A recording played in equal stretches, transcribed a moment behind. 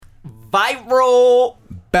viral.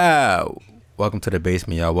 Bow. Welcome to the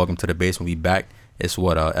basement, y'all. Welcome to the basement. We back. It's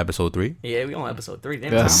what, episode 3? Yeah, we on episode 3.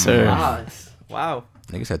 Damn, Yes, sir. Flies. Wow.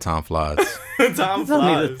 Nigga said time flies. Time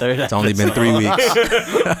flies. It's only been 3 weeks.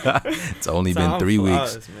 It's only been 3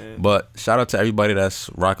 flies, weeks. man. But shout out to everybody that's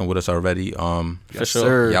rocking with us already. For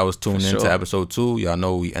sure. Y'all was tuned For into sure. episode 2. Y'all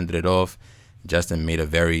know we ended it off. Justin made a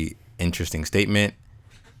very interesting statement.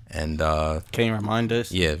 And Can you remind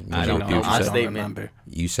us? yeah, I don't know. you, My said, statement. remember.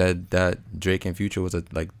 you said that Drake and Future was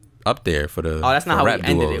up there for the Oh, that's not for how we rap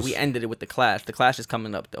ended duos. it. We ended it with the Clash. The Clash is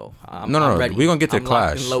coming up though. No, I'm ready. we're gonna get to the I'm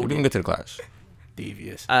locked Clash. and We're loaded. gonna get to the Clash.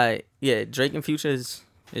 Devious. Yeah, Drake and Future is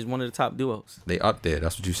one of the top duos. They up there.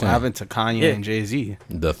 That's what you What saying. happened to Kanye Yeah. and Jay-Z?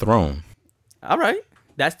 The throne. All right,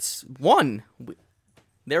 that's one.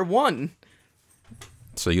 They're one.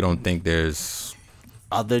 So you don't think there's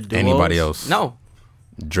Other duos? anybody else? No,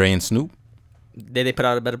 Dre and Snoop. did they put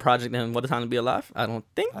out a better project than What a Time to Be Alive? I don't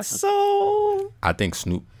think so. I think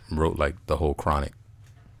Snoop wrote the whole Chronic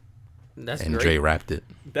That's and great. Dre rapped it.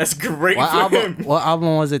 That's great What for album, him. what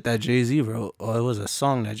album was it that Jay-Z wrote? Or it was a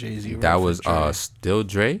song that Jay-Z wrote? That for was Dre? Still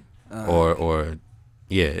Dre or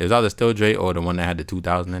yeah, it was either Still Dre or the one that had the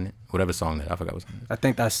 2000 in it. Whatever song that I forgot what song. I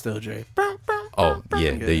think that's still Dre. Oh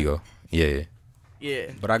yeah, there you go. Yeah.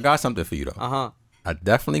 Yeah. But I got something for you though. I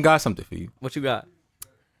definitely got something for you. What you got?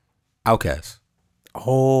 Outkast.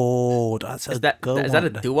 Oh, that's a Is that good is that a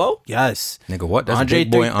one. duo? Yes. Nigga, what? That's Andre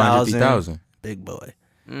Big Boy and Andre 3000. 3000. Big Boy.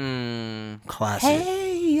 Mm. Classic.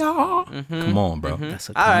 Hey y'all. Come on, bro. That's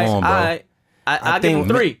a All right, on, bro. all right. I give think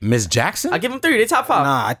him 3. Miss Jackson? I give him 3. They top 5.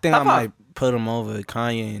 Nah, I think Top I 5. might put him over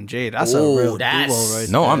Kanye and Jay. That's Ooh, a real duo that's- right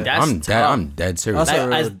No, there. I'm dead serious. That's a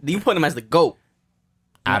Like, real- you put him as the GOAT.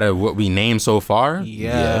 Out of what we named so far,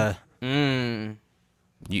 Yeah. Mm.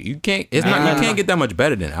 You can't. It's not. You can't get that much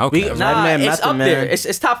better than Outkast. Nah, Redman, it's Method up Man. there.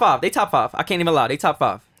 It's top 5. They top 5. I can't even lie. They top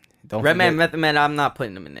 5. Don't Redman, forget- Method Man, I'm not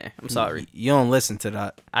putting them in there. I'm sorry. You don't listen to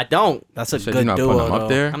that. I don't. That's a So you're good not duo. putting them though. up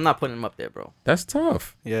there. I'm not putting them up there, bro. That's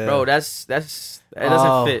tough. Yeah. Bro, that doesn't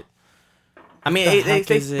Oh. fit. I mean, the they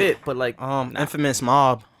heck is fit, it? but like, Infamous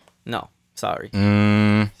Mob. no. Sorry.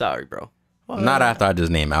 Sorry, bro. Not after I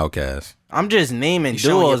just named Outkast. I'm just naming You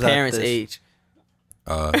showing your duos. at parents' this. age.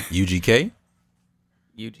 UGK.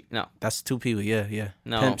 No. That's 2 people. Yeah.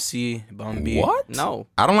 No. Pimp C, Bun B. What? No.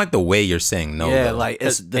 I don't like the way you're saying no. Yeah, though. like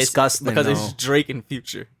it's 'Cause disgusting. because though. it's Drake and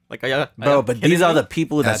Future. Like, are y'all Bro, but these are the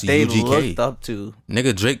people that That's they UGK. looked up to.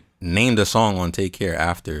 Nigga Drake named a song on Take Care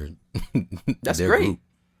after. That's their great.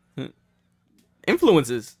 group.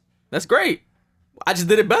 influences. That's great. I just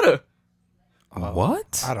did it better.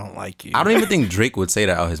 What? I don't like you. I don't even think Drake would say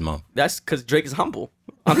that out his mouth. That's because Drake is humble.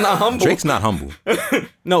 I'm not humble. Drake's not humble.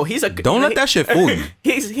 No, he's a. Don't let that shit fool you.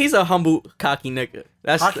 He's a humble, cocky nigga.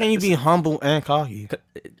 That's How can you be humble and cocky?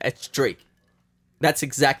 That's Drake. That's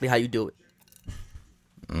exactly how you do it,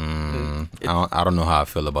 I don't know how I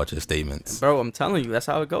feel about your statements. bro. I'm telling you, that's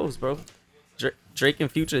how it goes, bro. Drake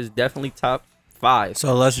and Future is definitely top 5.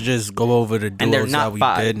 So let's just go over the And they're duos not that we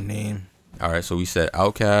 5. did name. All right, so we said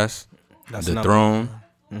Outkast, That's The not- Throne,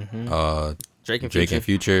 Drake and Drake Future. and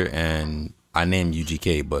Future, and I named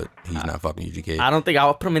UGK, but he's not fucking UGK. I don't think I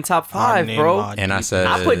would put him in top 5, name bro. my- And I said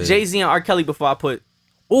I put Jay-Z and R. Kelly before I put.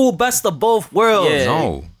 Ooh, best of both worlds. Yeah.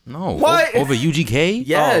 No. What? Over UGK?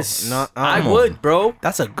 Yes, no, I come would, on. bro.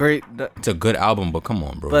 That's a great. It's a good album, but come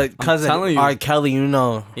on, bro. But cousin telling you. R. Kelly, you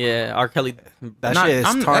know Yeah, R. Kelly. that Not- shit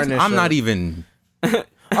is tarnished. I'm not even.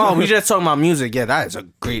 Oh, we just talking about music. Yeah, that is a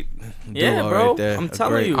great duo Yeah, bro. right there. I'm A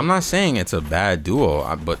telling great- you. I'm not saying it's a bad duo,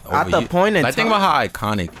 but At over the point in like, think time- about how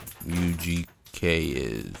iconic UGK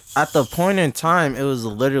is. At the point in time, it was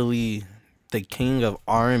literally the king of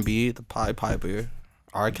R&B, the Pied Piper,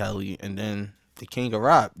 R. Kelly, and then the king of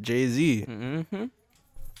rap, Jay-Z. Mm-hmm.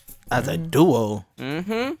 As a duo,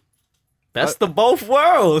 Mm-hmm. Best of both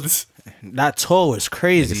worlds. that tour was Nigga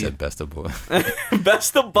crazy. said best of boy.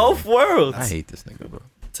 Best of both worlds. I hate this nigga, bro.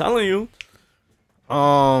 Telling you.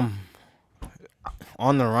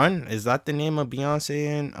 On the Run, is that the name of Beyonce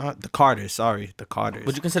and the Carters? Sorry, the Carters.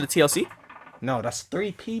 Would you consider TLC? No, that's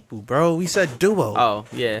 3 people, bro. We said duo. Oh,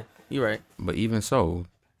 yeah. You're right. But even so,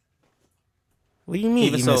 What do you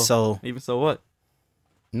mean? Even so, Even so what?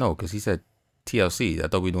 no, because he said TLC. I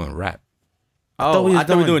thought we were doing rap. Oh, we was I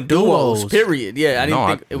thought we were doing doing duos. duos. Period. Yeah, I didn't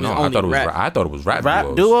think it was only I thought it was rap. I thought it was rap, rap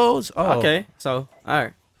duos. duos. Oh, Okay, so all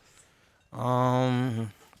right.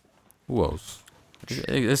 Who else?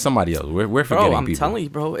 It's somebody else. We're forgetting Bro, I'm people. telling you,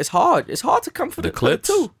 bro, it's hard. It's hard to come for The the clip Clips?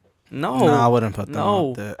 too. No, No, I wouldn't put them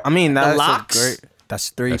No. up there. I mean, that's Locks? a great. That's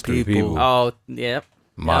 3 That's 3 people. people. Oh, yeah.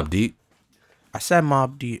 Mobb Deep. I said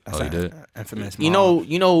Mobb Deep. I Oh, said you did? Infamous. You Mob.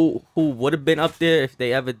 know who would have been up there if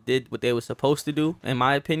they ever did what they were supposed to do, in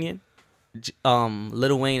my opinion?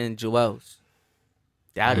 Lil Wayne and Joel's.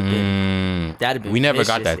 That'd have been. We never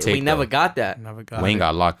got vicious. that tape. We never though. got that. Never got Wayne it.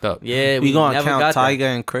 got locked up. Yeah, We gonna never count got Tiger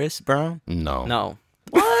and Chris Brown? No. That. No,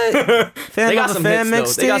 What? they got some hits though.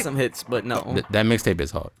 mixtape? They got some hits, but no, That mixtape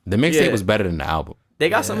is hard. The mixtape Yeah. was better than the album. they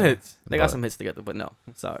got some hits. They got But- some hits together, but no,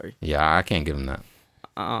 I'm sorry. Yeah, I can't give him that.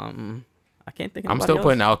 I can't think. Of I'm anybody still else.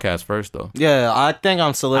 putting Outkast first though. Yeah, I think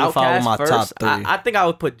I'm solidifying Outkast with my top first. 3. I think I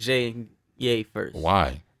would put Jay and Ye first.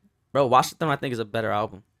 Why? Bro, Washington I think is a better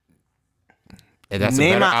album. That's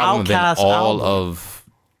Name a better an album than Outkast all album. of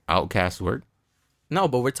Outkast's work. No,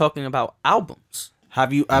 but we're talking about albums.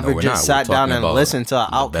 Have you ever we're just not. We're sat down talking and about listened to an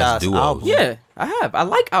the best Outkast duos. album? Yeah, I have. I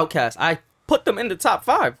like Outkast. I put them in the top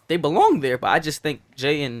 5. They belong there, but I just think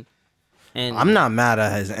Jay and I'm not mad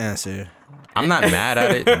at his answer. I'm not mad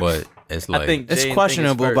at it, but it's like I think It's Jay and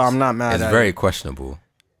questionable, Thing is but I'm first. not mad it's at very it. questionable.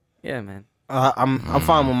 Yeah, man. I'm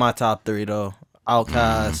fine with my top 3 though.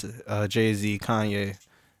 Outkast, Jay-Z, Kanye,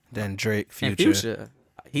 then Drake, And Future. Future,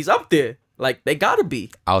 he's up there. Like they gotta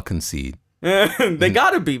be. I'll concede. They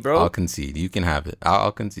gotta be, bro. I'll concede. You can have it.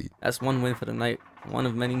 I'll concede. That's one win for the night. One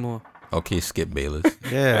of many more. Okay, Skip Bayless.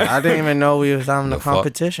 Yeah, I didn't even know we was having The a fuck?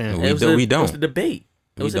 competition. We It was do- the- we It was don't. the debate.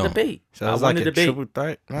 It We was a don't. debate. So it I was won like the a debate. triple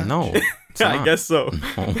threat. match? No, it's I not. guess so.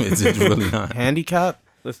 No, it's really not. Handicap?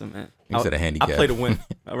 Listen, man. You said a handicap. I play to win.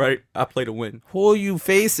 All right, I play to win. Who are you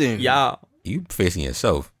facing? Yeah. You facing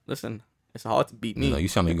yourself. Listen, it's hard to beat me. You know, you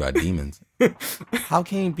sound like you got demons. How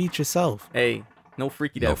can you beat yourself? Hey, no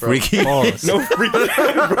freaky that, No bro. freaky. Pause. No freaky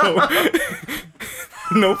that,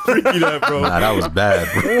 bro. No freaky that, bro. Nah, that was bad,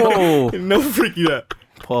 bro. Whoa. No freaky that.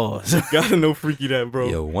 Pause. Gotta no freaky that, bro.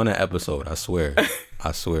 Yo, one an episode. I swear.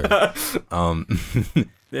 I swear. All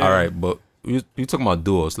right, but you talking about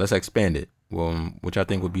duos. Let's expand it. Which I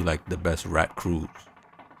think would be like the best rap crews.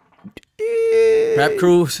 Rap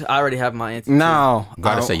Crews, I already have my answer. Now,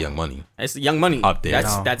 Gotta say Young Money It's Young Money. up there.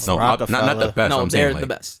 That's no, not the Rockefeller. best. no, I'm they're saying like the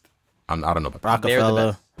best. I don't know about that.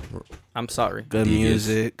 Rockefeller, I'm sorry. good Devious.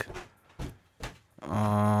 music.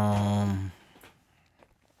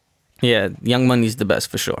 Yeah, Young Money's the best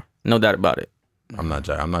for sure. No doubt about it. I'm not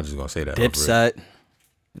just gonna say that. Dipset.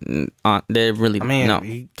 They're really I mean, no.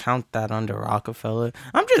 you count that under Rockefeller.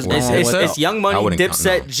 I'm just Well, going It's, with it's Young Money, I wouldn't count,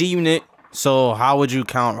 Dipset, no. G Unit. So how would you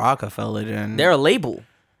count Rockefeller then? They're a label.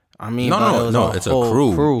 I mean, No, but no, it was no. It's a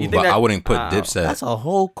whole crew, You think but that- I wouldn't put uh, Dipset. That's a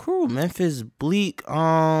whole crew. Memphis, Bleak,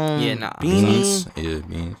 Yeah, nah. Beanie. Beans. Yeah,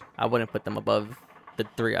 Beans I wouldn't put them above the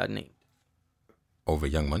 3 I named. over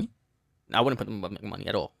Young Money. I wouldn't put them above Young Money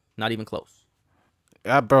at all. Not even close.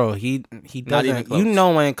 Bro, he Not even doesn't. close. You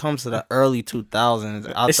know, when it comes to the early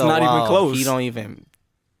 2000s, It's not even close. He don't even.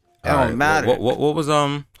 It All don't right, matter. What was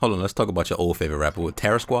Hold on. Let's talk about your old favorite rapper with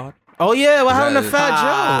Terror Squad. Oh yeah, what Is happened that- to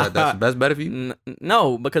Fat Joe? That's better for you.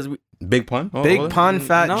 No, because we Big Pun. Oh, Big oh, Pun,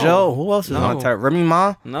 Fat No. Joe. Who else is No. on that? Remy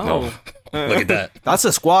Ma. no. No. Look at that. That's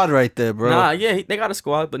a squad right there, bro. Nah, yeah, they got a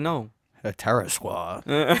squad, but no. A terror squad.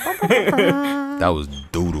 That was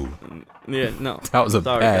doodle. Yeah, no. That was a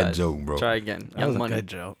Sorry, bad guys. joke, bro. Try again. That Young was a Money. good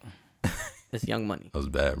joke. It's Young Money. That was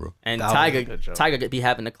bad, bro. And That was a Tiger, good joke. Tiger could be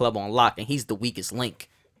having the club on lock, and he's the weakest link.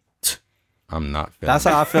 I'm not. That's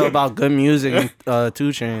how I feel about good music and 2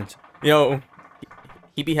 Chainz. Yo,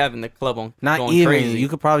 he be having the club on. Not going even. Crazy. You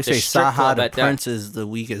could probably The say strip Saha club the at that. Prince is the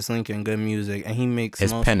weakest link in good music, and he makes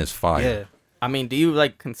His most. pen is fire. Yeah. I mean, do you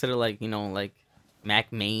like consider like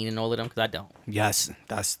Mac Main and all of them? Because I don't. Yes,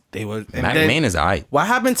 they were. and Mac then- Main is aight. What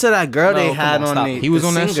happened to that girl No, they come had on, on stop the? it. He was the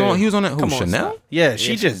on that singer? song. He was on that. Who? Come on, Chanel. stop. Yeah,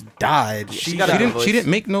 she Yeah, just died. she got a She good didn't. voice. She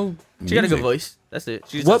didn't make no. She got a good music. voice. That's it.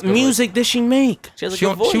 She just What has a good voice. music did she make, She has a She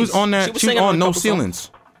good voice. was on that. She was singing on a No couple songs.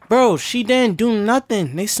 Ceilings. bro? She didn't do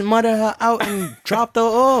nothing. They smothered her out and dropped her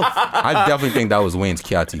off. I definitely think that was Wayne's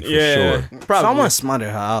Kiati for Yeah, sure. probably. Someone smothered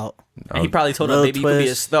her out. And he probably told her, Lil "Baby, you could be a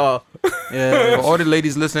Twist. star." Yeah. For all the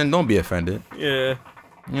ladies listening, don't be offended. Yeah.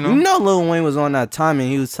 You know. You know Lil Wayne was on that time and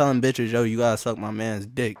he was telling bitches, yo, you gotta suck my man's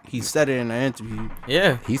dick. He said it in an interview.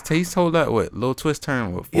 Yeah. He's told that what Lil Twist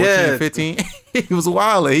turned what 14, Yeah. 15. He was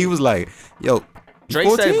wild. He was like, yo, Drake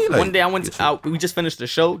 14? said Like, one day I went out. We just finished the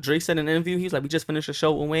show. Drake said in an interview, he was like, "We just finished the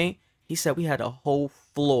show with Wayne." He said we had a whole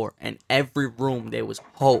floor and every room there was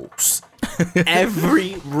hoes.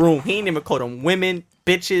 Every room. He ain't even called them women,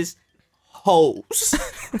 bitches, hoes.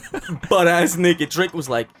 Butt ass naked. Drake was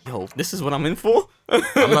like, "Yo, this is what I'm in for." I'm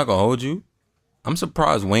not gonna hold you. I'm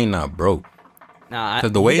surprised Wayne not broke. Nah,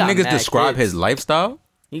 Cause the he way got niggas mad describe kids. his lifestyle,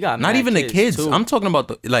 he got not mad even the kids. too. I'm talking about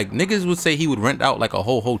the like niggas would say he would rent out like a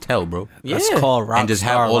whole hotel, bro, yeah, That's called rock and just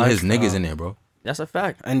have all his niggas in there, bro. that's a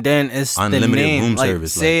fact. And then it's Unlimited the name. room Like,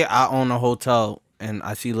 service, say I own a hotel and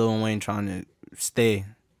I see Lil Wayne trying to stay.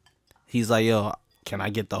 He's like, yo, can I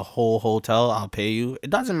get the whole hotel? I'll pay you. It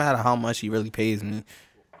doesn't matter how much he really pays me.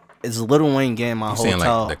 It's Lil Wayne getting my You hotel. saying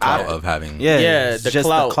like the clout of having? Yeah, Yeah, it's the just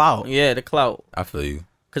clout. the clout. Yeah, the clout. I feel you.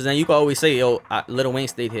 Because then you can always say, yo, Lil Wayne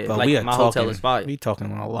stayed here. But Like, we are my talking, hotel is fire. We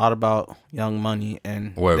talking a lot about Young Money,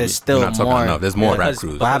 and Where there's we're still not talking more. enough. There's more Yeah, rap because-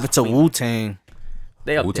 crews. What happened to Wu Tang?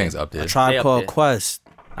 They up Wu Tang's there. up there. A Tribe They up Called there. Quest.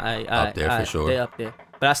 Up there for sure. They up there.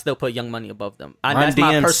 But I still put Young Money above them. Run That's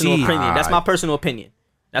my DMC. personal opinion. That's my Alright. personal opinion.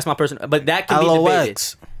 That's my personal. But that can be debated.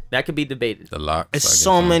 LOX. That could be debated. The Locks. It's I guess,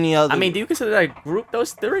 so many other. I mean, do you consider that a group?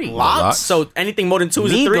 Those three. Lox? So anything more than two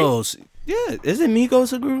is a three. Migos. Yeah, isn't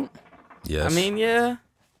Migos a group? Yes. I mean, yeah.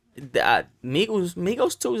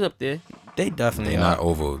 Migos 2 is up there. They definitely they're are. not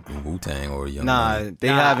over Wu Tang or Young Nah, Money. they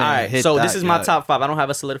Nah, haven't alright, hit so that this is my yet. top 5. I don't have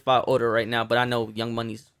a solidified order right now, but I know Young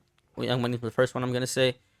Money's the first one I'm gonna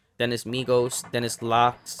say. Then it's Migos. Then it's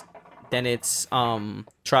Lox. Then it's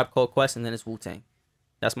Tribe Called Quest, and then it's Wu Tang.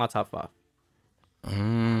 That's my top 5.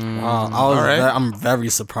 Alright. I'm very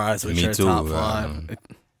surprised with Me your too, top 5.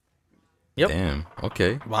 Yep. Damn.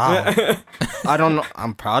 Okay. Wow. I don't know.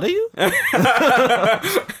 I'm proud of you.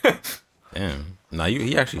 Damn. Nah,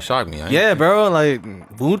 he actually shocked me. Yeah, bro. Like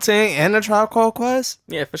Wu Tang and the Tribe Called Quest.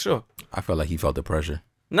 Yeah, for sure. I felt like he felt the pressure.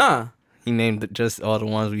 Nah, He named just all the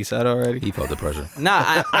ones we said already. He felt the pressure.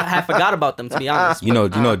 I had forgot about them, to be honest. You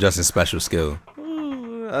know Justin's special skill.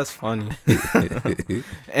 Ooh, that's funny.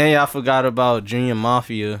 And y'all forgot about Junior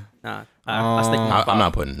Mafia. Nah, I stick with my 5. I'm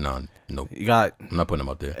not putting nope. You got I'm not putting him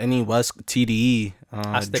up there. any West TDE, stick with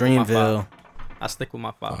my Dreamville. I stick with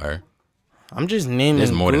my 5. All right. I'm just naming.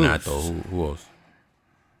 There's more than that groups. though. Who else?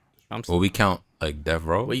 I'm Well, we count like Death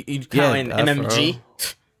Row. Well, you counting Yeah, MMG?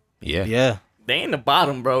 Yeah. Yeah, They ain't the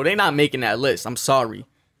bottom, bro. They not making that list. I'm sorry.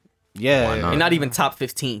 yeah. Why not? They're not even top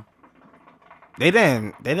 15. They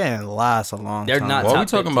didn't last a long They're time. not What are we top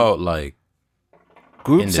talking 15. about? Like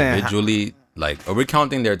Groups and individually? Like, are we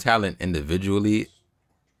counting their talent individually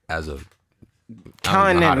as a?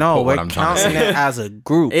 counting it. No, we're counting it as a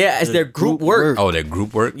group. Yeah, as their group work. Oh, their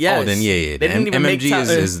group work. Yes. Oh, then yeah. They didn't even make MMG top-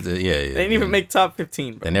 is the yeah. They didn't even make top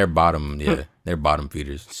 15, bro. Then they're bottom. Yeah, they're bottom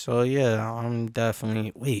feeders. So yeah, I'm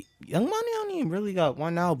definitely. Wait, Young Money only really got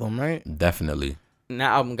one album, right? Definitely. And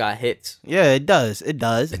that album got hits. Yeah, it does. It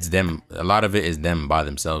does. It's them. A lot of it is them by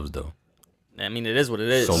themselves though. I mean, it is what it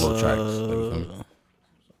is. Solo tracks. Like, you feel me?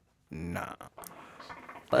 Nah.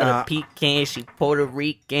 Butter pecan, she Puerto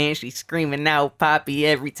Rican, she screaming out Poppy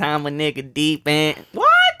every time a nigga deep in.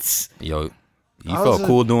 What? Yo, you That felt was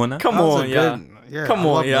cool doing that? Come That was on, a yeah. good- yeah. Come I on,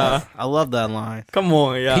 love yeah. that. I love that line. Come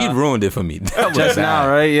on, yeah. He ruined it for me. That was Just bad. now,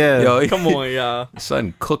 right? Yeah. Yo, Come on, yeah.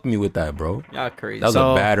 son cooked me with that, bro. Y'all crazy. That was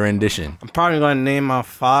So- a bad rendition. I'm probably gonna name my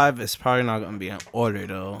 5. It's probably not gonna be in order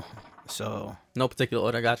though. So No particular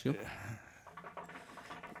order, I got you.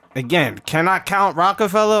 again, can I count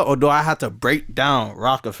Rockefeller or do I have to break down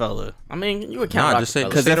Rockefeller? I mean, you would count Nah, just say- Rockefeller.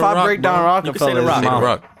 Because Say if The I Rock, break down bro. You can say Rockefeller, The Rock. it's Say The mine.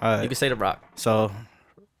 Rock. All You right. can say The Rock. So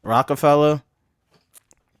Rockefeller.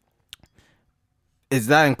 Is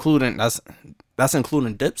that including that's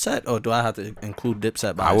including Dipset or do I have to include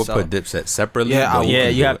Dipset by I would itself? put Dipset separately. Yeah, I but would. Yeah,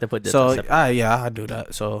 can you do have it. to put this. So separate. yeah, I do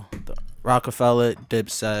that. So Rockefeller,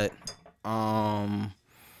 Dipset, A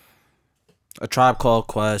Tribe Called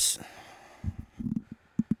Quest.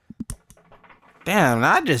 Damn,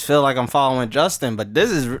 I just feel like I'm following Justin, but this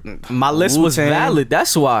is My list was Wu-Tang. valid.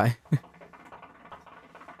 That's why.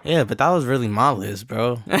 Yeah, but that was really my list,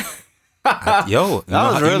 bro. Yo, you was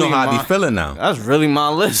know really how I my- be feeling now. That's really my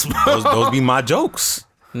list, bro. Those be my jokes.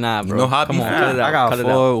 Nah, bro. know how I Come be on, feeling. cut it out. I got cut it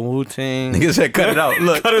out. 4 Wu-Tang. Nigga said cut it out.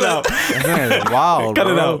 Look, Cut it out. Man, wow, Cut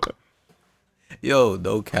it bro. out. Yo,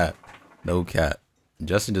 no cap, no cap.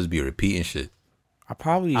 Justin just be repeating shit. I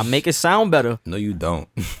probably I make it sound better. No, you don't.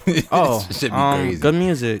 Oh, This shit be crazy. good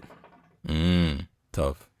music.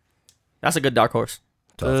 Tough. That's a good dark horse.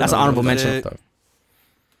 Tough. That's an honorable music. mention.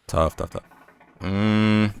 Tough. That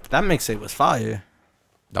That mixtape was fire.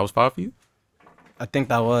 was fire for you? I think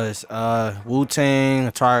that was Wu-Tang,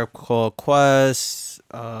 A Tribe Called Quest,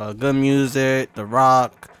 Good Music, The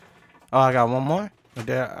Rock. Oh, I got one more? Or did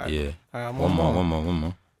Yeah. I got One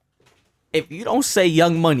more. If you don't say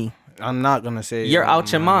Young Money, I'm not gonna say you're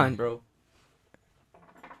out your mind, bro.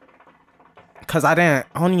 Cause I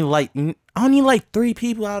only like 3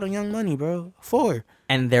 people out of Young Money, bro. 4.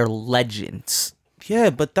 And they're legends. Yeah,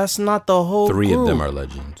 but that's not the whole 3 of group. them are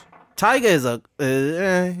legends. Tyga is a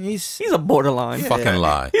he's He's a borderline. Fucking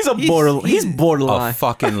lie. He's a borderline. He's A borderline.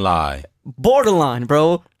 fucking lie. Borderline,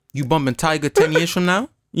 bro. You bumping Tiger 10 years from now?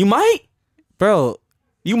 You might. bro.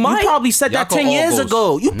 You You might. probably said Y'all that could 10 all years go-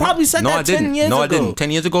 ago. You probably said no, that I didn't. 10 years no, ago. I didn't.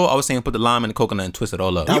 10 years ago, I was saying put the lime and the coconut and twist it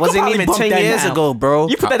all up. That You wasn't could probably even bump 10 that years now. ago, bro.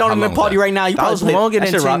 You put that How on the long party was that? right now. You That probably was play longer that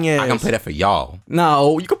than shit 10 rock. years. I can play that for y'all.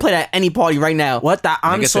 No, you could play that at any party right now. What, that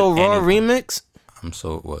I'm Nigga So said Raw anything. remix? I'm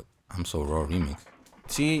so raw remix.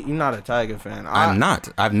 See, you're not a Tiger fan. I'm not.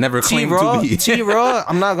 I've never claimed T-Raw, to be. T-Raw,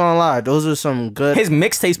 I'm not gonna lie. Those are some good. His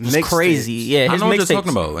mixtapes was Mixtapes. crazy. Yeah, I his know what you're mixtapes.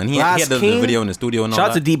 talking about, and he Last had the King? video in the studio and all Shout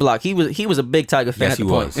out to that. D Block. He was a big Tiger fan Yes, at he the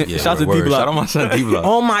point. was. Yeah, Shout out to word. D Block. Shout out my son D Block.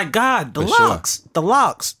 Oh my God, the For sure.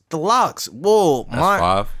 locks. Whoa, That's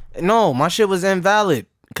 5. No, my shit was invalid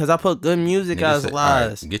because I put good music Nigga as said, all right,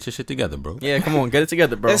 last. get your shit together, bro. Yeah, come on, get it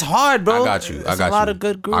together, bro. It's hard, bro. I got you. It's I got a lot you. of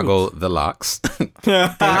good groups. I go the locks.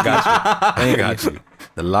 I got you.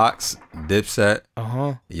 The locks, Dipset,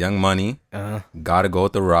 Young Money. Gotta go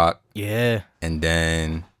with the Rock, Yeah, and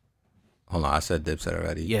then hold on. I said Dipset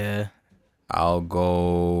already. yeah. I'll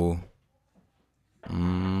go.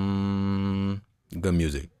 Good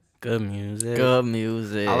music. Good music. Good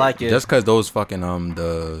music. I like it. Just cause those fucking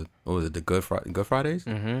the what was it, the Good Fridays?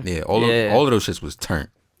 Yeah, all of those shits was turned.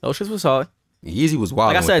 Those shits was hard. Yeezy was wild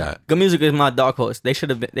Like I with said, that. Good Music is my dark horse. They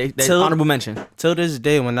should have been. They Till- honorable mention. Till this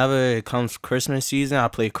day, whenever it comes Christmas season, I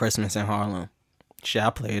play Christmas in Harlem. Shit,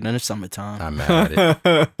 I play it in the summertime. I'm mad at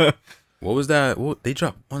it. What was that? They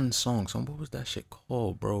dropped one song. So what was that shit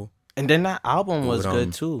called, bro? And then that album was With,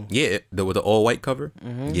 good too. Yeah, with the all white cover.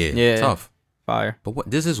 Yeah, Yeah. tough. Fire. But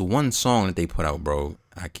what? This is one song that they put out, bro.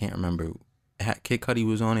 I can't remember. Kid Cudi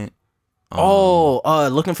was on it.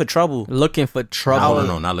 Looking for Trouble. Looking for trouble.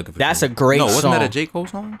 No, not looking for. That's Trouble. a great No, wasn't song. that a J Cole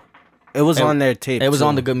song? It was on their tape. It was too.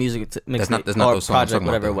 on the Good Music mixtape that's not or those songs I'm project, talking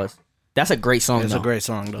whatever it about, was. That's a great song. It's though. a great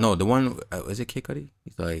song though. No, the one is it Kid Cudi?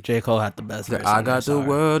 He's like, J. Cole had the best verse. I on got there, the sorry.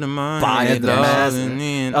 world in my Fire hand, the dog, master. and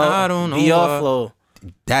then Oh, I don't know Dior what. flow.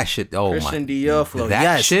 That shit. Oh Christian my. Dior flow. That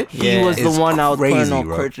Yes, shit. he was the is one I was putting crazy, on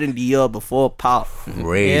bro. Christian Dior before Pop.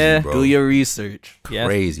 Crazy, Yeah. bro. Do your research. Yeah.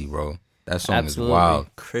 Crazy, bro. That song Absolutely. is wild.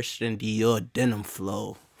 Christian Dior denim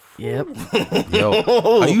flow. Yep. Yo,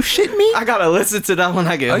 are you shitting me? I gotta listen to that when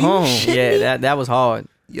I get Are you home. shitting Yeah, that was hard.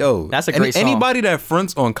 Yo, That's a great song. Anybody that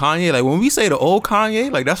fronts on Kanye, like when we say the old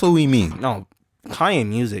Kanye, like that's what we mean. No, Kanye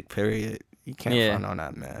music. Period. You can't Yeah. front on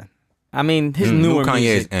that man. I mean, his New newer Kanye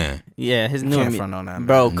music. is Yeah, his newer can't music. front on that, man.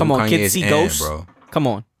 Bro, New come on, Kanye Kid is See Ghost. bro. Come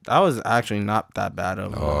on. That was actually not that bad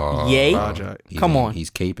of a Oh, Yay? project. Come on.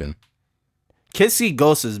 He's caping. Kid See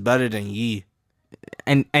Ghost is better than Yee.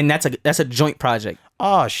 And that's a joint project.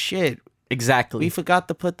 Oh shit, Exactly. we forgot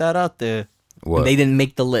to put that out there, What? They didn't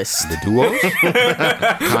make the list. The duos?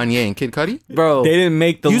 Kanye and Kid Cudi? bro. They didn't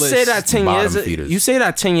make the you list. say that 10 Bottom years. feeders. You say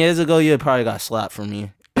that 10 years ago, you probably got slapped from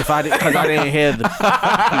me. If I because I didn't hear the piece,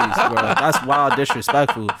 bro. That's wild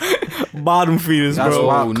disrespectful. bottom feeders, That's bro.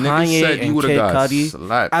 wild. nigga Kanye said you and would've Kid got Cudi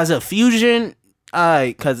slapped. as a fusion.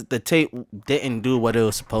 Because the tape didn't do what it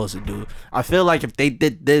was supposed to do. I feel like if they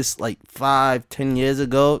did this like 5-10 years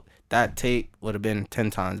ago, that tape would have been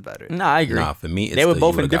 10 times better. Nah, I agree. Nah, for me, it's They were the-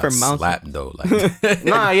 both you in would've got different mountains. slapped though. Like,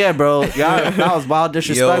 Nah, yeah, bro. Y'all, that was wild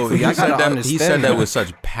disrespectful. he Y'all said gotta that. understand. He said that with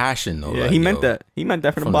such passion though. Yeah, like, he meant yo, that. He meant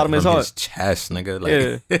that from the from bottom of his from heart. his chest, nigga.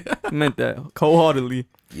 Like, Yeah, he meant that cold-heartedly.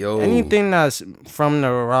 yo, Anything that's from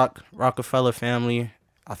the Rockefeller family,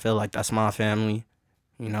 I feel like that's my family,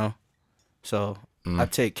 you know? So I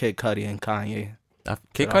take Kid Cudi and Kanye.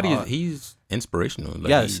 Kid Cudi, he's inspirational. Like,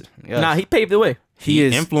 Yes. Nah, he paved the way. he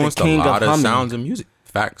is influenced the king a lot of of humming. sounds of music.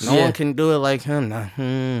 Facts. No Yeah. one can do it like him. Nah.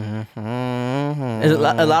 There's a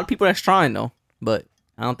lot of people that's trying though, but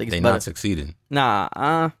I don't think it's They better. not succeeding. Nah,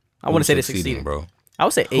 I wouldn't say they're Succeeding, succeeding. bro. I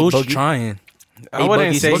would say A Who's Boogie. trying? I A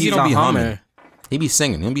wouldn't Boogie's- say Boogie he's don't a be humming. hummer. He be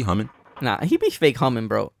singing. He'll be humming. Nah, he be fake humming,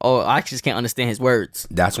 bro. Oh, I just can't understand his words.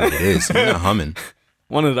 That's what it is. He's not humming.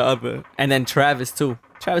 One or the other. And then Travis too.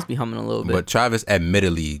 Travis be humming a little bit. But Travis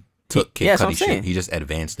admittedly took Kid Yeah, that's what Cudi I'm shit. saying. He just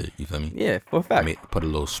advanced it. You feel me? Yeah, for a fact. Put a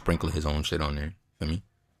little sprinkle of his own shit on there. Feel me?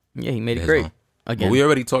 Yeah, he made it His great. own. Again. But we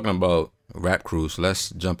already talking about Rap Crew, so let's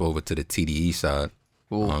jump over to the TDE side.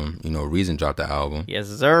 Reason dropped the album. Yes,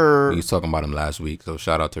 sir. We was talking about him last week, so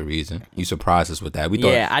shout out to Reason. You surprised us with that. We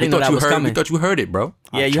thought, Yeah, I didn't we know thought that you was heard. coming. We thought you heard it, bro.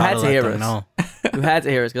 Yeah, you Try had to let hear them us. know. You had to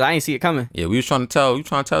hear us because I didn't see it coming. Yeah, we was trying to tell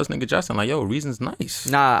this nigga Justin like, yo, Reason's nice.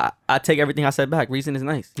 Nah, I take everything I said back. Reason is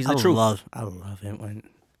nice. He's the truth. I love it when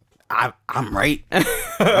I'm right.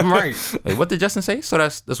 I'm right. Wait, what did Justin say? So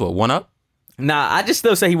that's what, one up? Nah, I just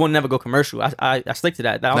still say he won't never go commercial. I stick to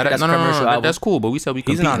that. I don't think that's a commercial album. That's cool, but we said we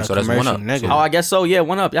He's not competing, a so that's one up. commercial nigga. So, Oh, I guess so. Yeah,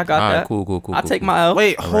 one up. Y'all got all right, that. cool. I cool, take cool. my L.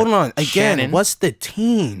 Wait, hold on. Again, Shannon. what's the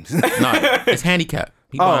teams? Nah, it's handicap.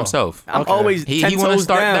 He by Oh. himself. I'm Okay. always He 10 want to toes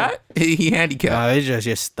start down. that. He handicapped. It's just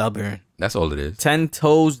you're stubborn. That's all it is. 10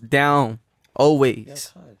 toes down.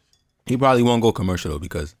 Always. He probably won't go commercial though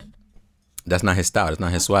because that's not his style. That's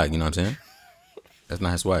not his swag. You know what I'm saying? That's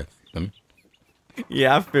not his swag. Feel me?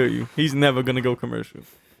 Yeah, I feel you. He's never gonna go commercial.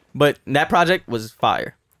 But that project was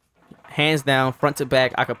fire. Hands down, front to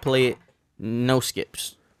back. I could play it, no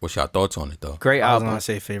skips. What's y'all thoughts on it though? Great I was album. gonna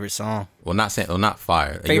say favorite song. Well, not saying, well, not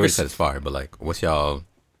fire. You Favorite already said it's fire, but like, what's y'all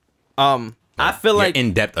I feel like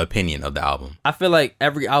in-depth opinion of the album? I feel like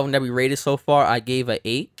every album that we rated so far, I gave a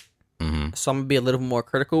 8. So I'm gonna be a little more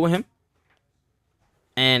critical with him,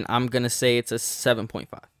 and I'm gonna say it's a 7.5.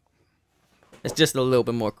 It's just a little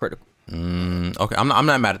bit more critical. Okay, I'm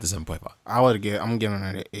not mad at the 7.5. I'm giving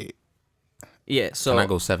it an 8. Yeah. So Can I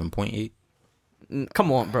go 7.8?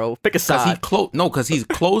 come on, bro. Pick a Cause side. cause he's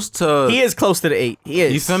close to. He is close to the 8. He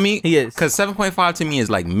is. You feel me? He is. Cause 7.5 to me is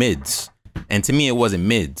like mids, and to me it wasn't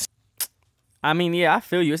mids. I mean, yeah, I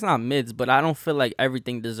feel you. It's not mids, but I don't feel like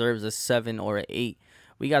everything deserves a 7 or an 8.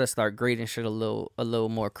 We gotta start grading shit a little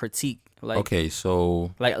more critique. Like, Okay,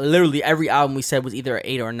 so like literally every album we said was either an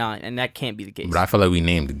 8 or a 9, and that can't be the case. but I feel like we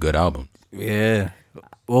named a good album. Yeah.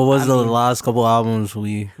 What was the last couple albums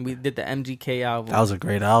we? We did the MGK album. That was a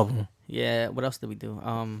great album. Yeah. What else did we do?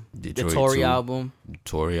 The Detroit Tory 2. album.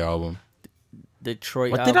 Tory album.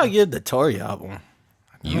 Detroit. What album. did I give the Tory album?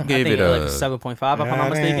 You I gave think it like a 7.5 if I'm not Nah,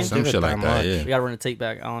 mistaken. some give it shit that like that. much. We Yeah, gotta run the tape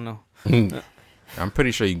back. I don't know. I'm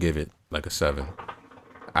pretty sure you gave it like a 7.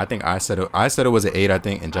 I think I said it was an 8. I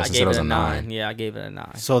think, and I Justin gave said it was it a 9. Yeah, I gave it a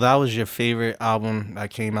 9. So that was your favorite album that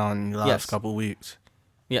came out in the last Yes. couple weeks.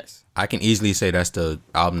 Yes. I can easily say that's the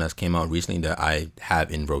album that's came out recently that I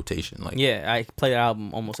have in rotation. Like, Yeah, I play that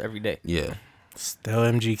album almost every day. yeah. Still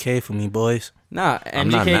MGK for me, boys. Nah, MGK. I'm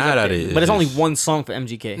not mad at it. But it's It's only just- one song for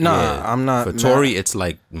MGK. Nah, Yeah. I'm not. For mad- Tory, it's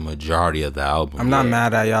like majority of the album. I'm not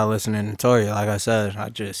mad at y'all listening to Tory. Like I said, I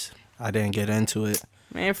didn't get into it.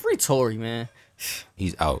 Man, free Tory, man.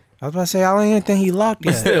 He's out. I was about to say I don't even think he locked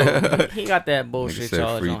yet. Still, he got that bullshit said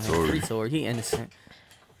charge free on him. Tory. Free Tory. He innocent.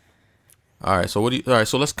 All right. So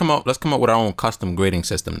so let's come up with our own custom grading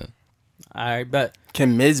system then. All right, bet.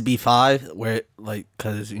 Can mids be 5? Where like,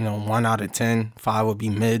 cause 1 out of 10, 5 would be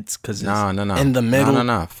mids. Cause Nah. in the middle.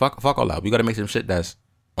 Nah. Fuck all that. We gotta make some shit that's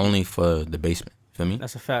only for the basement. Feel me?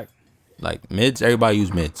 That's a fact. Like mids, everybody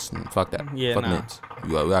use mids. Fuck that. Yeah, Fuck nah. mids.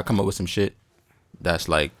 We gotta come up with some shit that's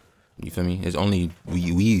like, you feel me? It's only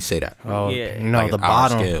we say that. Oh, Yeah. Like the our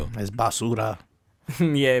bottom scale. is basura.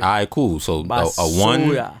 Yeah. All right, cool. So a 1,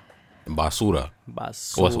 Basura. basura.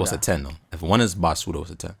 Basura. What's a 10 though? If 1 is basura,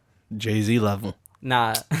 what's a 10? Jay-Z level.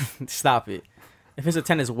 Nah, stop it. If it's a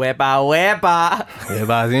 10, it's weba.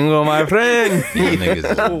 Everybody single, my friend. Y'all niggas is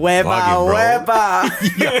Weba,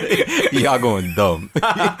 bugging, bro. Y'all going dumb.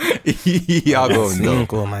 Y'all going dumb.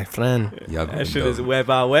 Single, my friend. Y'all going That shit is dumb.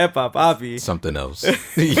 weba, papi. Something else.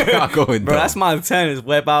 Y'all going Bro, dumb. that's my 10. It's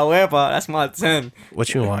weba. That's my 10.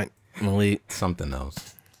 What you want, Malik? Something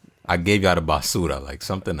else. I gave y'all the basura, like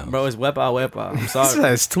something else. Bro, it's weba. I'm sorry.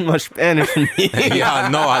 That's too much Spanish for me. Yeah, I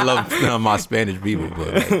know I love my Spanish people,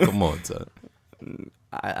 but like, come on, son.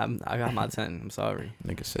 I got my 10. I'm sorry.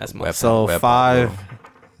 Nigga said That's my- wepa, So wepa, 5,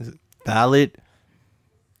 bro. valid.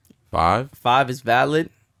 5? 5 is valid.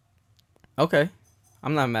 Okay.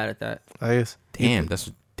 I'm not mad at that. I guess.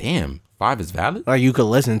 Damn. 5 is valid? Like you could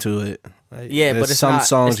listen to it. Like, Yeah, there's but it's some not,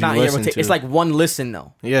 songs it's not you in your listen rota- to. It's like one listen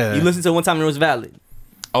though. Yeah. You listen to it one time and it was valid.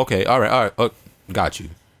 Okay, all right. Got you.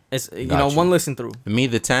 It's Got you. one listen through. For me,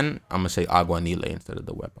 the 10, I'm gonna say aguanile instead of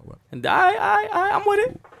the wepa. And I'm with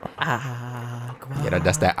it. Yeah,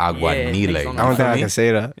 that's that aguanile. niggas don't I don't think I You can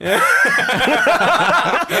say that.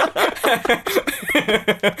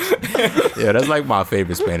 Yeah, that's like my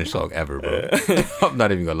favorite Spanish song ever, bro. I'm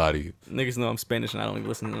not even gonna lie to you. Niggas know I'm Spanish and I don't even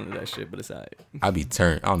listen to none of that shit, but it's alright. I be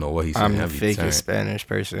turned. I don't know what he's saying. I'm I the be fakest turned. Spanish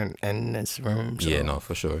person in this room. So. Yeah, no,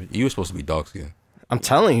 for sure. You were supposed to be dark skin. I'm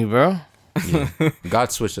telling you, bro. Yeah.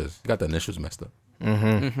 God switched us. Got the initials messed up.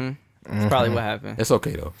 That's probably what happened. It's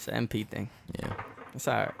okay though. It's an MP thing. Yeah, It's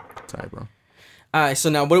alright. it's alright, bro. Alright, so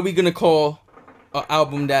now what are we gonna call an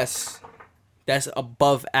album that's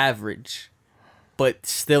above average, but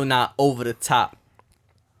still not over the top?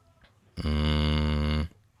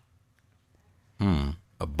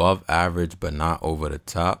 Above average, but not over the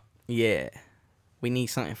top. Yeah. We need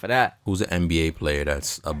something for that. Who's an NBA player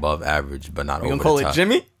that's above average, but not We over gonna call the it top?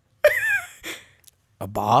 Jimmy? A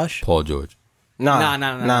Bosch? Paul George.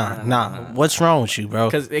 Nah. What's wrong with you, bro?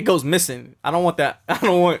 Because it goes missing. I don't want that. I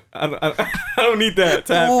don't need that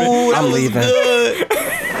to happen. I'm leaving.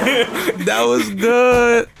 That was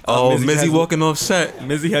good. Oh, Mizzy Mizzy has- walking off set.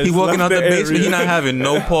 Mizzy has He walking left out the the basement. area. He not having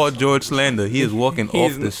no Paul George slander. He is walking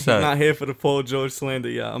off the He's set. not here for the Paul George slander,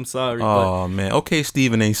 y'all. I'm sorry. Oh man. Okay,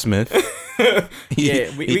 Stephen A. Smith. but he yeah,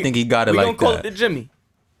 he think he got it we like gonna call that. it the Jimmy.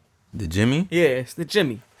 The Jimmy? Yeah, it's the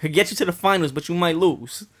Jimmy. He'll get you to the finals, but you might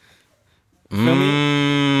lose. Feel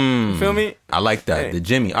me? Feel me? I like that. Hey. The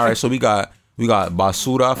Jimmy. All right, so we got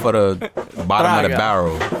basura for the bottom of the Braga.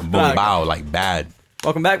 barrel. Boom, Braga. bow, like bad.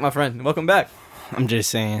 Welcome back, my friend. Welcome back. I'm just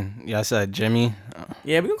saying. Yeah, I said Jimmy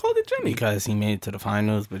Yeah, we gonna call it Jimmy. because he made it to the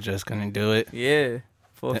finals, but just couldn't do it. Yeah,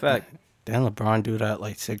 for a fact. Didn't LeBron do that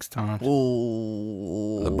like 6 times?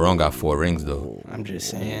 Ooh. LeBron got 4 rings though. I'm just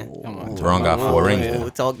saying. Come on, LeBron got 4 rings Oh, though.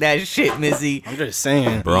 talk that shit, Mizzy. I'm just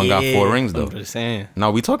saying. LeBron got 4 Yeah. rings though. I'm just saying.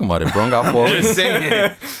 No, we talking about it. LeBron got 4 rings.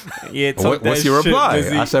 saying. Yeah, talk What's that your shit, reply?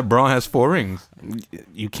 Mizzy. I said Braun has 4 rings.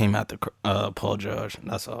 You came out the Paul George.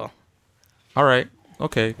 That's all. All right.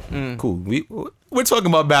 Okay. Cool. We're talking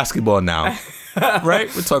about basketball now.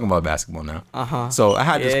 Right? We're talking about basketball now. Uh-huh. So I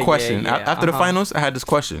had Yeah, this question. yeah, After the finals, I had this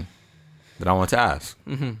question that I want to ask.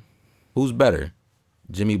 Who's better?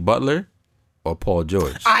 Jimmy Butler or Paul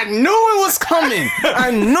George? I knew it was coming. I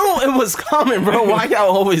knew it was coming, bro. Why y'all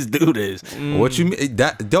always do this? What you mean?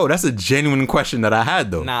 That's a genuine question that I had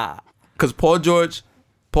though. Nah. Because Paul George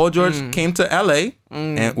came to LA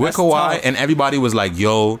and with that's Kawhi, tough. and everybody was like,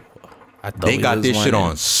 yo, they got this shit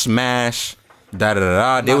on Smash. Da da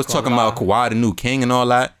da da. They was gonna talking about lie. Kawhi, the new king, and all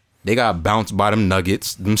that. They got bounced by them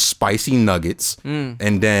Nuggets, them spicy Nuggets, and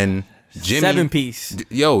then Jimmy, 7-piece.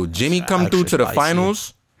 Jimmy come through to the Extra spicy.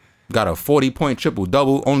 finals, got a 40-point triple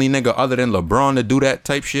double. Only nigga other than LeBron to do that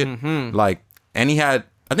type shit. Like, and I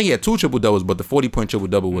think he had 2 triple doubles, but the 40-point triple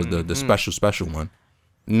double was the special one.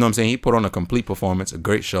 You know what I'm saying? He put on a complete performance, a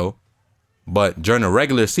great show. But during the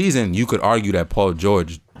regular season, you could argue that Paul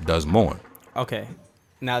George does more. Okay.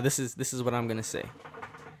 Now this is what I'm gonna say.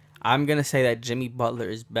 I'm gonna say that Jimmy Butler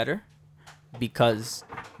is better because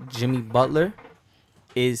Jimmy Butler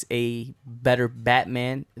is a better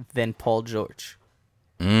Batman than Paul George.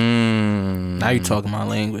 Now you talking my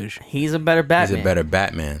language. He's a better Batman. He's a better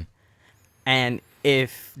Batman. And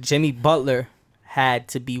if Jimmy Butler had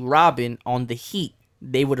to be Robin on the Heat,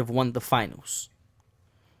 they would have won the finals.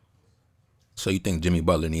 So you think Jimmy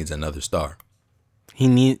Butler needs another star? He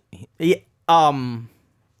needs Yeah. a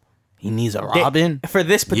Robin. For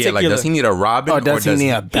this particular, Yeah, like does he need a Robin? Or does he need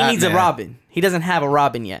a he Batman? needs a Robin. He doesn't have a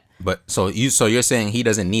Robin yet. But so you're saying he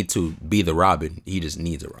doesn't need to be the Robin. He just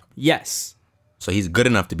needs a Robin. Yes. So he's good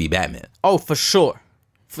enough to be Batman. Oh, for sure.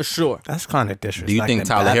 For sure. That's kind of disrespectful. Do you think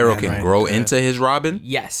Tyler Hero can grow into his Robin?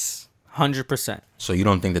 Yes. 100%. So you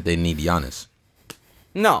don't think that they need Giannis?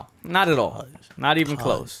 No, not at all. Not even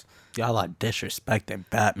close. Y'all are disrespecting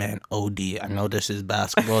Batman OD. I know this is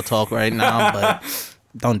basketball talk right now, but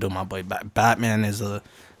don't do my boy. Batman is a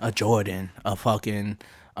Jordan, a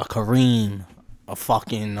Kareem, a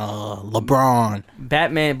fucking LeBron.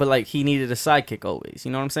 Batman, but like he needed a sidekick always.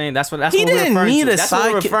 You know what I'm saying? That's He what we're didn't referring need to. a That's what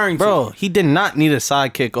we're referring sidekick, bro. to. He did not need a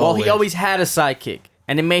sidekick. Well, he always had a sidekick,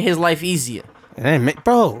 and it made his life easier.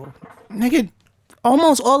 Bro, nigga,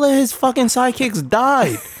 almost all of his fucking sidekicks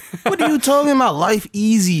died. What are you talking about? Life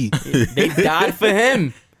easy? They died for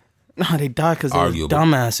him. Nah, they died because they were Arguable.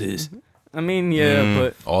 dumbasses. I mean, yeah,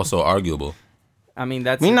 but Also arguable. I mean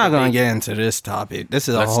that's. We're not the gonna thing. get into this topic. This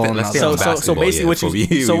is a Let's whole stay- let's nother. stay on So basketball, basically, yeah, what you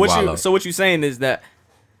before we wild out. so what you saying is that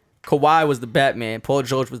Kawhi was the Batman, Paul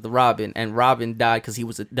George was the Robin, and Robin died because he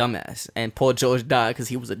was a dumbass, and Paul George died because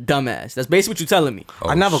he was a dumbass. That's basically what you're telling me.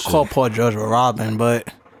 I never shit. called Paul George a Robin,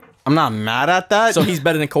 but I'm not mad at that. So he's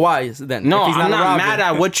better than Kawhi then. no, if he's I'm a not Robin. mad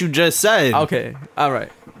at what you just said. Okay, all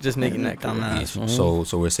right, just making that clear. Dumbass.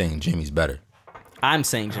 So we're saying Jimmy's better. I'm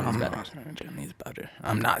saying Jimmy's better. Jimmy's better.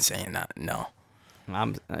 I'm not saying that. No,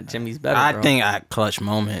 Jimmy's better. I bro. think at clutch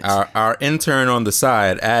moments. Our intern on the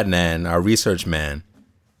side, Adnan, our research man,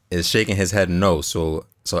 is shaking his head no. So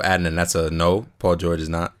Adnan, that's a no. Paul George is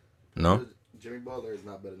not. No. Jimmy Butler is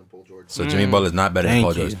not better than Paul George. So Jimmy Butler is not better than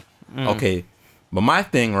Thank Paul you. George. Okay, but my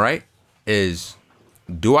thing, right, is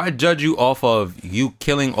do I judge you off of you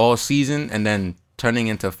killing all season and then turning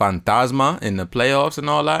into Fantasma in the playoffs and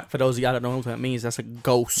all that? For those of y'all that don't know what that means, that's a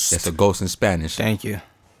ghost. That's a ghost in Spanish. Thank you.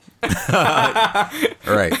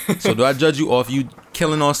 Right. So do I judge you off you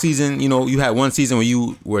killing all season? You know, you had one season where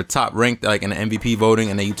you were top ranked like in the MVP voting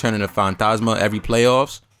and then you turn into Fantasma every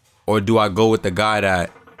playoffs? Or do I go with the guy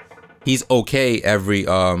that he's okay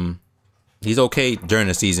he's okay during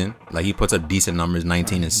the season. Like he puts up decent numbers,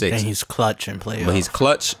 19 and 6. And he's clutch and playoffs. But he's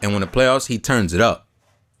clutch, and when the playoffs, he turns it up.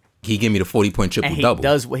 He give me the 40-point triple And he double.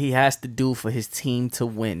 does what he has to do for his team to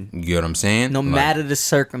win, You get what I'm saying? no Like- matter the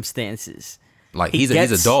circumstances. Like He he's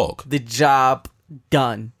gets a dog. the job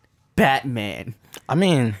done. Batman. I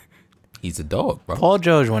mean, He's a dog, bro. Paul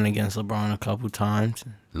George went against LeBron a couple times.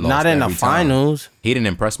 Lost Not in the every time. finals. He didn't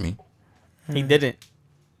impress me. He didn't.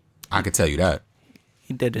 I could tell you that.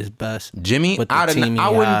 He did his best. Jimmy, with the I team he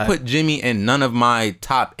wouldn't had. put Jimmy in none of my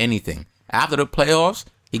top anything. After the playoffs,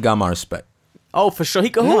 he got my respect. Oh, for sure. He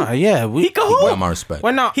could hoop. Nah, yeah, He could He got hoop. my respect.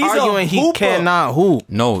 We're not He's a arguing he hooper. cannot hoop.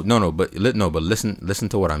 No, but listen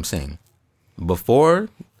to what I'm saying. Before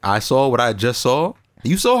I saw what I just saw,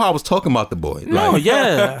 you saw how I was talking about the boy. No,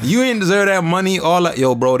 yeah. You ain't deserve that money. All that,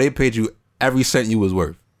 yo, bro. They paid you every cent you was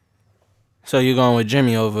worth. So you're going with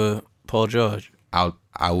Jimmy over Paul George?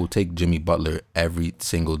 I will take Jimmy Butler every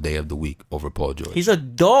single day of the week over Paul George. He's a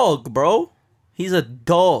dog, bro. He's a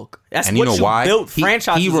dog. That's and what you know why? built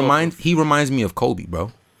franchises. He reminds me of Kobe,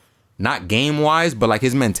 bro. Not game wise, but like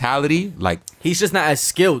his mentality, like He's just not as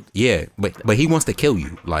skilled. yeah, but he wants to kill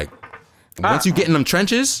you. Like once you get in them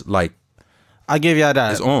trenches, like I give y'all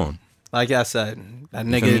that. it's on. Like I said, that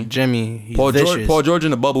feel me? nigga Jimmy, he's Paul vicious. George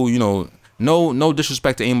in the bubble, you know, no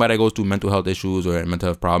disrespect to anybody that goes through mental health issues or mental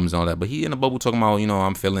health problems and all that, but he in the bubble talking about, you know,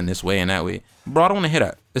 I'm feeling this way and that way. Bro, I don't want to hear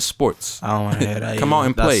that. It's sports. I don't want to hear that. Come either. out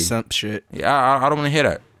and That's play. simp shit. Yeah, I don't want to hear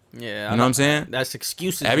that. Yeah, You know what I'm saying? That's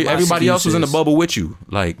excuses. Everybody else was in the excuses. bubble with you.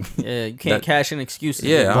 Like, Yeah, you can't that- cash in excuses.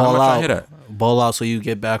 Yeah, I'm Ball not trying to out. hear that. Ball out so you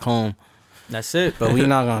get back home. That's it. But we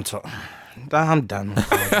not going to talk. I'm done with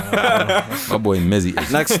that. My boy Mizzy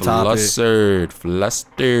is Next topic.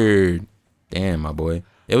 flustered. Damn, my boy.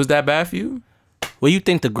 It was that bad for you? Where you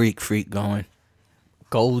think the Greek freak going?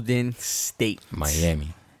 Golden State.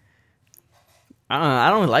 Miami. I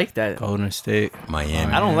don't like that. Golden State.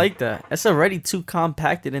 Miami. I don't like that. That's already too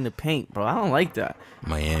compacted in the paint, bro. I don't like that.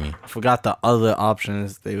 Miami. Forgot the other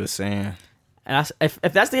options they were saying. And if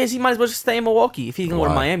that's the case, he might as well just stay in Milwaukee if he's gonna go to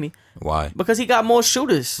Why? Miami Why? because he got more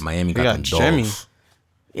shooters. Miami They got, got them Jimmy. dogs.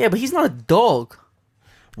 Yeah, but he's not a dog.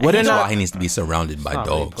 What That's in why he needs to be surrounded by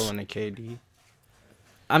dogs. Pulling a KD.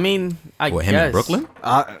 I mean, I What, guess. him in Brooklyn?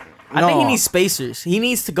 I think he needs spacers. He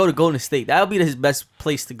needs to go to Golden State. That would be his best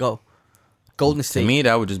place to go. Golden To State. me,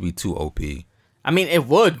 that would just be too OP. I mean, it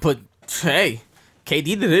would, but hey,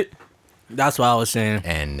 KD did it. That's what I was saying.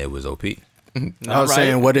 And it was OP. I was Right.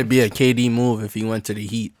 saying, would it be a KD move if he went to the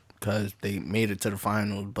Heat because they made it to the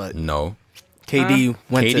finals? But No. KD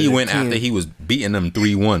went. to KD the went team. after he was beating them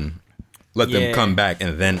 3-1. Let Yeah. them come back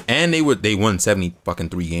they won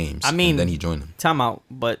 73 games. I mean, and then he joined them. Timeout,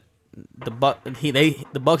 but the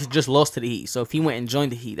Bucks just lost to the Heat. So if he went and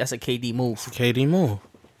joined the Heat, that's a KD move. KD move.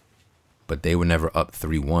 But they were never up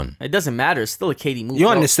 3-1. It doesn't matter. It's still a KD move. You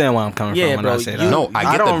bro. understand where I'm coming Yeah, from when bro, I say you- that? No,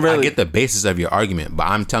 I don't get the basis of your argument, but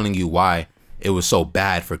I'm telling you why it was so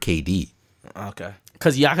bad for KD. Okay.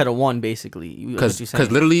 Because y'all could have won, basically. Because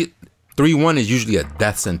literally 3-1 is usually a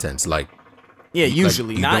death sentence. Like, yeah,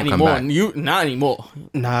 usually you not don't come anymore. back. Not anymore.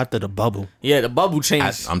 Not after the bubble. Yeah, the bubble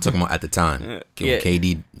changed. I'm talking about at the time. Yeah.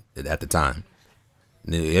 KD at the time.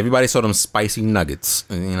 Everybody saw them spicy nuggets.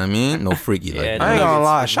 You know what I mean? No freaky. Yeah, Like, I ain't gonna Nuggets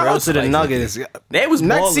lie. was Shout real out to the spicy. Nuggets. They was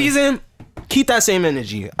Next balling. season, keep that same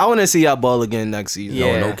energy. I want to see y'all ball again next season.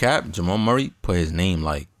 Yeah. no cap. Jamal Murray put his name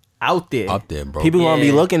like out there. up there, bro. People gonna be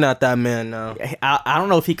Yeah. looking at that man now. I don't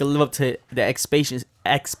know if he could live up to the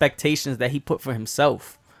expectations that he put for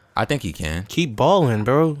himself. I think he can. Keep balling,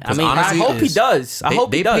 bro. I mean, honestly, I hope he does. I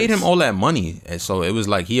hope they he does. paid him all that money, and so it was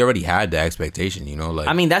like he already had the expectation. You know, like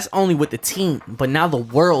I mean, that's only with the team, but now the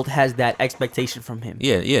world has that expectation from him.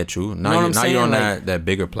 yeah, true. Now what you're I'm saying? on Like, that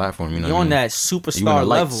bigger platform. You know, You're what I on mean? that You in superstar the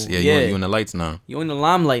level. lights. Yeah, Yeah, you in the lights now. you're in the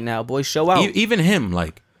limelight now, boy. Show out. Even him,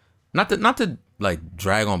 like, not to like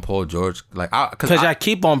drag on Paul George, like, Cause I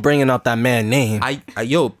keep on bringing up that man name. I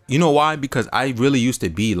yo, you know why? Because I really used to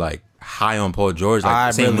be like high on Paul George, like I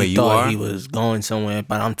the same really way you thought are. he was going somewhere,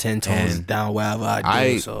 but I'm 10 tones And down wherever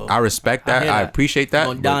I do. So I respect that. hear I that. appreciate that.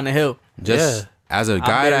 Going but down the hill. just Yeah. as a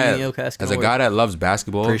guy better than that Neil Cascan as a work. guy that loves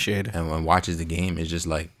basketball Appreciate it. and watches the game, it's just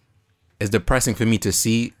like it's depressing for me to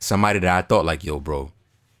see somebody that I thought like, yo, bro,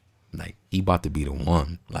 like he about to be the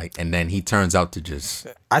one, like, and then he turns out to just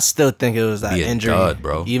I still think it was that Be a injury, dud,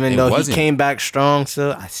 bro. Even It though wasn't. he came back strong,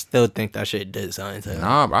 so I still think that shit did something to him.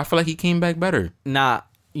 nah. Bro, I feel like he came back better. Nah,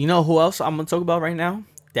 you know who else I'm gonna talk about right now?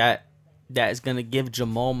 That is gonna give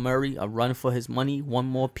Jamal Murray a run for his money. One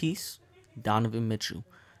more piece, Donovan Mitchell,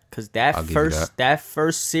 because I'll give you that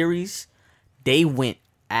first series, they went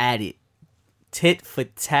at it, tit for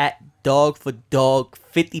tat, dog for dog,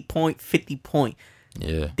 50 point.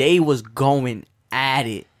 Yeah, They was going at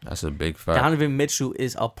it. that's a big fact. Donovan Mitchell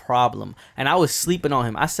is a problem. And I was sleeping on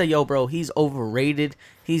him. I said, yo, bro, he's overrated.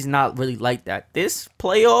 He's not really like that. This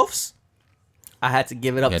playoffs, I had to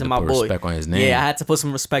give it up You had to to my put boy. respect on his name. Yeah, I had to put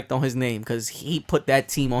some respect on his name because he put that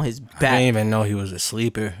team on his I didn't back. even know he was a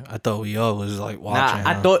sleeper. I thought we all was like watching.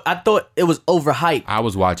 Nah, him. I thought it was overhyped. I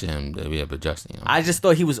was watching him, yeah, but Justin, you know, I just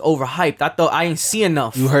thought he was overhyped. I thought I didn't see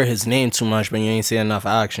enough. You heard his name too much, but you ain't see enough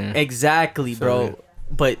action. Exactly, bro.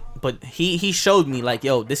 but he showed me like,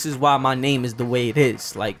 yo, this is why my name is the way it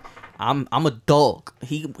is. Like, I'm a dog.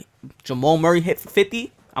 Jamal Murray hit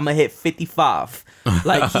 50. I'm gonna hit 55.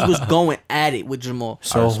 Like, he was going at it with Jamal.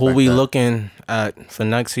 So who we looking at for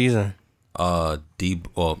next season? I'll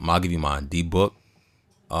give you mine. D Book,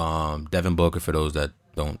 Devin Booker for those that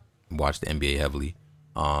don't watch the NBA heavily.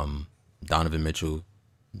 Donovan Mitchell,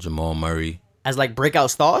 Jamal Murray. As like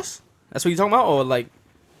breakout stars? That's what you talking about, or like?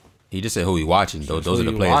 He just said who he watching. Those are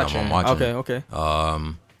the you players I'm watching. Okay.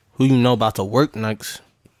 Who you know about to work next?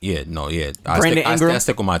 Yeah. Brandon Ingram? I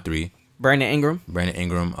stick with my 3. Brandon Ingram.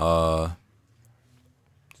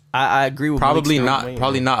 I agree with Probably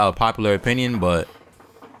Malik. not a popular opinion, but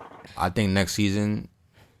I think next season,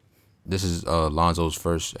 this is Lonzo's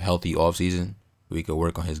first healthy offseason. We could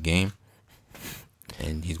work on his game,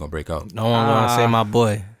 and he's gonna break out. No one gonna say my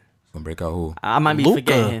boy. He's gonna break out who? I might be Luka.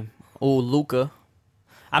 forgetting him. Oh, Luka.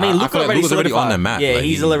 I mean, I Luka feel like already Luka's already solidified. on the map. Yeah, Like,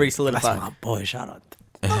 he's he- already That's solidified. my boy. Shout out.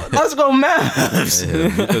 Let's go,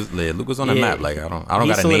 Mavs. Luka's on the Yeah. map. Like I don't He's gotta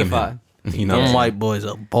name solidified. him. You know, what I'm Them saying? white boys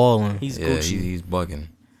are balling. He's Yeah, Gucci. he's bugging.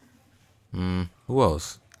 Who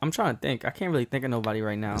else? I'm trying to think. I can't really think of nobody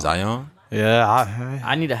right now. Zion. Yeah,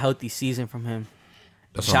 I need a healthy season from him.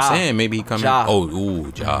 That's Ja. what I'm saying. Maybe he coming. Ja. Oh,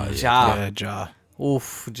 ooh, Ja. Yeah. Ja. Ja.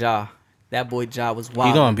 Oof, Ja. That boy Ja was He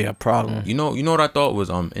wild. gonna be a problem. You know what I thought was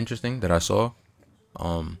interesting that I saw.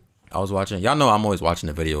 I was watching. Y'all know I'm always watching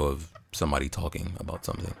a video of somebody talking about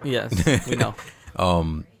something. Yes, we know.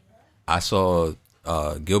 I saw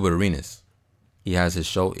Gilbert Arenas. He has his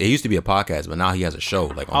show. It used to be a podcast, but now he has a show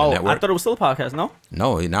like on the Oh, network. I thought it was still a podcast. No.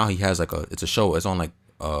 No, now he has like it's a show. It's on like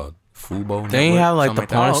Fubo. They ain't network, have like something the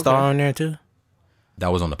that. porn Oh, okay. star on there too.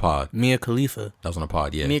 That was on the pod. Mia Khalifa. That was on the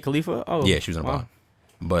pod. Yeah, Mia Khalifa. Oh, yeah, she was on the wow. pod.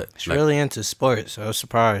 But She's like, really into sports, so I was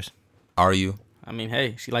surprised. are you? I mean,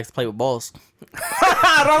 hey, she likes to play with balls.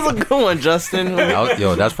 That was a good one, Justin.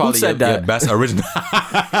 Yo, that's probably said your that? best original.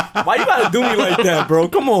 Why you gotta do me like that, bro?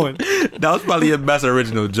 Come on. That was probably your best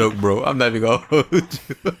original joke, bro. I'm not even gonna hold you.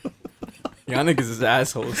 Y'all niggas is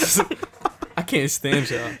assholes. I can't stand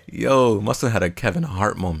y'all. Yo, must have had a Kevin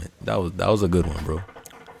Hart moment. That was a good one, bro.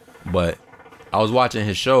 But I was watching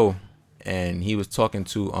his show, and he was talking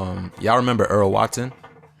to y'all remember Earl Watson?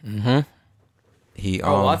 Mm-hmm. He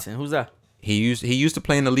Oh, Watson, who's that? he used to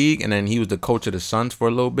play in the league, and then he was the coach of the Suns for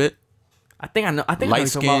a little bit. I think I know. I think I know Light you're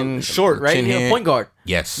talking about skin, short, right? chin Yeah, hair. point guard.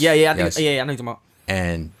 Yes. Yeah, I think. Yes. Yeah, I know you're talking about.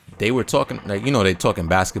 And they were talking like they talking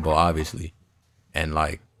basketball obviously, and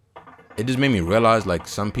like it just made me realize like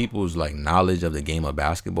some people's like knowledge of the game of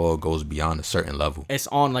basketball goes beyond a certain level. It's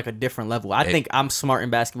on like a different level. I think I'm smart in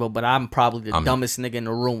basketball, but I'm probably the dumbest nigga in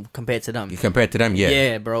the room compared to them. Compared to them, yeah,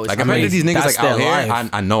 Yeah, bro, it's Like compared to crazy. these niggas That's like out their here, life.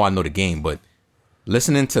 I know the game, but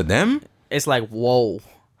listening to them, It's like whoa.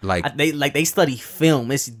 like They study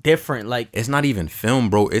film. It's different. Like it's not even film,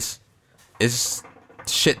 bro. It's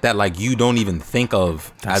shit that like you don't even think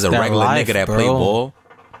of That's as a their regular life, nigga that bro. play ball.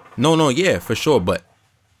 No, yeah, for sure. But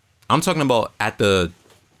I'm talking about at the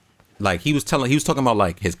like he was talking about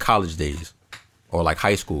like his college days or like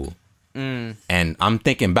high school, and I'm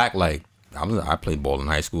thinking back like I played ball in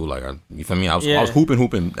high school. Like you feel me? I was Yeah.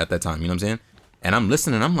 hooping at that time. You know what I'm saying? And I'm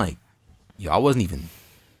listening. I'm like, yo, I wasn't even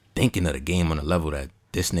thinking of the game on the level that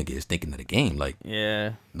this nigga is thinking of the game. Like.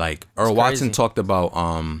 yeah. Like Earl Watson crazy. talked about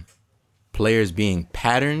players being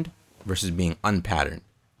patterned versus being unpatterned.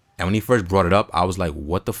 And when he first brought it up, I was like,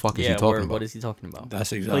 what the fuck is he talking word, about? What is he talking about?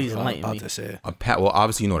 That's exactly Please what I was enlighten about me. to say. Well,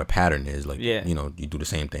 obviously you know what a pattern is. Like, Yeah. you know, you do the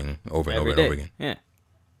same thing over and Every over day. and over again. Yeah.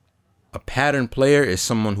 A pattern player is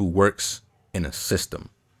someone who works in a system.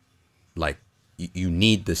 Like, you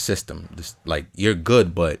need the system. Like, you're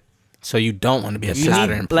good, but So you don't want to be a You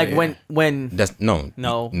pattern need, player. like when that's no.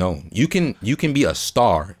 No. You can be a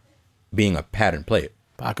star being a pattern player.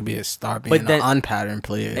 I could be a star being But then- an unpatterned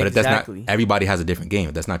player. But if that's Exactly. not, everybody has a different game.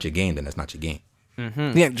 If that's not your game, then that's not your game.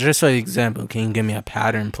 Yeah, just for example, can you give me a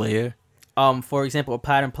pattern player? for example, a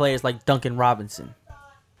pattern player is like Duncan Robinson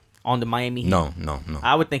on the Miami Heat. No.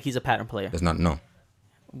 I would think he's a pattern player. That's not, no.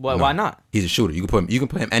 Why, No. why not? He's a shooter. You can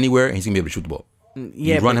put him anywhere, and he's gonna be able to shoot the ball.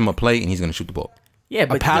 Yeah, you run but- him a play, and he's gonna shoot the ball. Yeah,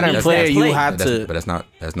 but pattern I mean, player, that's you play. have to- But that's not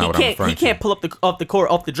He what I'm can't. referring He can't to. pull up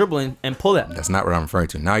off the dribble and pull that. That's not what I'm referring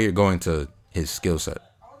to. Now you're going to his skill set.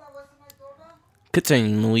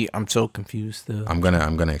 Continue, Malik. I'm so confused still. I'm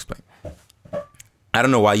gonna explain. I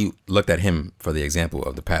don't know why you looked at him for the example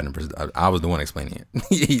of the pattern. I was the one explaining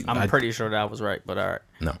it. I'm pretty sure that was right, but all right.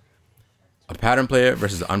 No, a pattern player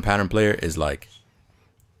versus an unpatterned player is like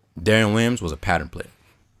Darren Williams was a pattern player.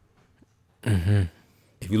 Mm-hmm.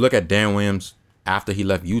 If you look at Darren Williams after he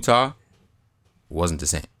left Utah, wasn't the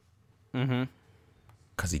same.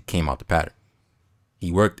 Because he came out the pattern.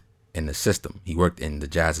 He worked in the system. He worked in the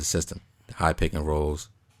Jazz's system, the high pick and rolls,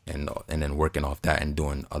 and then working off that and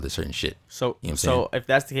doing other certain shit. So, You know what I'm saying? if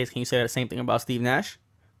that's the case, can you say the same thing about Steve Nash?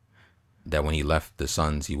 That when he left the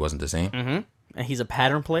Suns, he wasn't the same. And he's a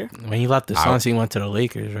pattern player. When he left the Suns, he went to the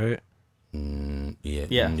Lakers, right? Yeah.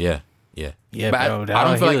 Yeah. Yeah. Yeah, But bro, I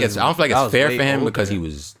don't feel like he it's was fair way for him older. because he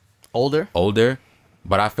was Older. older.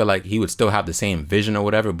 But I feel like he would still have the same vision or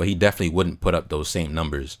whatever. But he definitely wouldn't put up those same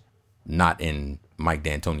numbers, not in Mike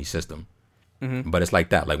D'Antoni's system. But it's like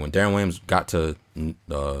that. Like when Darren Williams got to New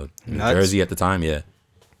Jersey at the time, yeah,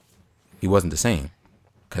 he wasn't the same.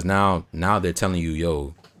 Because now they're telling you,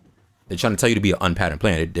 yo, they're trying to tell you to be an unpatterned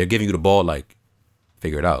player. They're giving you the ball, like,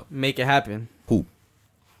 figure it out. Make it happen. Hoop.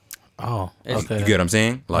 Oh, It's- okay. You get what I'm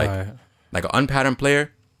saying? Like, Alright. like an unpatterned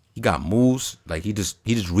player, he got moves. Like he just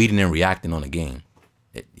reading and reacting on the game.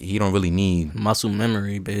 He don't really need Muscle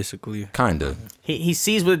memory, basically. kinda He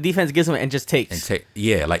sees what the defense gives him and just takes. and take.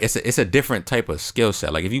 Yeah, like it's a different type of skill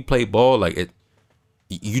set. Like if you play ball, like it,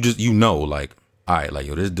 you know, like all right, like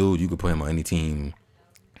yo, this dude, you could put him on any team,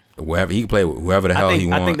 wherever he can play with whoever the hell he I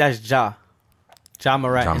wants. think that's Ja. Ja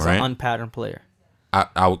Morant Ja is Morant? an unpatterned player.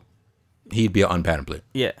 I would, he'd be an unpatterned player.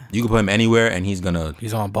 Yeah. You can put him anywhere, and he's gonna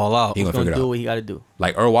He's on ball out. he He's gonna gonna figure it do out. what he got to do.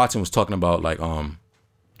 Like Earl Watson was talking about, like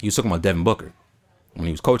he was talking about Devin Booker when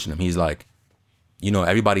he was coaching him. He's like, you know,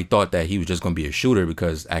 everybody thought that he was just gonna be a shooter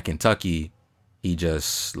because at Kentucky, he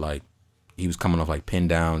just like he was coming off like pin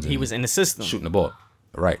downs. And He was in the system. shooting the ball,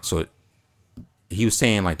 right? So he was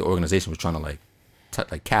saying like the organization was trying to like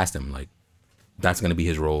cast him like that's gonna be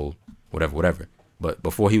his role, whatever. But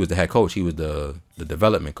before he was the head coach, he was the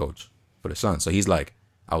development coach for the Suns. So he's like,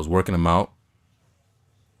 I was working him out,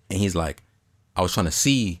 and he's like, I was trying to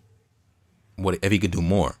see what if he could do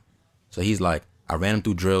more. So he's like, I ran him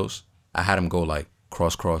through drills. I had him go like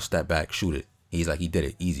cross, step back, shoot it. He's like, he did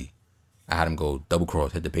it easy. I had him go double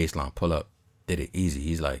cross, hit the baseline, pull up, did it easy.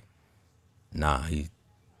 He's like, nah, he's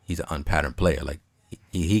an unpatterned player. Like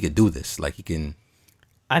he could do this. Like he can.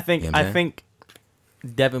 I think You know what I'm saying?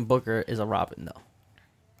 think Devin Booker is a Robin though.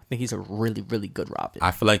 I think he's a really, really good Robin.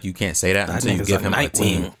 I feel like you can't say that That until you nigga's give a him a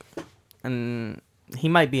team. Nightwing. And he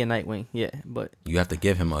might be a Nightwing, yeah, but You have to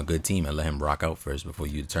give him a good team and let him rock out first before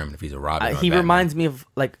you determine if he's a Robin. Or a he Batman. reminds me of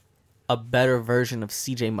like a better version of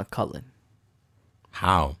CJ McCollum.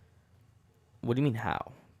 How What do you mean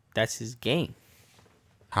how? That's his game.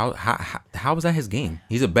 how is that his game?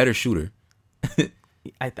 He's a better shooter.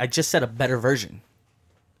 I just said a better version.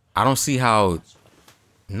 I don't see how.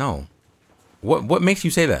 No, what makes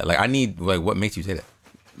you say that? Like I need like what makes you say that?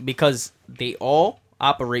 Because they all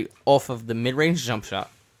operate off of the mid-range jump shot,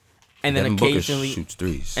 and then Devin Booker occasionally shoots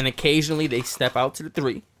threes. and occasionally they step out to the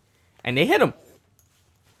three, and they hit them.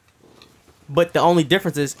 But the only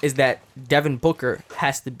difference is that Devin Booker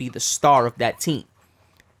has to be the star of that team.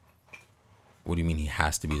 What do you mean he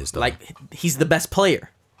has to be the star? Like he's the best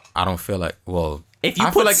player. I don't feel like. Well, If you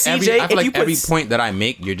I feel put like CJ every, I if feel you like put every S- point that I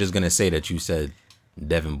make, you're just gonna say that you said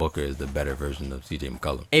Devin Booker is the better version of CJ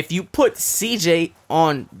McCollum. If you put CJ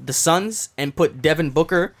on the Suns and put Devin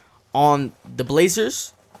Booker on the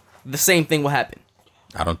Blazers, the same thing will happen.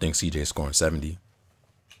 I don't think CJ is scoring 70.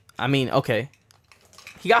 I mean, okay.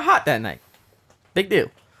 He got hot that night. Big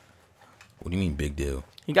deal. What do you mean big deal?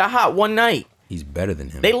 He got hot one night. He's better than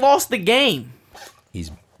him. They lost the game.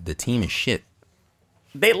 The team is shit.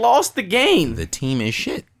 They lost the game. The team is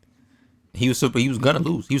shit. He was gonna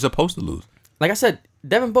lose. He was supposed to lose. Like I said,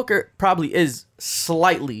 Devin Booker probably is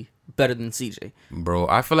slightly better than CJ. Bro,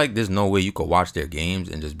 I feel like there's no way you could watch their games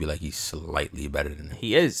and just be like he's slightly better than him.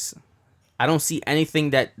 He is. I don't see anything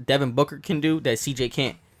that Devin Booker can do that CJ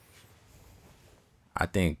can't. I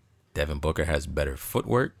think Devin Booker has better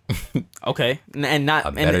footwork. Okay, and not A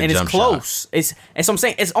and better it's jump close. It's what I'm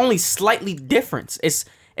saying. It's only slightly difference. It's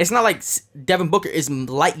not like Devin Booker is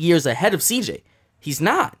light years ahead of CJ. He's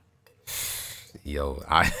not. Yo,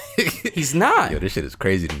 He's not. Yo, this shit is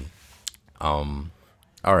crazy to me.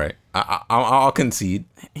 All right, I'll concede.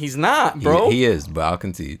 He's not, bro. He is, but I'll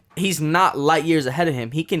concede. He's not light years ahead of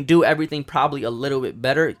him. He can do everything probably a little bit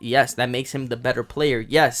better. Yes, that makes him the better player.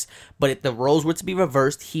 Yes, but if the roles were to be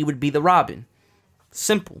reversed, he would be the Robin.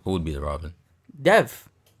 Simple. Who would be the Robin? Dev.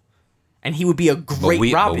 And he would be a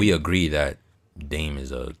great Robin. But we agree that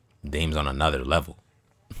Dame's on another level.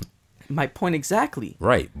 My point exactly.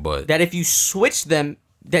 Right, but That if you switch them,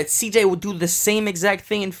 that CJ would do the same exact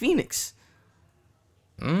thing in Phoenix.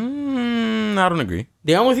 I don't agree.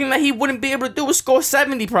 The only thing that he wouldn't be able to do is score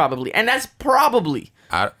 70 probably. And that's probably.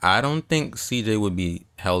 I don't think CJ would be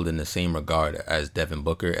held in the same regard as Devin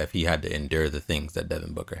Booker if he had to endure the things that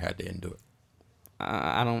Devin Booker had to endure.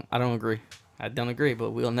 I don't agree. I don't agree,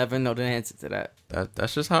 but we'll never know the answer to that.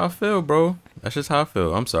 That's just how I feel, bro. That's just how I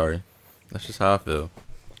feel. I'm sorry. That's just how I feel.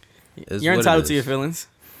 You're entitled to your feelings.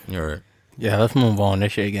 You're right. Yeah, let's move on.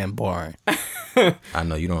 This shit getting boring. I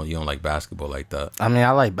know you don't like basketball like that. I mean,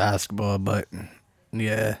 I like basketball, but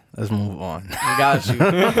yeah, let's move on. I got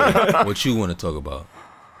you. What you want to talk about?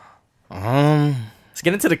 Let's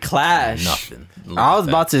get into the clash. Nothing. I was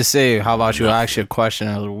about to say, how about you ask your question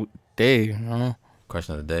of the day? You know?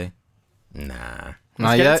 Question of the day? Nah. Not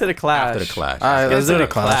Let's get yet? into the clash. After the clash. All right, Get let's into do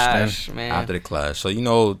the clash, man. After the clash. So you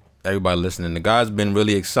know, everybody listening, the guys been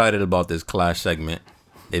really excited about this clash segment.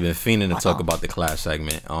 They've been fiending to talk about the clash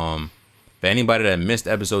segment. For anybody that missed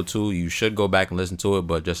episode 2, you should go back and listen to it.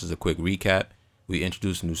 But just as a quick recap, we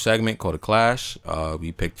introduced a new segment called a clash.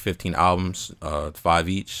 We picked 15 albums, 5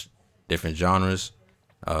 each, different genres.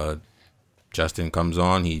 Justin comes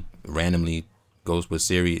on. He randomly goes with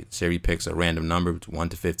Siri. Siri picks a random number, 1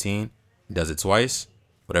 to 15. He does it twice.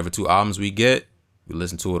 Whatever 2 albums we get, we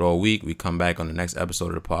listen to it all week. We come back on the next episode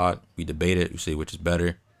of the pod. We debate it. We see which is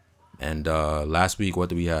better. And last week, what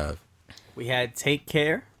do we have? We had Take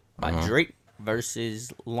Care by Drake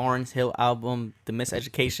versus Lawrence Hill album, The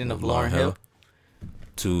Miseducation of Lauryn Hill.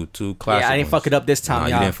 Two classic Yeah, I didn't fuck it up this time, Nah,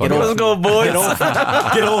 you y'all. didn't fuck Get it off up. go,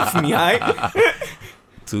 boys. Get off me, all right?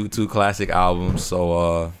 Two classic albums.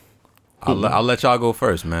 So I'll let y'all go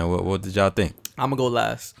first, man. What did y'all think? I'm going to go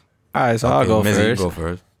last. All right, so I'll go Mizzy, you first. go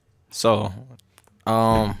first. So,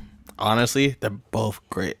 honestly, they're both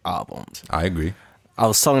great albums. I agree. I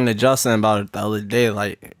was talking to Justin about it the other day.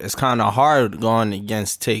 Like, it's kind of hard going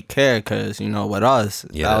against Take Care because, you know, with us,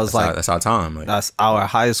 Yeah, that was like that's our time. Like, that's our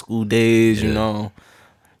high school days. You Yeah. know,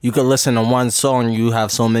 you could listen to one song, you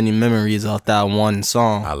have so many memories of that one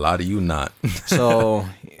song. a lot of you not. So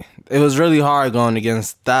it was really hard going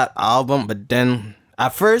against that album. But then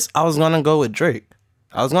at first, I was gonna go with Drake.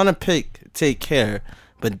 I was gonna pick Take Care.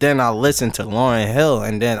 But then I listened to Lauryn Hill,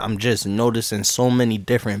 and then I'm just noticing so many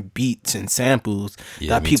different beats and samples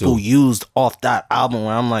that me people too. used off that album.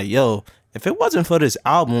 Where I'm like, yo, if it wasn't for this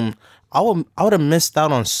album, I would have missed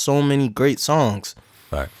out on so many great songs.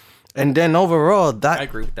 Fact. And then overall, I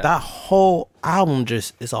agree with that. that whole album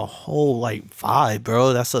just is a whole like vibe,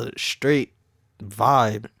 bro. That's a straight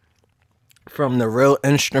vibe. From the real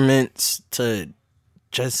instruments to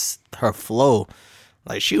just her flow.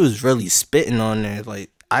 Like, she was really spitting on there. Like,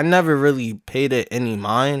 I never really paid it any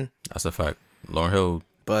mind. That's a fact. Lauryn Hill,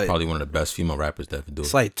 But probably one of the best female rappers to ever do it.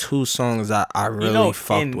 it's like 2 songs that I really You know,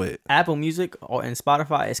 fucked in with. Apple Music or in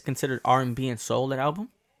Spotify, it's considered R&B and soul, that album.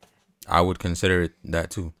 I would consider it that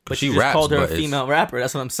too. But She you just raps, called her a but it's female rapper.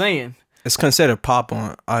 That's what I'm saying. It's considered pop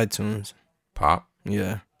on iTunes. pop.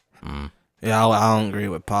 Yeah. Yeah, I don't agree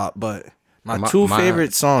with pop, but my 2 my-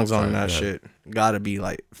 favorite songs on sorry, that go shit gotta be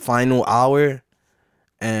like Final Hour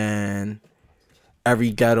and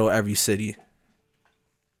Every Ghetto, Every City.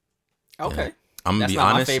 Okay. I'm gonna That's be not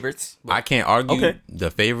my honest. favorites. but- I can't argue Okay. the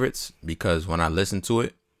favorites because when I listen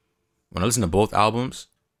to both albums,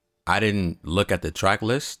 I didn't look at the track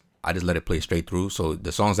list. I just let it play straight through. So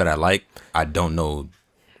the songs that I like, I don't know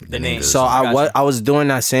the names. names. So Gotcha. I was doing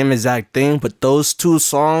that same exact thing, but those 2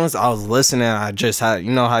 songs I was listening. I just had,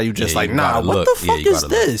 you know how you just Yeah, like, you nah, gotta what look. the Yeah, fuck you is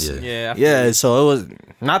gotta look. this? Yeah. Yeah. I feel Yeah, you. so it was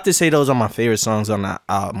not to say those are my favorite songs on that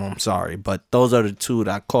album. I'm sorry, but those are the 2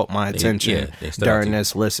 that caught my attention they stood out to during you.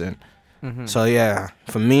 this listen. So yeah,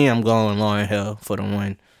 for me, I'm going Lauryn Hill for the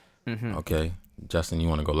win. Okay, Justin, you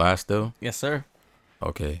want to go last though? Yes, sir.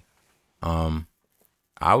 Okay.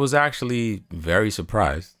 I was actually very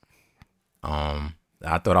surprised.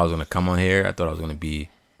 I thought I was gonna come on here. I thought I was gonna be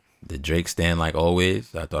the Drake stan like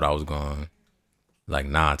always. I thought I was going like,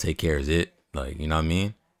 nah, Take Care is it. Like, you know what I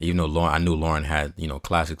mean? Even though I knew Lauryn had, you know,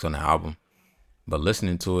 classics on the album. But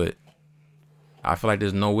listening to it, I feel like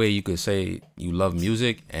there's no way you could say you love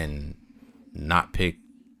music and not pick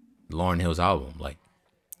Lauryn Hill's album. Like,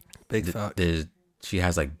 Big fact. she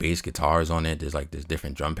has like bass guitars on it. There's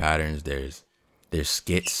different drum patterns. There's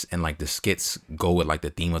skits, and like the skits go with like the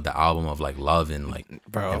theme of the album of like love and like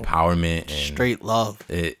Bro, empowerment and Straight love.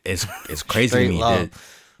 It's crazy to Straight me. love.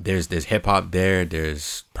 There's hip hop there.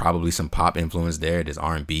 There's probably some pop influence there. There's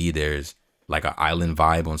R&B. There's like an island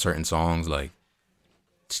vibe on certain songs. Like,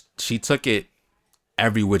 she took it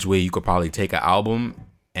every which way you could probably take an album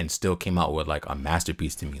and still came out with like a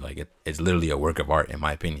masterpiece to me. Like, it's literally a work of art in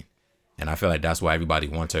my opinion. And I feel like that's why everybody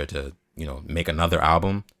wants her to, you know, make another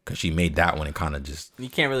album, because she made that one and kind of just You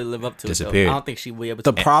can't really live up to it. Disappeared. Though. I don't think she will be able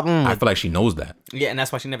The to. problem I with feel like she knows that. Yeah, and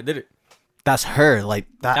that's why she never did it. that's her. Like,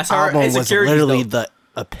 that That's her album was insecurities, literally though.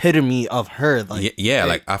 the epitome of her. Like, Yeah,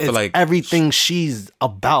 like I feel it's like everything she's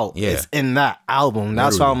about Yeah. is in that album.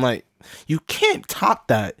 That's why I'm like, you can't top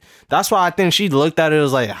that. That's why I think she looked at it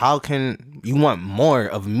as like, how can you want more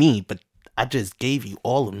of me? But I just gave you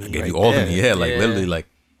all of me. Gave right you all there. of me. Yeah, like Yeah. literally, like.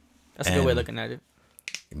 That's a good way of And- looking at it.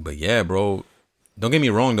 But yeah, bro. Don't get me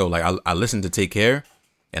wrong though. Like I listened to Take Care,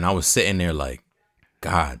 and I was sitting there like,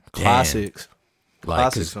 God, damn. Classics. Like,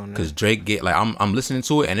 Classics on there. cause Drake get like I'm listening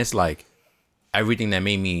to it, and it's like everything that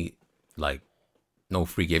made me like no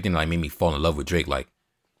freaky, everything that like made me fall in love with Drake. Like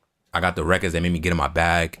I got the records that made me get in my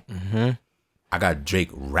bag. Mm-hmm. I got Drake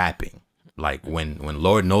rapping. Like when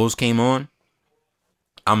Lord Knows came on,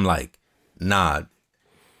 I'm like, nah,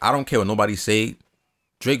 I don't care what nobody say.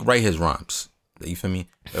 Drake write his rhymes. You feel me?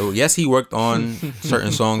 Yes, he worked on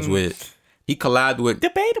certain songs with. He collabed with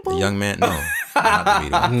Debatable. the young man. No, not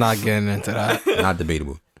debatable. I'm not getting into that. Not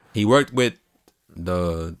debatable. He worked with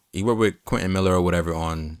Quentin Miller or whatever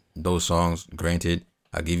on those songs. Granted,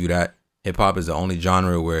 I give you that. Hip hop is the only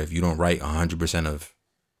genre where if you don't write 100% of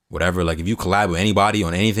whatever, like if you collab with anybody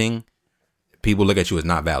on anything, people look at you as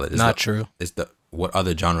not valid. It's Not true. It's what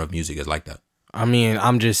other genre of music is like that? I mean,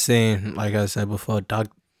 I'm just saying, like I said before,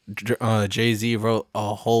 Jay-Z wrote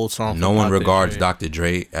a whole song. No for one Dr. regards Dre. Dr.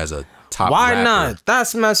 Dre as a top Why rapper not?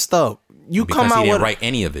 That's messed up. You because come he out didn't with write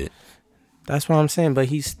any of it. That's what I'm saying, but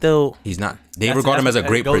he's still He's not. They That's- regard him as a that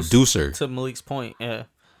great goes producer. To Malik's point, yeah.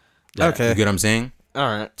 okay. You get what I'm saying? All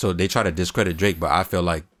right. So they try to discredit Drake, but I feel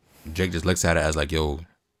like Drake just looks at it as like, yo,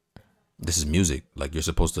 this is music. Like you're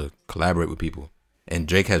supposed to collaborate with people. And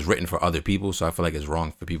Drake has written for other people, so I feel like it's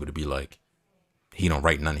wrong for people to be like, he don't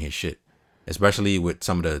write none of his shit. Especially with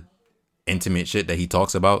some of the intimate shit that he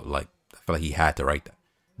talks about. Like, I feel like he had to write that.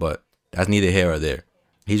 But that's neither here or there.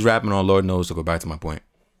 He's rapping on Lord Knows, to go back to my point.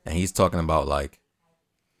 And he's talking about like,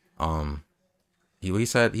 he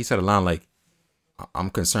said a line like,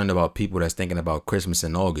 I'm concerned about people that's thinking about Christmas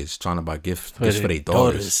in August, trying to buy gifts for their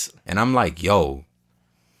daughters. And I'm like, yo,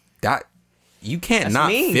 that you can't That's not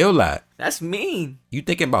mean. feel that. That's mean. You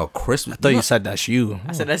thinking about Christmas. I thought you said that's you.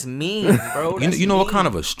 I said that's mean, bro. You know what kind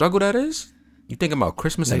of a struggle that is? You thinking about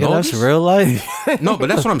Christmas in Nigga, August? that's real life. No, but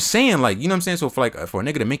that's what I'm saying. Like, you know what I'm saying? So for a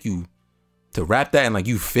nigga to make you to rap that and like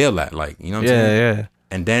you feel that, like, you know what I'm saying? yeah.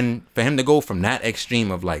 And then for him to go from that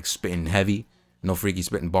extreme of like spitting heavy, no freaky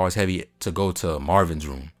spitting bars heavy, to go to Marvin's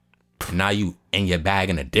Room. And now you in your bag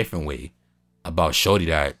in a different way about shorty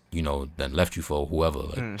that, you know, then left you for whoever.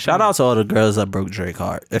 Like, Shout out to all the girls that broke Drake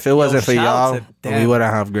heart. If it wasn't for shout out y'all, to them. we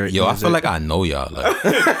wouldn't have great yo, I music. feel like I know y'all. Like,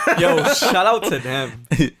 Yo, shout out to them.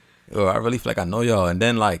 yo, I really feel like I know y'all. And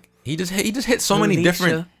then like he just hit so many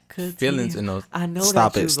different feelings in those. I know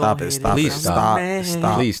Stop that it, you stop gon' it, hate stop Please it, I'm stop. a man.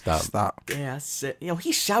 Stop. Please stop. Stop. Yeah, I said, yo,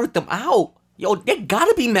 he shouted them out. Yo, they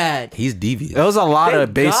gotta be mad. He's devious. It was a lot They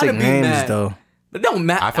of basic gotta be names mad. though. But don't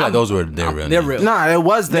matter. I feel like those were their real They're names. real. Nah, it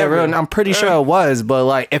was their real. real. I'm pretty sure it was, but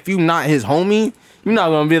like, if you not his homie, you're not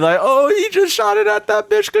gonna be like, oh, he just shot it at that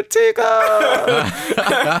bitch Katika.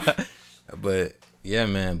 But yeah,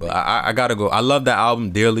 man. But I gotta go. I love that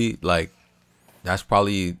album dearly. Like, that's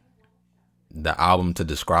probably the album to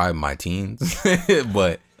describe my teens.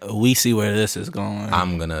 But We see where this is going.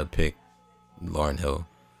 I'm gonna pick Lauryn Hill,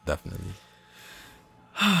 definitely.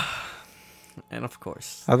 And of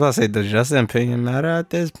course, I was about to say, does Justin opinion matter at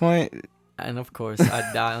this point? I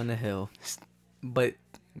die on the hill. But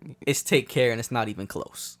it's Take Care, and it's not even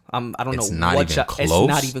close. I don't It's know not what even It's close?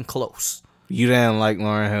 not even close. You didn't like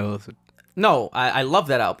Lauryn Hill. No, I love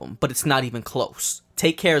that album, but it's not even close.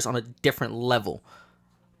 Take Care is on a different level.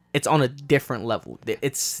 It's on a different level.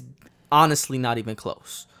 It's honestly not even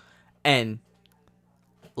close. And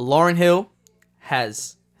Lauryn Hill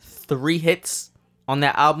has 3 hits on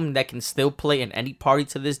that album that can still play in any party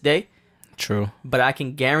to this day. True. But I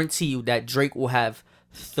can guarantee you that Drake will have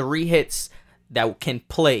 3 hits that can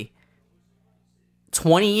play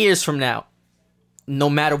 20 years from now, no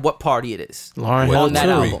matter what party it is. Lauryn What Hill on that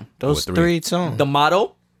too. album. Those What 3 songs. The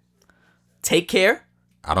Motto, Take Care,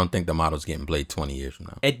 I don't think the model's getting played 20 years from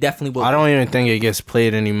now. it definitely will. I don't even think it gets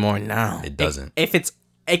played anymore now. It doesn't. If it's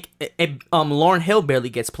Lauryn Hill barely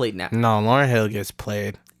gets played now No, Lauryn Hill gets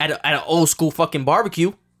played. at an old school fucking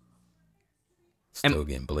barbecue. Still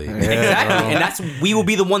getting played. Exactly, and that's we will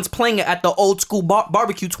be the ones playing it at the old school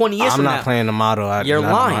barbecue 20 years I'm from not now. playing the motto. You're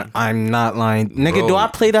lying. I'm not lying. Nigga, Bro. do I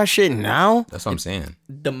play that shit now? That's what I'm saying.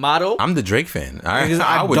 The Motto, I'm the Drake fan. I Because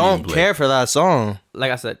I wouldn't don't even play. care for that song.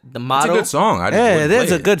 like I said, the It's a Motto, good song. I just Yeah, it wouldn't is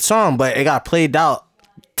play a good song, but it got played out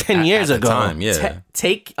 10 years at the ago. time, yeah.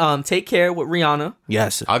 Take Care with Rihanna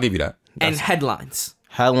Yes. I'll give you that. and Headlines.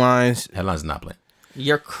 Headlines. Headlines not playing.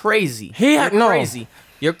 You're crazy. You're crazy.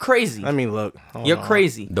 You're crazy. Let me look. Hold You're on.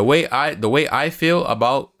 crazy. The way I feel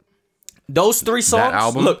about Those 3 songs.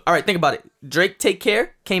 album? Look, all right, think about it. Drake Take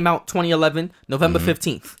Care came out 2011, November Mm-hmm.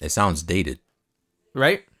 15th, It sounds dated.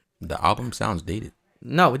 right? The album sounds dated.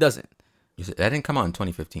 No, it doesn't. You said that didn't come out in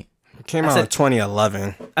 2015. It came I out said- in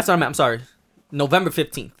 2011. That's what I meant. I'm sorry. November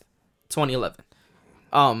 15th, 2011.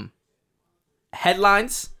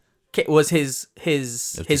 Headlines was his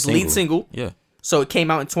It's the lead single. Yeah. So it came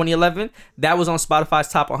out in 2011. That was on Spotify's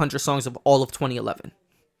top 100 songs of all of 2011.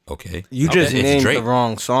 Okay. You Okay, just it's named Drake. the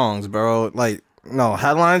wrong songs, bro. Like, no,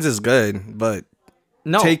 Headlines is good, but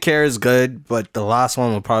No, Take Care is good, but the last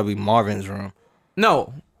one would probably be Marvin's Room.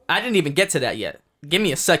 no, I didn't even get to that yet. Give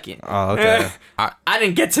me a second. Oh, okay. I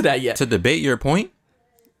didn't get to that yet. To debate your point,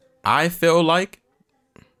 I feel like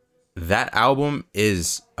that album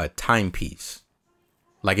is a timepiece.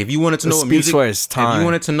 Like if you wanted to It know what speaks music, for its if time. you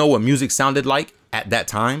wanted to know what music sounded like at that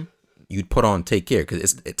time, you'd put on Take Care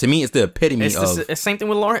because to me it's the epitome It's of the same thing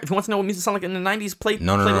with Lauren. If you want to know what music sounded like in the 90s, play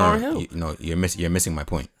no, Lauryn Hill. You're missing my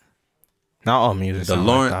point. Not all music. The sound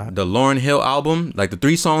Lauren like that. the Lauryn Hill album, like the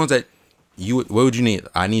 3 songs that you what would you need?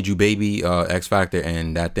 I Need You Baby, X Factor,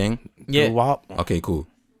 and that thing. Yeah. WAP. Okay, cool.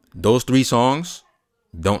 Those 3 songs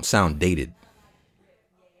don't sound dated.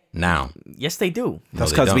 Now, Yes, they do.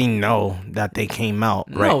 That's they because don't. we know that they came out.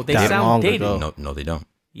 No, they that sound long dated. ago. no, they don't.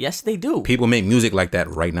 Yes, they do. People make music like that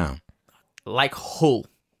right now. Like who?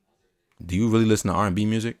 Do you really listen to R&B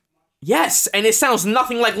music? Yes, and it sounds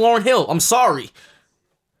nothing like Lauryn Hill. I'm sorry.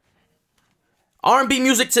 R&B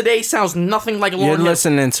music today sounds nothing like You're Lauryn Hill.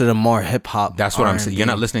 listening to the more hip hop. That's what I'm saying. You're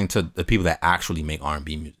not listening to the people that actually make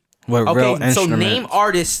R&B music. With real Okay, so instruments. name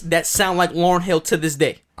artists that sound like Lauryn Hill to this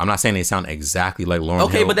day. I'm not saying they sound exactly like Lauryn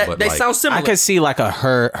Okay, Hill, but they like, sound similar. I could see like a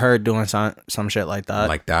her doing some shit like that.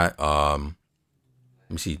 like that. Let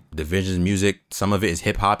me see. Division's music. Some of it is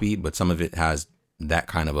hip hoppy, but some of it has that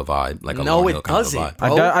kind of a vibe, like a No, Lauryn it Hill kind doesn't. of a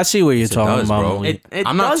vibe. bro. I see what you're Yes, it talking does, about. bro. Malik. It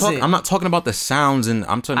I'm not doesn't. I'm not talking about the sounds, and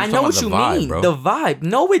I'm talking I know about what the you vibe, mean. bro. The vibe.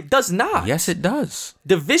 No, it does not. Yes, it does.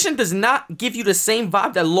 Division does not give you the same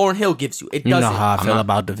vibe that Lauryn Hill gives you. It You know doesn't. how I feel not-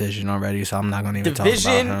 about Division already, so I'm not gonna even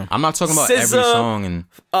Division, talk about him. I'm not talking about every SZA, song and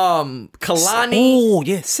Kalani. Oh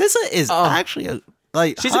yeah, SZA is actually a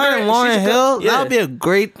like she's her a and great- Lauren she's a good- Hill. yeah. That would be a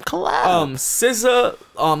great collab. SZA,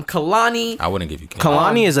 Kalani, I wouldn't give you.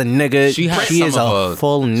 Kalani is a nigga. She has She is a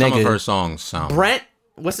full Some of her nigga. songs sound. Brent.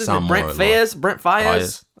 What's his name? Sound Brent more Fayez. Brent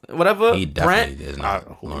Fayez. Whatever. He Brent. definitely is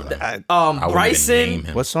not. Lauryn Hill. I wouldn't even Bryson. name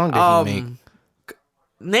him. What song did he make?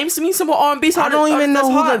 Name me some more R&B. I don't even know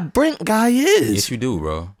who the Brent guy is. Yes, you do,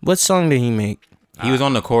 bro. What song did he make? He was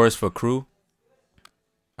on the chorus for Crew.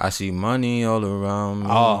 I see money all around me.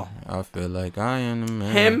 Oh. I feel like I am the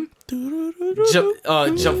man. him.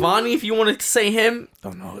 Giovanni, if you want to say him.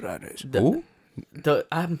 Don't know who that is. Who?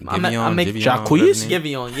 I Giveon, make Giveon, Jacquees? whatever his name-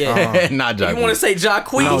 Giveon, yeah. Not If you want to Jacquees. say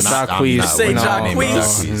Jacquees, No, I'm not- Jacquees. Say no,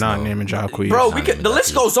 Jacquees. No, not No. naming Jacquees. bro, Not we could. even The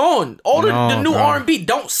list Jacquees. goes on. All No, the new bro. R&B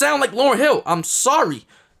don't sound like Lauryn Hill. I'm sorry.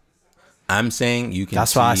 I'm saying you can.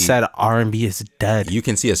 That's why I see- said R&B is dead. you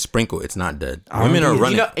can see a sprinkle. It's not dead. R&B Women are is-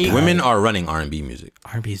 running. You know- women are running R&B music.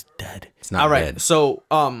 R&B is dead. It's not All right, dead. so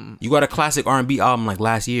You got a classic R&B album like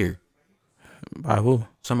last year, By who?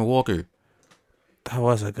 Summer Walker. That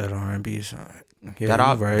was a good R&B song. Yeah, That you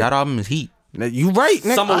album. right. That album is heat. You right,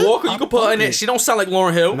 nigga. Summer Walker, you could put her in it. She don't sound like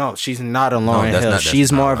Lauryn Hill. No, she's not a Lauryn that's Hill. not- that's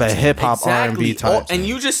She's not more what of I'm a saying. hip hop R&B type. And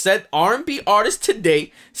you just said R&B artists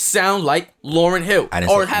today sound like Lauryn Hill, I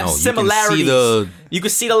didn't or say- have no, you can see similarities. the- You can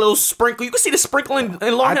see the little sprinkle. You can see the sprinkle in Lauryn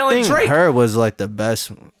Hill I and think Drake. her was like the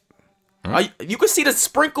best. You can see the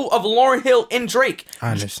sprinkle of Lauryn Hill in Drake.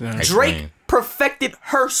 I understand. Drake Explain. perfected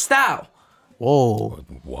her style. Whoa,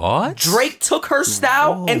 What? Drake took her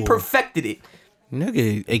style and perfected it.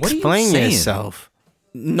 nigga, you explain saying? yourself.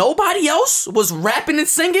 Nobody else was rapping and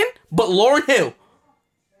singing but Lauryn Hill.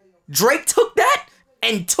 Drake took that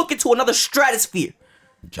and took it to another stratosphere.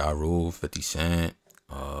 Ja Rule, 50 Cent.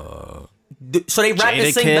 So they rap and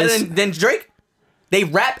Jadakiss. sing better than Drake? They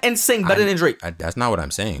rap and sing better than Drake. That's not what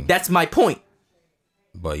I'm saying. That's my point.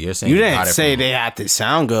 But you're saying You got didn't it say from- they had to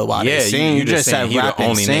sound good while Yeah, they sing. You just saying said he rap the and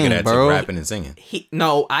only sing, nigga that bro. took rapping and singing.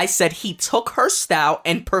 No, I said he took her style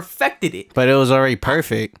and perfected it. But it was already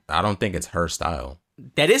perfect. I don't think it's her style.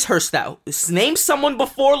 That is her style. Name someone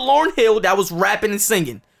before Lauryn Hill that was rapping and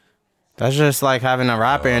singing. That's just like having a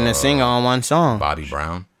rapper and a singer on one song. Bobby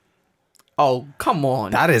Brown. Oh, come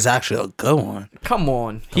on. That is actually a good one. Come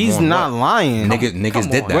on. He's on, not lying. Niggas come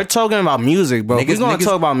did on. that. We're talking about music, bro. If we're gonna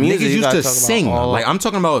talk about music. Niggas you used gotta to talk about sing. all- Like I'm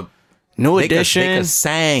talking about New they Edition. could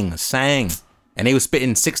sang, and they was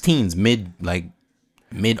spitting 16s mid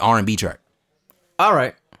R&B track. All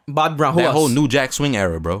right. Bobby Brown. Who That else? whole New Jack Swing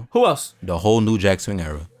era, bro. Who else? The whole New Jack Swing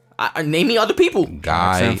era. Name me other people.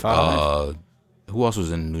 Guy, Jackson 5. Who else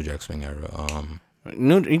was in the New Jack Swing era?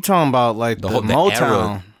 You talking about like the Motown?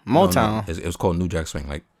 era. Motown. No, it was called New Jack Swing.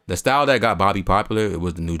 Like the style that got Bobby popular, it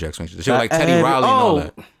was the New Jack Swing. The shit like Teddy Riley and all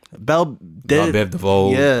that. Belle Biv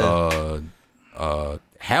DeVoe. Yeah.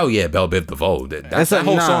 Hell yeah, Belle Biv DeVoe. That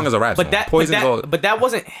whole song is a rap song. But that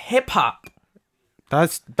wasn't hip hop.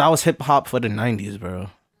 That was hip hop for the 90s, bro.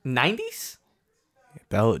 90s?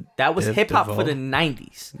 That was Biv hip hop DeVoe. for the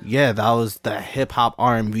 90s. Yeah, that was the hip hop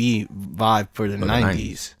R&B vibe for the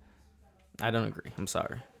 90s. I don't agree. I'm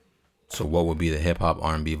sorry. So what would be the hip hop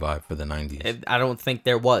R&B vibe for the 90s? I don't think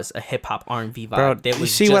there was a hip hop R&B vibe. Bro, There you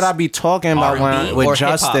was see what I be talking about R&B with or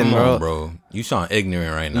Justin, hip-hop. Come bro. on, bro. You sound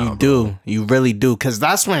ignorant right now. You do. You really do. Because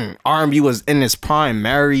that's when R&B was in its prime.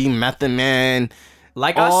 Mary, Method Man,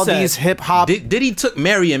 Like all I said, these hip hop. Diddy took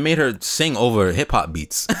Mary and made her sing over hip hop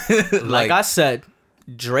beats. like I said,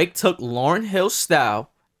 Drake took Lauryn Hill's style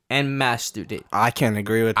and mastered it. I can't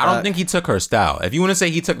agree with that. I don't think he took her style. If you want to say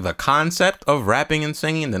he took the concept of rapping and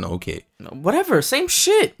singing, then okay. Whatever, same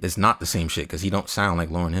shit. It's not the same shit because he don't sound like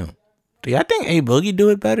Lauryn Hill. Do y'all think A Boogie do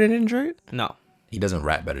it better than Drake? No, He doesn't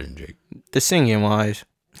rap better than Drake. The singing wise.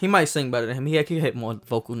 he might sing better than him. He could hit more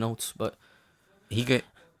vocal notes, but He could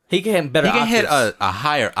hit better. he can hit octaves. a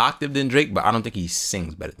higher octave than Drake, but I don't think he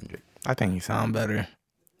sings better than Drake. I think he sound better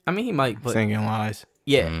I mean, he might, but singing wise.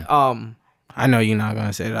 yeah. I know you're not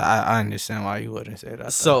gonna say that. I understand why you wouldn't say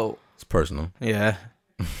that. So It's personal. yeah,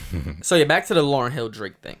 yeah, back to the Lauryn Hill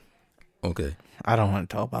Drake thing. Okay. I don't want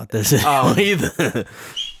to talk about this either.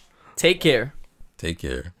 Take Care Take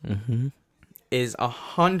care. is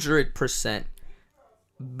 100%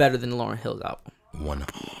 better than Lauryn Hill's album.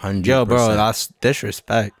 100%. Yo, bro, that's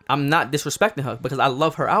disrespect. I'm not disrespecting her because I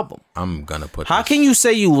love her album. I'm gonna put How this can you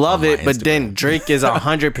say you love on it, my but then Instagram. Drake is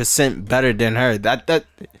 100% better than her? That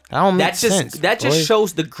don't make sense. That just boy.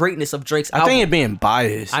 shows the greatness of Drake's I album. think you're being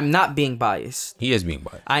biased. I'm not being biased. He is being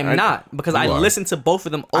biased. I'm not because I are. listen to both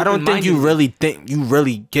of them. I don't think you open-mindedly.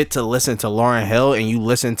 really get to listen to Lauryn Hill and you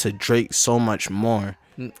listen to Drake so much more.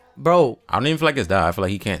 Bro. I don't even feel like it's that. I feel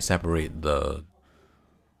like he can't separate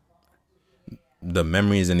the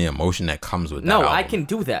memories and the emotion that comes with that No, album. I can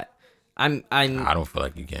do that. I don't feel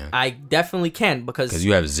like you can. definitely can because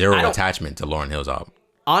You have zero I don't- attachment to Lauryn Hill's album.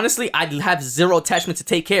 honestly, I have zero attachment to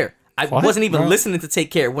Take Care. I wasn't even listening to Take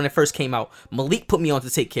Care when it first came out. Malik put me on to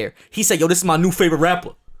Take Care. He said, "Yo, this is my new favorite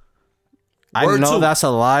rapper." I Word know two. that's a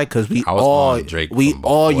lie because we I was all on Drake we from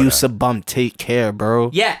all before used that. to bump Take Care, bro.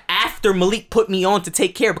 Yeah, after Malik put me on to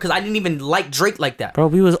Take Care because I didn't even like Drake like that. Bro,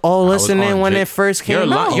 we was all I was listening on when Drake. it first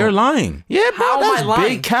came out. You're lying. Yeah, bro, How am I that's lying?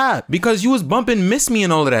 big cap. Because you was bumping Miss Me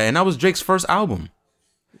and all of that, and that was Drake's first album.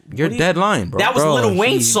 You're dead lying, bro. That was Bro, Lil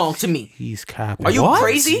Wayne's he's- song to me, He's capping. Are you What?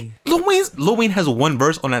 crazy? Lil Wayne has one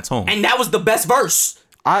verse on that song. and that was the best verse.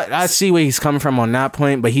 I see where he's coming from on that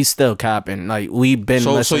point, but he's still capping. Like we've been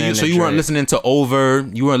So listening. you weren't listening to Over.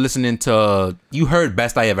 You weren't listening to. You heard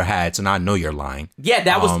Best I Ever Had. So now I know you're lying. Yeah,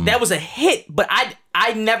 that was a hit, but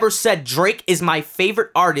I never said Drake is my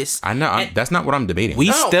favorite artist. I know. And- That's not what I'm debating. We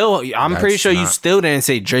No. still. I'm pretty That's sure you not- still didn't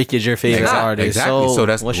say Drake is your favorite artist. Exactly. So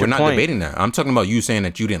that's what's we're your not point? debating that. I'm talking about you saying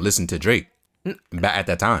that you didn't listen to Drake back at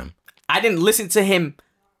that time. I didn't listen to him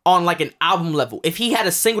on like an album level. If he had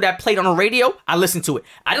a single that played on the radio, I listened to it.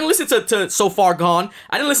 I didn't listen to So Far Gone.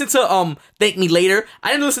 I didn't listen to Thank Me Later. I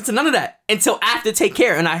didn't listen to none of that until after Take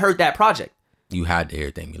Care, and I heard that project. You had to hear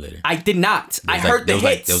Thank Me Later. I did not. I There was heard the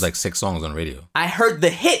hits. There was like 6 songs on the radio. I heard the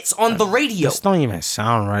hits on the radio. This don't even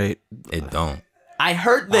sound right. It don't. I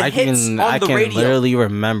heard the I hits can on the radio. literally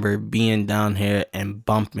remember being down here and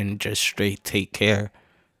bumping just straight Take Care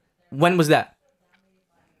When was that?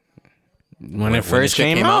 when it When first this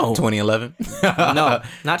shit came out. 2011. No,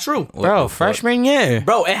 not true. Bro, freshman year.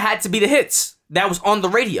 Bro, it had to be the hits that was on the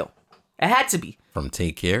radio. It had to be. From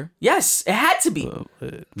Take Care. Yes, it had to be.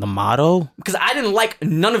 The motto. Because I didn't like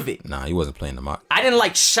none of it. Nah, he wasn't playing the mock. I didn't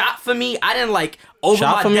like Shot For Me. I didn't like Over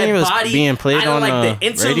Shot My For Me Dead was Body. being played I didn't on like the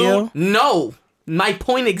interlude. radio? No. My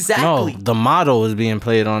point No, exactly. the motto was being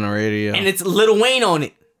played on the radio. And it's Lil Wayne on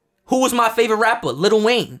it. Who was my favorite rapper? Lil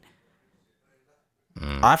Wayne.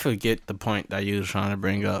 I forget the point that you was trying to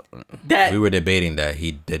bring up. That We were debating that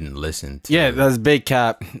he didn't listen to. Yeah, that's big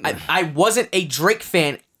cap. I wasn't a Drake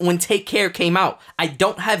fan when Take Care came out. I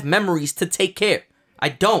don't have memories to Take Care. I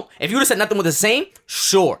don't. If you would have said nothing was the same,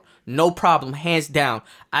 sure. No problem, hands down.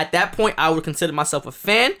 At that point, I would consider myself a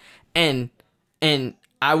fan, and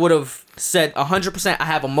I would have said 100% I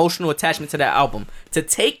have emotional attachment to that album. To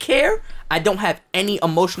Take Care, I don't have any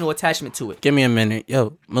emotional attachment to it. Give me a minute.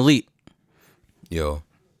 Yo, Malik, Yo,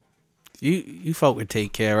 you fuck with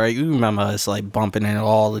Take Care, right? You remember us like bumping it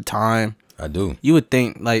all the time. I do. You would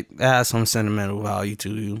think like that has some sentimental value to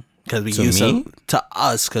you. Because we To used me? to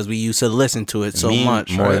us, because we used to listen to it so Me,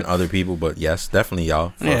 much. more right? than other people, but yes, definitely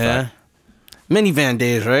y'all. for a Yeah. fact. Minivan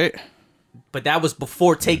days, right? But that was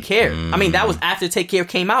before Take Care. I mean, that was after Take Care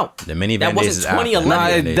came out. The Minivan That days wasn't is after. 2011. Nah,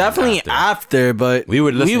 Minivan it days is definitely after, but We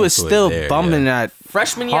were listening was to it still there, bumping yeah. that.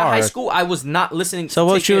 Freshman year of high hard. school, I was not listening to So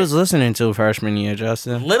what Take you Care. was listening to freshman year,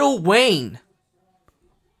 Justin? Lil Wayne.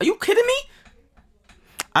 Are you kidding me?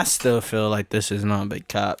 I still feel like this is not a big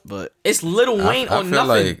cap, but It's Lil Wayne I on feel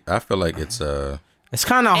nothing. I feel like it's it's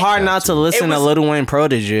kind of hard not to listen was- to Lil Wayne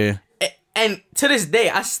Prodigy. And to this day,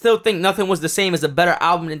 I still think Nothing Was the Same is a better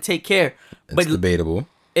album than Take Care. But debatable.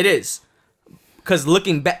 it is. Because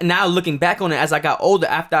looking back on it as I got older,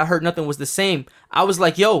 after I heard Nothing Was the Same, I was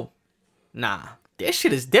like, yo, nah, this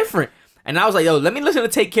shit is different. And I was like, yo, let me listen to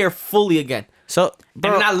Take Care fully again. So, And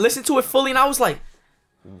bro, then I listened to it fully and I was like,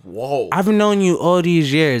 whoa. I've known you all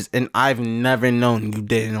these years, and I've never known you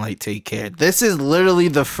didn't like Take Care. This is literally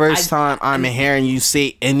the first time I'm hearing you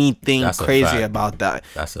say anything That's a crazy fact. about that.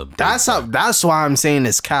 That's a big That's fact. that's why I'm saying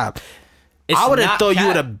it's cap. It's I would have not thought you cap.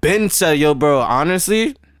 would have been said, yo, bro.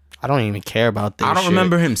 Honestly, I don't even care about this. I don't shit.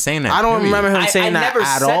 remember him saying that. I don't period. remember him I saying that never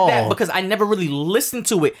at said all. that because I never really listened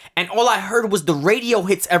to it. And all I heard was the radio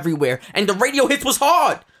hits everywhere. And the radio hits was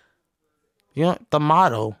hard. You know, the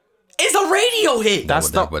motto. It's a radio hit. That's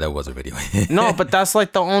But that was a video. No, but that's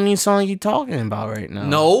like the only song you talking about right now.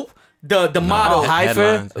 No. The motto.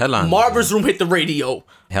 Hyphen. Headlines. Marvin's Room hit the radio.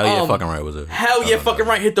 Hell yeah, fucking right was a. Hell yeah, fucking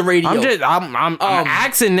right hit the radio. I'm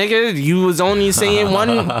asking, nigga. You was only saying one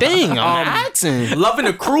thing. I'm asking. Loving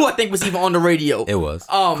the Crew, I think, was even on the radio. It was.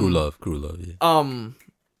 Crew love, yeah.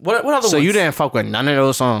 What other So ones? you didn't fuck with none of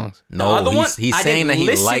those songs. The No, other one, he's I saying that didn't he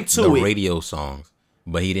listen liked to the it. radio songs,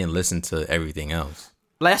 but he didn't listen to everything else.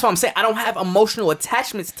 Like, that's what I'm saying. I don't have emotional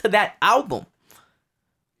attachments to that album.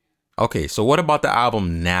 Okay, so what about the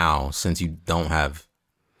album now? Since you don't have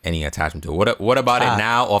any attachment to it, what about it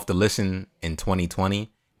now? Off the listen in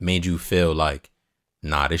 2020, made you feel like,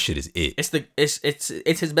 nah, this shit is it.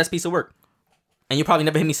 It's his best piece of work. And you probably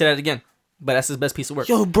never hear me say that again. But that's his best piece of work.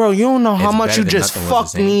 Yo, bro, you don't know how It's much better you than just Nothing Was the fucked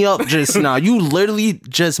Same. me up just now. You literally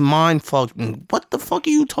just mind fucked me. What the fuck are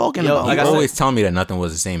you talking Yo, about? like You I said- always tell me that Nothing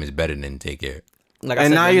Was the Same is better than Take Care. Like I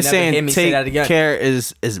and said, now you'll you're never hear saying me say that Take again. Care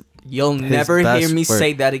is You'll his never hear best me work.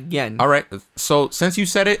 say that again. All right, so since you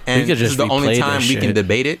said it, and could this is just the only replay time this we can shit.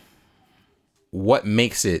 debate it, what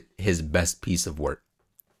makes it his best piece of work?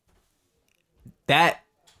 That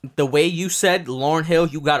the way you said Lauryn Hill,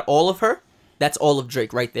 you got all of her. That's all of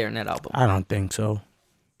Drake right there in that album. I don't think so.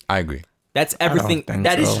 I agree. That's everything. think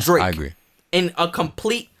That is so. Drake. I agree. In a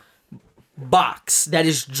complete box. That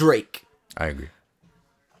is Drake. I agree.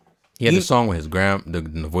 He had the song with his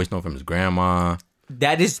the voice note from his grandma.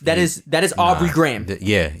 That is Aubrey Graham.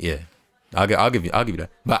 Yeah. I'll give you that.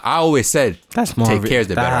 But I always said That's more. Take Care is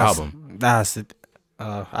the better album. That's it.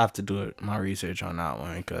 I have to do my research on that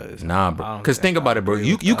one because Nah, bro. Because think about it, bro.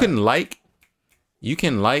 You can like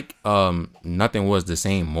Nothing Was the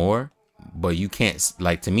Same more, but you can't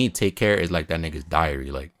like, to me, Take Care is like that nigga's diary.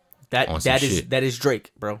 Like on some shit. that is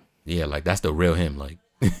Drake, bro. Yeah, like that's the real him. Like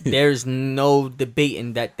There's no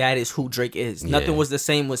debating that is who Drake is. Nothing Was the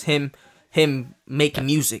Same was him making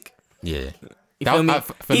music. yeah. You feel me?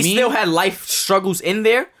 For He me, still had life struggles in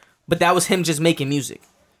there, but that was him just making music.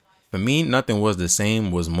 for me, Nothing Was the Same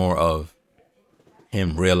was more of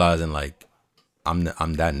him realizing like I'm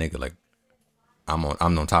that nigga. Like I'm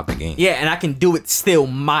on top of the game. Yeah, and I can do it still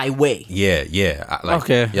my way. Yeah.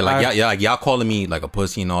 Okay, Yeah, like y'all calling me like a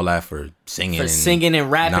pussy and all that for singing, For singing and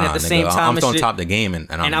rapping at the nigga, same time I'm and still on shit. top of the game,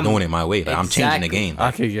 and I'm I'm- doing it my way. Like I'm changing the Exactly. game.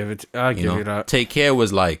 I could give it. I You give know, you that. Take Care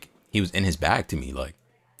was like he was in his bag to me. Like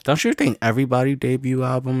Don't you think everybody debut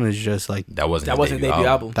album is just like that wasn't That his wasn't debut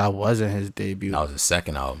album. that? Wasn't his debut. That was his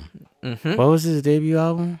second album. What was his debut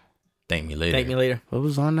album? Thank Me Later. Thank Me Later. What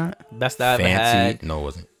was on that? Best I ever Fancy. had. No, it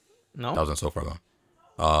wasn't. No. That was on So Far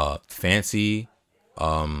Gone. Fancy.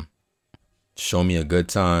 Show Me a Good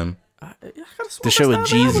Time. The shit with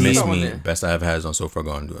Jeezy. Miss Me. Best I Ever Had is on So Far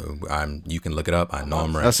Gone. You can look it up. I know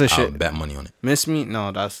I'm right. That's the I'll shit. bet money on it. Miss Me?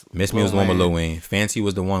 No, that's Miss Me was the one with Lil Wayne. Fancy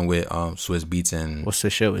was the one with Swiss Beats and What's the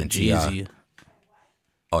shit with and G.I. Jeezy?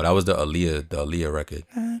 Oh, that was the Aaliyah record.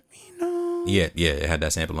 Yeah, it had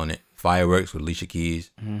that sample on it. Fireworks with Alicia Keys.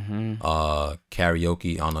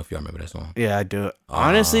 Karaoke. I don't know if y'all remember that song. Yeah, I do.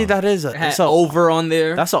 Honestly, that is It had it's a Over on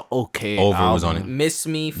there. That's a okay. Over was on album. it. Miss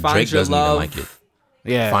Me, Find Drake Your doesn't Love. even like it.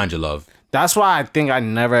 Yeah, Find Your Love. that's why I think I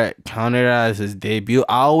never counted it as his debut.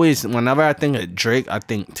 I always, whenever I think of Drake, I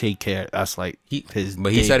think Take Care. That's like his.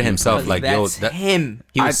 But he said it debut. himself, like, yo, That's him.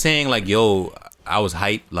 he was saying, like, yo, I was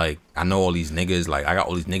hyped. Like, I know all these niggas. Like, I got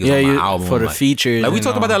all these niggas Yeah, on my you- album. for the like, features Like, we and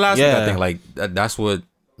talked about all. that last week, Yeah. I think. Like, that's what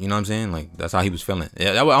You know what I'm saying? Like that's how he was feeling.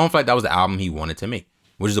 Yeah, I don't feel like that was the album he wanted to make,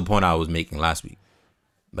 which is the point I was making last week.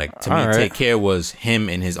 Like to me, Alright. Take Care was him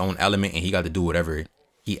in his own element, and he got to do whatever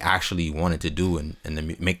he actually wanted to do and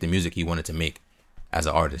make the music he wanted to make as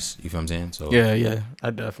an artist. You feel what I'm saying? So Yeah, I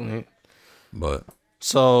definitely. but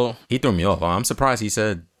So he threw me off. I'm surprised he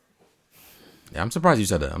said. Yeah, I'm surprised you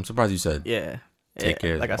said that. I'm surprised you said. Yeah. Take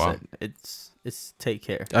Care. Like I Wow. said, it's Take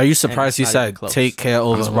Care. are you surprised he it's not even said close. Take Care I'm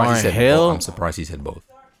over surprised Lauryn he said Hill? both. I'm surprised he said both.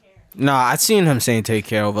 Nah, I seen him saying Take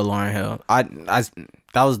Care over Lauryn Hill. I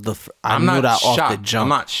that was I I'm knew not that shocked. off the jump. I'm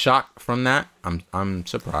not shocked from that. I'm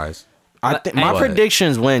surprised. I think my But-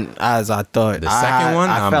 predictions went as I thought. The second one,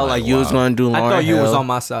 I I'm felt like, like you was wow. gonna do Lauryn I thought you Hill. was on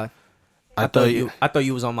my side. I thought you. I thought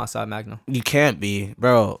you was on my side, Magnum. You can't be,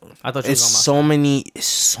 bro. I thought you it's was on my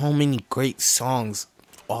so many great songs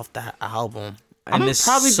off that album. And there's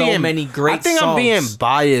so many great I think I'm being songs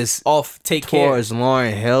biased off Take Care. towards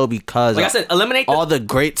Lauryn Hill because Like I said, eliminate all the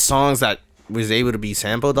great songs that was able to be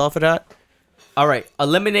sampled off of that. All right,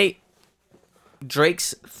 eliminate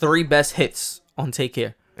Drake's 3 best hits on Take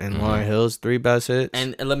Care, And Lauryn Hill's 3 best hits.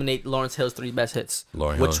 and eliminate Lawrence Hill's 3 best hits.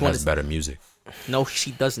 Lauryn Hill Which one has is better music. No,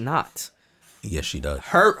 she does not. Yes, she does.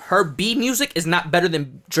 Her B music is not better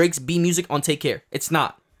than Drake's B music on Take Care. It's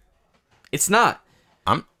not. It's not.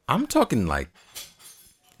 I'm talking like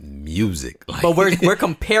music. Like, But we're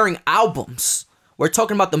comparing albums. We're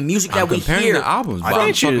talking about the music that I'm we comparing hear. the albums. But I I'm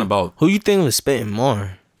think talking about who you think was spitting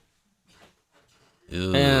more.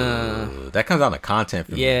 that comes down to content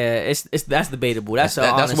for me. Yeah, it's that's debatable. That's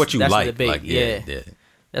That's what you that's a like. debate. Like, yeah.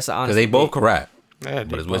 That's an honest. Because they both debate. can rap. Yeah,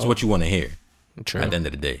 But it's what you want to hear True. at the end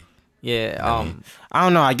of the day. Yeah. I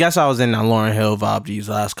don't know. I guess I was in that Lauryn Hill vibe these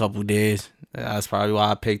last couple days. That's probably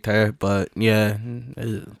why I picked her. But yeah,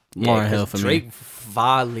 Lauryn Hill for Drake me.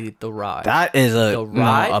 violated the ride. That is The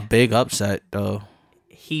ride? a big upset though.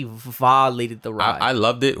 He violated the ride. I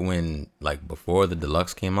loved it when, like, before the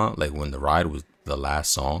deluxe came out, like when the ride was the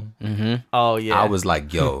last song. oh yeah. I was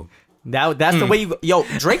like, yo, that's the way you go. Yo,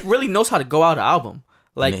 Drake really knows how to go out an album.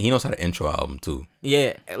 Like he knows how to intro an album too.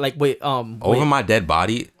 yeah, like with Over My Dead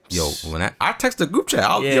Body, yo, when I text the group chat,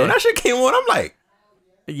 Yeah. yo, when that shit came on, I'm like,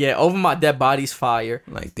 yeah, Over My Dead Body's fire.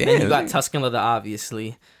 Like, Then you damn. got Tuscan Leather,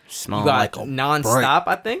 obviously. Smell You got like a Non-Stop,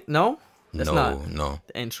 I think. No, that's not no.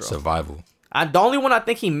 the intro. Survival. The only one I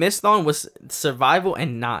think he missed on was Survival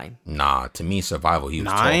and 9. Nah, to me, Survival, he was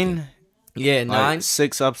 9. talking. Yeah, Like 9.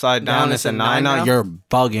 6 upside Down down. is It's a a 9 9 now? out. You're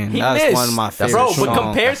bugging. He That's missed. one of my favorite Bro, songs. but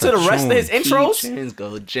compared That's to a the rest of his tune. intros, Chains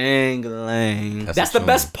go jangling. that's the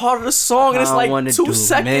best part of the song, and it's I like wanna 2 do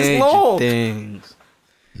seconds major long. Things.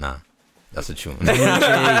 Nah, that's a tune.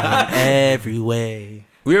 Every way.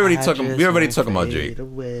 we already talking about Drake.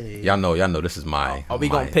 Drake. Y'all know this is my. Are we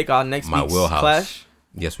my- gonna pick our next my week's wheelhouse. clash?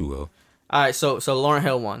 Yes, we will. All right, so Lauryn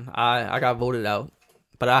Hill won. I got voted out,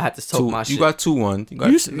 but I had to talk my shit. You got 2-1.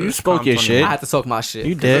 You spoke your shit. I had to talk my shit.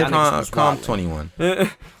 You did. Y'all niggas was Calm wildin'. 21.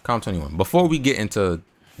 Calm 21. Before we get into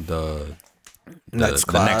the Next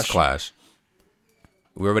the next clash,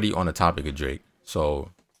 we're already on the topic of Drake. So,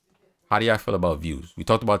 how do y'all feel about Views? We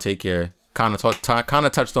talked about Take Care. Kind of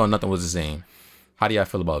touched on Nothing Was the Same. How do y'all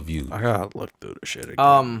feel about Views? I gotta look through the shit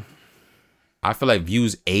again. I feel like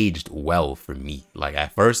Views aged well for me. Like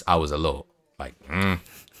at first, I was a little like,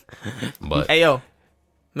 but Hey yo,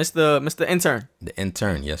 Mr. Intern, the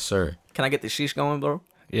intern, yes sir. can I get the sheesh going, bro?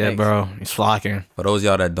 Yeah, Thanks. bro. He's flocking. For those of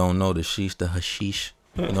y'all that don't know, the sheesh, the hashish,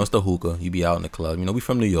 you know, it's the hookah. You be out in the club. You know, we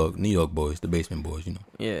from New York boys, the basement boys. You know,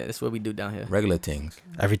 Yeah, that's what we do down here. regular things.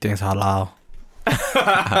 Everything's halal.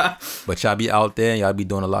 But y'all be out there, and y'all be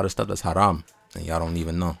doing a lot of stuff that's haram, and y'all don't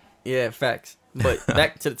even know. Yeah, facts. But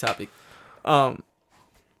back to the topic.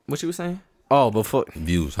 What you were saying? Oh, before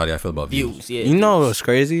Views. How do y'all feel about Views? Views. Yeah. you know views. what's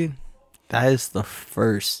crazy? That is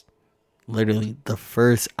literally the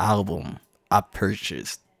first album I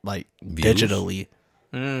purchased like Views? digitally.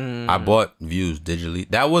 I bought Views digitally.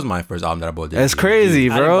 That was my first album that I bought digitally. That's crazy,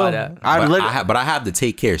 I didn't bro. buy that. But I have the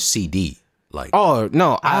Take Care CD. Like, Oh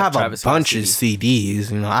no, I have have a Travis Scott bunch of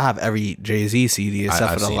CDs. You know, I have every Jay-Z CD except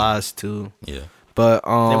I've for the seen last 2. yeah. But It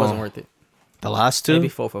wasn't worth it. the last 2. Maybe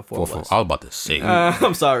 444 4-4. was. I was about to say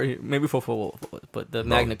I'm sorry. Maybe 444 was, but the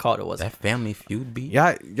Magna Carta wasn't. that Family Feud beat.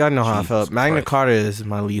 Y'all know how I Jesus felt. Magna Christ. Carta is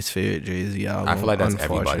my least favorite Jay-Z album. I feel like that's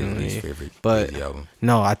everybody's unfortunately. least favorite But Jay-Z album.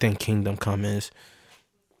 no, I think Kingdom Come is.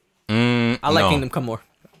 I like No. Kingdom Come more.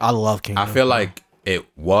 I love Kingdom. I feel Come. like It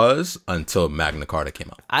was until Magna Carta came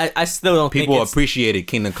out. I still don't People think it's... appreciated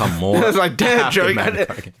Kingdom Come more. It's like, damn, after Drake. Magna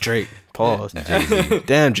Carta came out. Drake. Pause. Jay-Z.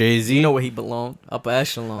 Damn, Jay-Z. You know where he belonged. Upper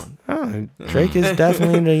echelon. Oh, Drake is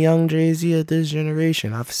definitely the young Jay-Z of this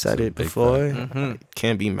generation. I've said it big before.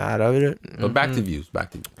 Can't be mad at it. But back to views.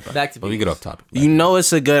 Back to Back to But we views. get off topic. You know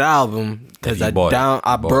it's a good album because If you I bought it.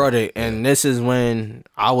 I Bought brought it. it, and this is when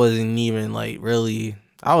I wasn't even like really.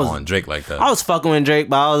 I was On Drake like that. I was fucking with Drake,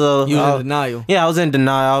 but I was You I was was- in denial. Yeah, I was in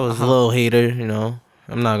denial. I was a little hater, you know.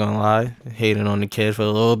 I'm not gonna lie, hating on the kid for a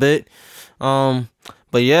little bit.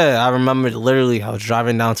 But yeah, I remember literally I was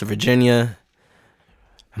driving down to Virginia.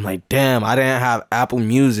 I'm like, damn, I didn't have Apple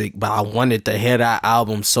Music, but I wanted to hear that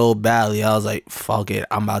album so badly. I was like, fuck it,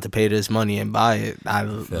 I'm about to pay this money and buy it. I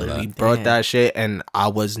literally that. brought Damn. that shit, and I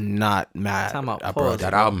was not mad. Time out, I pause. brought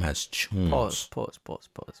That that. album has tunes. Pause.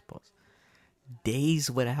 Days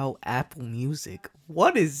without Apple Music.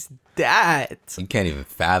 What is that? You can't even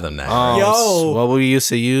fathom that. Yo. What we used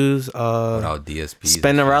to use? Without DSPs.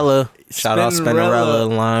 Spinnerella. Shout out Spinnerella,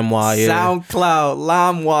 LimeWire. SoundCloud,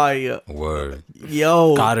 LimeWire. Word.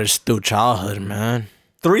 Yo. Got us through childhood, man.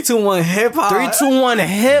 321 hip hop. 321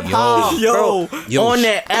 hip hop, Yo. bro. Yo, on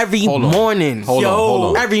there every hold on. morning. Hold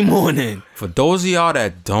on. Every morning. For those of y'all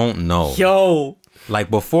that don't know, Yo.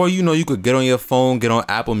 like before, you could get on your phone, get on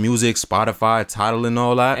Apple Music, Spotify, Tidal, and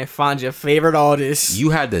all that. And find your favorite artist.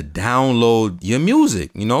 You had to download your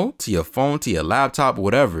music, to your phone, to your laptop,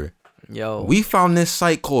 whatever. Yo. We found this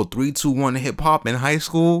site called 321 Hip Hop in high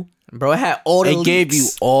school. Bro, it had all the It gave you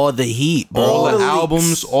leaks. all the heat, bro. All the the albums,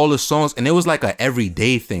 leaks. all the songs, and it was like a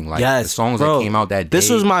everyday thing. Like the songs bro. that came out that day. This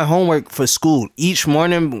was my homework for school. Each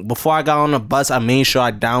morning before I got on the bus, I made sure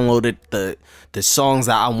I downloaded the songs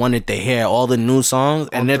that I wanted to hear, all the new songs.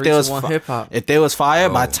 And if there was 321 hip hop. if there was fire,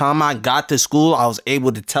 by Oh. the time I got to school, I was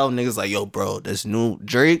able to tell niggas like, yo, bro, this new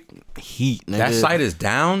Drake heat, nigga. That site is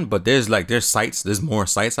down, but there's more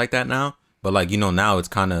sites like that now. But now it's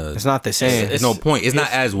kind of It's not the same. There's no point. It's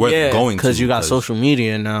not as worth going to Because you got social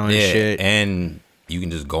media now and yeah, shit. and you can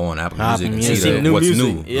just go on Apple Apple Music and Music. see See new what's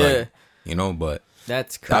music, new. yeah. Like, but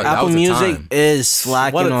That's That- crazy. that Apple was a Music time. is What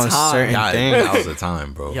slacking a on time. certain that things. was a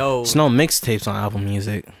time, bro. Yo. There's no mixtapes on Apple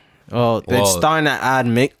Music. Oh, they're Well- starting to add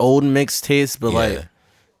old mixtapes, but Yeah. like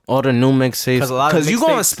all the new mixtapes. 'Cause a lot of Because you go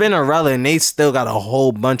on mixtapes- Spinnerella and they still got a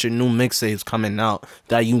whole bunch of new mixtapes coming out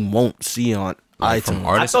that you won't see on Like, from iTunes. I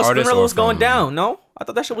artist, thought artist, Spinnerella or was going from- down. No? I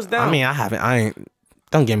thought that shit was down. I mean, I ain't.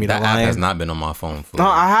 Don't give me That that app line. has not been on my phone for. No,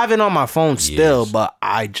 I have it on my phone still, Years. but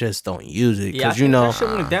I just don't use it yeah, I because you think know that shit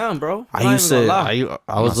went down, bro. I I'm used not to. even gonna lie.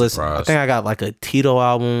 I was not listening. I surprised. think I got like a Tito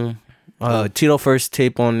album, Tito first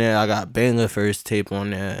tape on there. I got Banger first tape on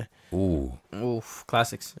there. Ooh, Oof,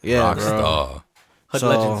 classics. Yeah, bro. Rockstar. Hood So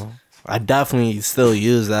legends. I definitely still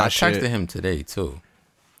use that. I texted shit. him today too.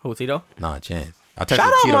 Who, Tito? Nah, Chance. I texted Shout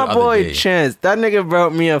out Tito the my other boy day. Chance. That nigga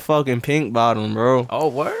brought me a fucking pink bottom, bro. Oh,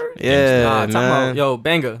 word? Yeah, Nah, talking man. about, yo,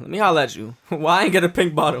 Banger, let me holla at you. Why I ain't get a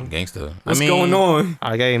pink bottom? Gangster. What's going on?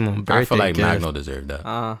 I gave him a birthday I feel like gift. Magno deserved that.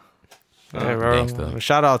 Yeah, bro. Gangsta.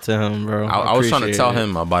 Shout out to him, bro. I was trying to appreciate tell it.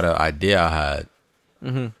 him about an idea I had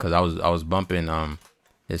because I was bumping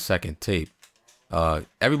his second tape.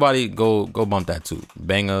 Everybody go bump that too.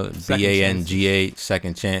 Banger BANGA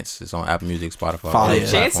Second Chance. It's on Apple Music, Spotify. all Fire.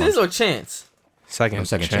 those Chances platforms. or chance? Second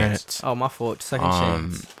Second chance. chance. Oh, my fault. Second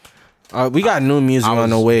chance. We got new music I on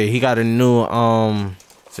the was- way. He got a new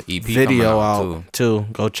It's an EP video coming out too.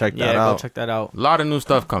 Go check Yeah, that go out. check that out. A lot of new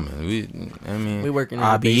stuff coming. We working on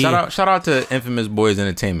I it. be- Shout out to Infamous Boys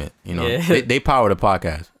Entertainment. Yeah. They power the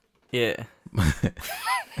podcast. Yeah.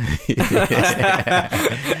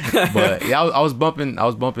 But yeah, I was bumping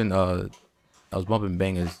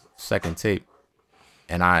Banger's second tape,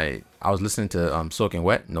 and I was listening to Soaking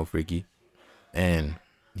Wet, No Freaky, and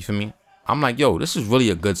you feel me? I'm like, yo, this is really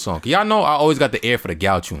a good song. 'Cause y'all know I always got the ear for the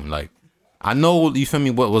gal tune. Like, I know, you feel me,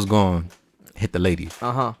 what was going to hit the ladies.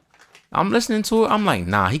 Uh-huh. I'm listening to it. I'm like,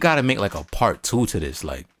 nah, he got to make like a part 2 to this.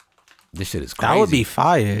 Like, this shit is crazy. That would be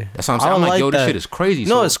fire. That's what I'm I saying. I'm don't like, yo, this that. shit is crazy.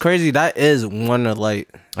 No, So, it's crazy. That is one of like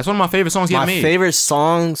that's one of my favorite songs he my ever made. favorite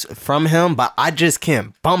songs from him, but I just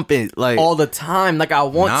can't bump it like All the time, like I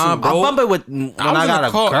want Nah, to. bro. I bump it with when I was I in got the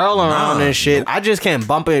a car. girl around Nah, and shit. I just can't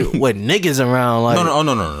bump it with niggas around. Like No.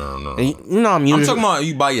 You know I'm I'm usually talking about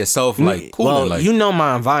you by yourself, like cool. well, like, you know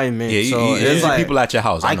my environment. yeah, so it's it's like people at your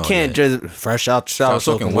house. I know, can't yeah. just fresh out the shower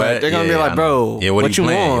Start soaking wet. They're gonna be Yeah, like, I bro, know. Yeah, what you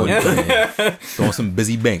playing? want? What you playing? Throwing some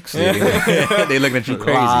busy banks. Yeah. They looking at you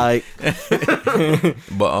crazy. Like,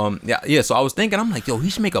 But yeah. So I was thinking, I'm like, yo, he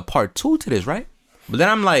should make a part 2 to this, right? But then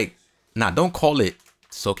I'm like, nah, don't call it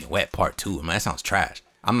Soaking Wet Part 2. Man, that sounds trash.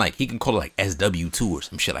 I'm like, he can call it like SW2 or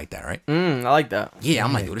some shit like that, right? I like that. Yeah,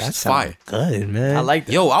 I'm like, yo, this That is fire. sounds good, man. I like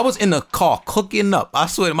that. Yo, I was in the car cooking up. I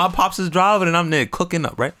swear, my pops is driving and I'm there cooking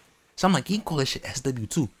up, right? So I'm like, he can call this shit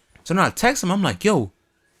SW2. So then I text him, I'm like, yo,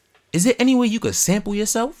 is there any way you could sample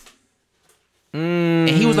yourself? And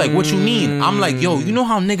he was like, what you mean? I'm like, yo, you know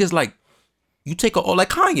how niggas like, you take like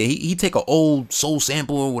Kanye, he take an old soul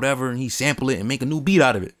sample or whatever and he sample it and make a new beat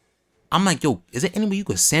out of it. I'm like, yo, is there any way you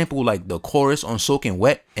could sample like the chorus on Soaking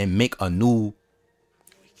Wet and make a new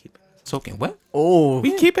Soaking Wet? Oh,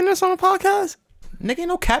 We keeping this on the podcast? Nigga, ain't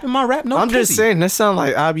no cap in my rap, no I'm just kizzy. saying, this sound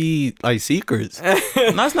like I be like secrets. No,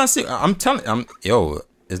 it's not serious. I'm telling, yo,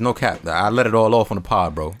 there's no cap. I let it all off on the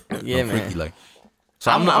pod, bro. Yeah, I'm man. freaky, like.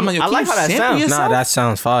 So I'm like, yo, I can like you how that sample sounds. yourself? Nah, that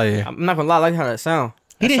sounds fire. I'm not gonna lie, I like how that sound.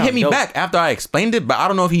 He didn't That hit me sound dope. back after I explained it, but I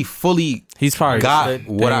don't know if he fully He's probably got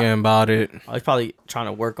thinking what I. about it. Oh, he's probably trying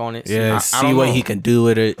to work on it. Yeah, I see don't what know. he can do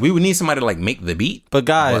with it. We would need somebody to like make the beat. But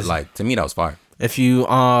guys, But like to me, that was fire. if you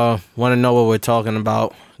want to know what we're talking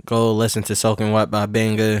about, go listen to Soaking Wet by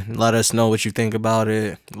Banga. Let us know what you think about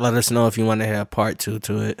it. Let us know if you want to hear part 2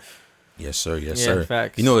 to it. Yes, sir. Yes, Yeah, sir.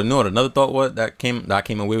 facts. You know what another thought was that I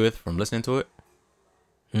came away with from listening to it.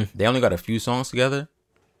 They only got a few songs together,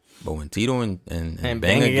 but when Tito and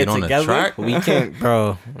Banga get on together? the track, We can't,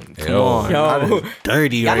 bro. Come Yo. on. Yo. That is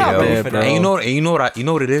dirty Y'all right not ready there, for bro. that. and you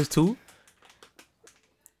know what it is too.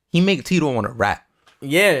 He make Tito want to rap.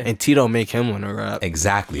 Yeah. And Tito make him want to rap.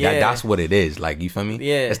 Exactly. Yeah. That's what it is. Like, you feel me?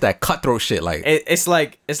 Yeah. It's that cutthroat shit. Like, It's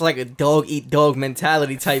like a dog eat dog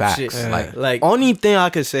mentality type Facts. shit. Yeah. Like Only thing I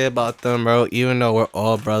could say about them, bro, even though we're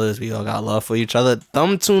all brothers, we all got love for each other.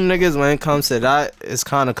 Them two niggas, when it comes to that, it's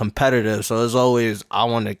kind of competitive. So it's always, I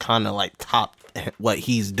want to kind of like top what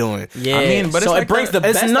he's doing. yeah. I mean, but so it's it like brings that- the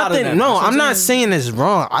It's best out of nothing. them. No, That's what I'm not saying. saying it's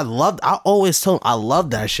wrong. I always tell him I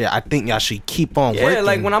love that shit. I think y'all should keep on Yeah, working.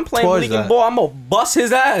 like when I'm playing towards league and that. ball, I'm gonna bust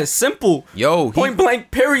his ass. Simple. yo, Point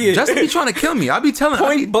blank. Period. Justin be trying to kill me. I be telling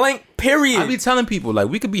Point blank. Period. I be telling people like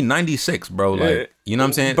we could be 96, bro. Like, Yeah. you know what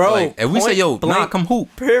I'm saying? Bro, Like, if we say, point yo, nah, blank. come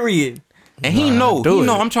hoop. Period. And he know do it.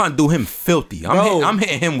 I'm trying to do him filthy. Bro. I'm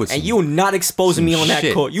hitting him with some, And you not exposing me some on that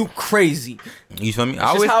shit. court. You crazy. you feel me? I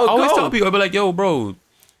just always, how it always go. tell people, I be like, yo, bro,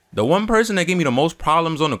 the one person that gave me the most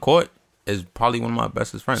problems on the court is probably one of my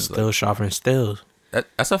bestest friends. Like, Still sharpening stills.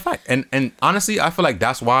 that's a fact. And honestly, I feel like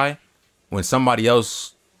that's why when somebody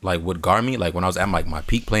else like would guard me, like when I was at like my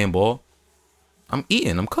peak playing ball, I'm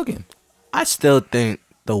eating, I'm cooking. I still think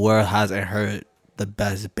the world hasn't heard the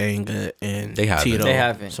best Banga and They haven't. Tito They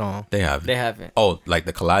haven't. song. They have. They haven't. Oh, like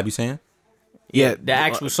the collab you saying? Yeah, The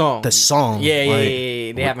actual song. the song. Yeah, yeah, like, yeah,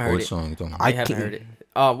 yeah. They haven't heard What it. song you talking about? They haven't heard it.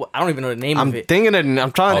 I don't even know the name I'm of it. thinking of.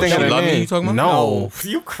 I'm trying to Oh, think She of the Love Me name. you talking about? No,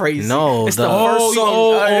 You crazy. No, It's the- the first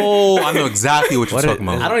song. I know exactly what you're What talking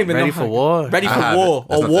is- about. I don't even Ready know. for War? Ready I for have War. it.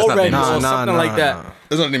 That's Or not- War that's not the Ready name or of the song. something Nah, like that. nah.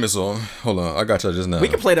 That's not the name of the song. Hold on, I got you just now. We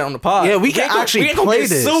can play that on the pod. Yeah, we can ain't gonna- actually we ain't gonna play get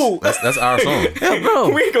this. sued. That's our song. Yeah, bro.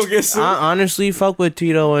 We ain't gonna get sued. I honestly fuck with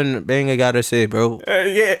Tito and Banga gotta say, bro.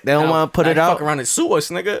 Yeah. They don't wanna put it out? Fuck around and sue us,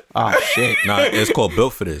 nigga. Oh shit. Nah, it's called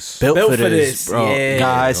Built for This. Built Built for for this, this, bro. yeah.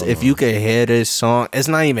 Guys, if you could hear this song, it's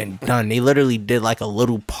not even done. They literally did like a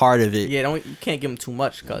little part of it. Yeah, you can't give them too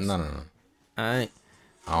much, cuz. No. Alright.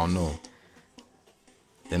 I don't know.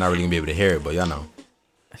 They're not really gonna be able to hear it, but y'all know.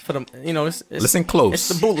 For them, it's Listen close. It's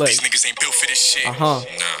the bootleg. These niggas ain't built for this shit. Uh-huh.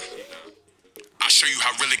 Nah. I'll show you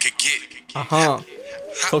how real it could get.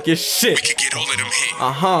 Talk your shit. We could get all of them hit.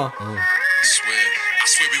 I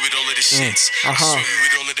swear we with all of the shits. I swear we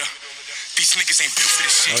with all of the. These niggas ain't built for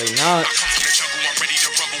this shit. No, they not. I come from the jungle, I'm ready to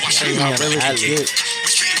rumble. I show you you how how real it real could it get. is. We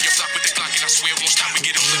spit in your block with the Glock and I swear won't stop. We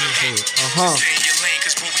get all of them hit. Stay in your lane,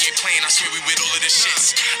 cause bro, we ain't playing. I swear we with all of the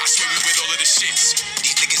shits. I swear we with all of the shits.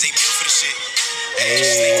 These niggas ain't built for the shit.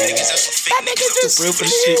 Hey, niggas, that's some fake niggas. Real for the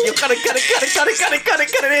shit. You cut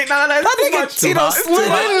it. Nah, that's too much. Tito slid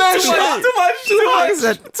in that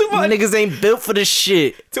shit. Too much. Niggas ain't built for this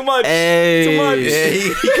shit. Too much. Hey. Too much. Yeah,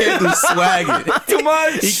 he came through swagging. Too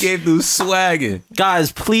much. He came through swagging.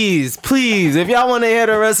 Guys, please, if y'all want to hear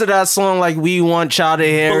the rest of that song like we want y'all to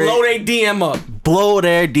hear Below it, they DM up. blow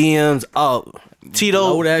their DMs up. Tito,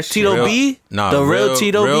 Blow that shit. Tito B? Nah, the real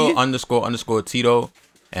Tito real B? _ Tito.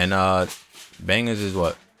 And Bangers is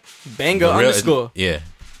what? Banger The real- underscore. Yeah.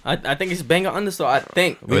 I think it's banger underscore. I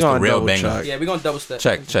think. It's the gonna real double banger. check. Yeah, we gonna double step.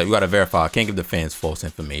 Check. We gotta verify. I can't give the fans false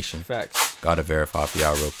information. Facts. Gotta verify for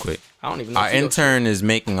y'all real quick. I don't even know. Our intern is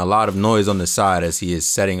making a lot of noise on the side as he is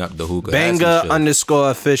setting up the hookah. as he Banga should. underscore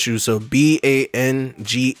official. So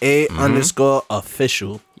BANGA underscore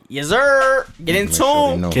official. Yes, sir. Get in Make sure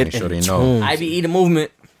they tune. know. Get Make sure they in know. tune. IBE the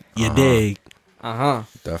movement. You dig?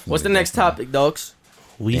 Definitely. What's the next topic, dogs?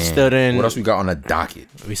 We Damn. still didn't. What else we got on the docket?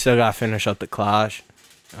 We still gotta finish up the clash.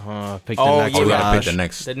 Pick the Oh, next yeah, we gotta pick clash. the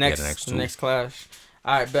next. The yeah, next, the next the two. next clash.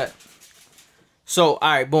 All right, bet. So, all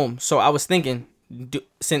right, boom. So I was thinking,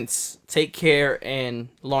 since Take Care and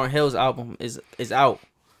Lauryn Hill's album is out,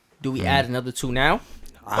 do we add another two now?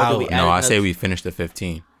 Or do we add No, I another- say we finished the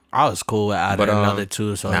 15. I was cool with adding But, another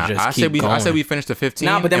two, so Nah, just I keep said we. going. I said we finished the 15.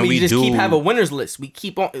 Nah, but then and we just do, keep have a winners list. We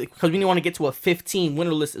keep on because we want to get to a 15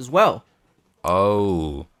 winner list as well.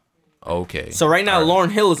 Oh, okay. So right now, All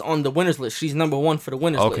Lauryn Hill is on the winners list. She's number one for the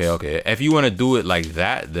winners list. Okay. If you want to do it like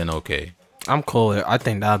that, then okay. I'm cool with it. I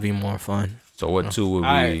think that'd be more fun. So what two would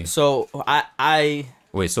All we? right. So I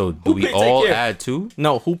Wait. So do Who we picked all Take Care? add two?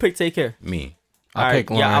 no. Who picked Take Care? Me. I All right, pick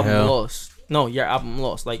your Lauryn album Hill. lost. No, your album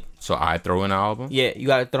lost. Like So I throw in an album. yeah, you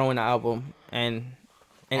gotta throw in the album and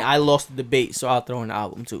I lost the debate, so I'll throw in the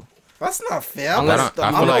album too. That's not fair. Unless- I, don't, I,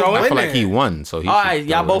 I'm feel like, throwing I feel in like he won. So he. All should right,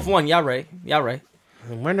 y'all throw it both won. Y'all right.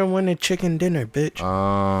 When the chicken dinner, bitch.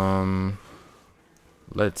 in.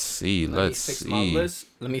 Let's see. Let me Let's fix see. my list.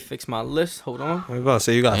 Let me fix my list. Hold on. I'm about to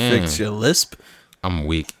say you gotta fix your lisp, I'm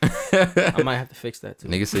weak. I might have to fix that too.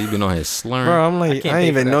 Nigga say you been on his slurring. bro. I'm like, I can't didn't pay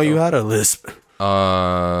even for know that, you though. had a lisp.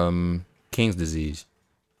 King's disease.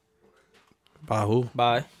 By who?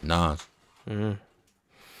 Bye. Nas.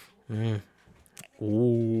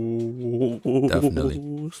 Ooh,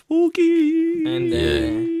 Definitely. spooky. And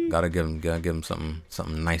then Gotta give him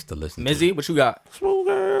something nice to listen to. Mizzy, what you got?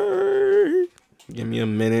 Spooky. Give me a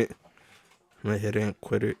minute. I'm gonna hit it and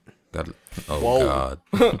quit it. Oh Whoa.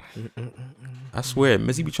 God. I swear,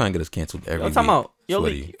 Missy be trying to get us canceled every Yo, week. talking about. Yo,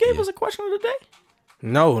 Sweaty. Lee, you gave Yeah. us a question of the day.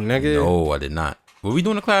 No, nigga. No, I did not. But we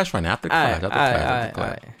doing a clash right now. After clash, after clash, after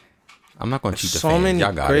Alright. clash. I'm not gonna cheat the So fans. many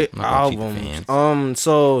Y'all got great it. I'm not gonna cheat the albums. fans.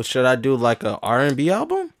 So should I do like a R&B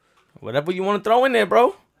album? Whatever you want to throw in there,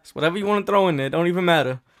 bro. It's whatever you want to throw in there. Don't even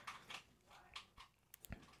matter.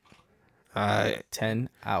 Alright. 10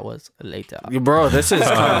 hours later. Bro, this is this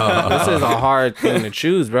is a hard thing to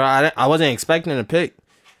choose, bro. I wasn't expecting to pick.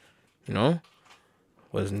 You know,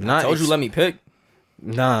 was not. Told you let me pick.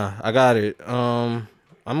 Nah, I got it. I'm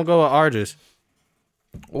gonna go with artists.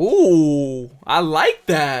 Ooh, I like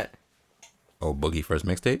that. Oh, Boogie first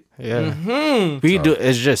mixtape. Yeah, we do.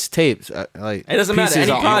 It's just tapes. Like It doesn't matter. pieces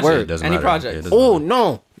Any of project. work. Doesn't Any matter. project. Yeah, doesn't Oh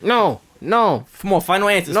matter. no. Come on, final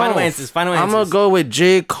answers. No. Final answers. Final answers. I'm gonna go with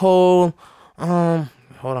J. Cole. Hold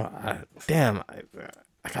on.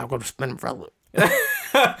 I gotta go to Spin Umbrella.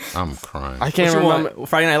 I'm crying. I What can't you remember. want?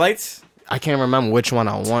 Friday Night Lights. I can't remember which one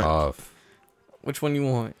I want. Off. Which one you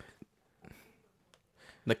want?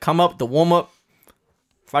 The come up, the warm up.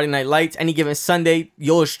 Friday Night Lights. Any given Sunday.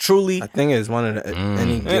 Yours truly. I think it's one of the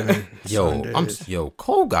any given. Sundays.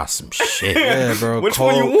 Cole got some shit. Yeah, bro. Which Cole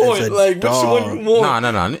one you is want? a Like which dog. one you want?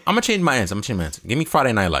 Nah. I'm gonna change my answer. Give me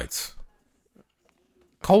Friday Night Lights.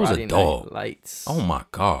 Cole's Friday a dog. Night Lights. Oh my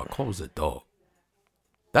God, Cole's a dog.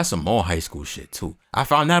 That's some more high school shit too. I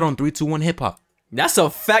found that on 321 Hip Hop. That's a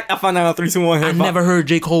fact. I found out on 321 I Hip Hop. never heard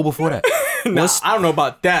J. Cole before that. Nah, I don't know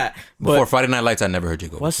about that. Before But Friday Night Lights, I never heard J.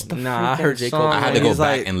 Cole. What's the Nah, I freaking heard J. Cole. song I had to where go he's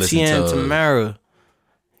back like and listen Tien to- Tamara.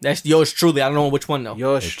 that's yours truly. I don't know which one though.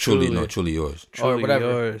 Yours It's truly yours. truly whatever.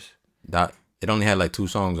 yours. That it only had like 2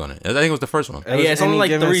 songs on it. I think it was the first one. It was Yeah, it's only Any like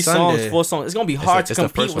Given 3 songs, Sunday. 4 songs. It's gonna be hard it's to the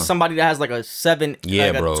compete first with one. somebody that has like a 7,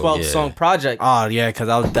 Yeah, like bro, a 12 yeah. song project. Oh yeah, because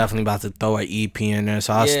I was definitely about to throw an EP in there,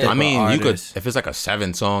 so I'll Yeah. stick I mean, with you could artists. if it's like a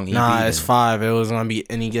 7-song EP. Nah, it's then- 5. It was gonna be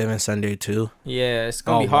Any Given Sunday too. Yeah, it's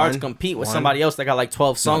gonna Oh, be hard to one? compete with One? somebody else that got like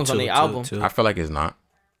 12 songs on their album. I feel like it's not.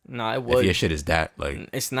 Nah, it If would. your shit is that like,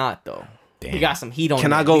 It's not though. damn. We got some heat on. Can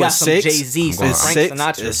there. I go we got with some 6? Jay-Z, some I'm Frank going-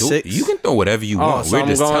 Sinatra. It's Dude, 6. you can throw whatever you want. so We're I'm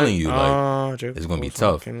just going, telling you like J. it's gonna be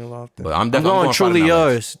Cole, tough. Kenny Lofton. But I'm I'm definitely going going Truly Friday Night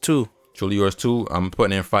Lights. Yours too. Truly yours too. I'm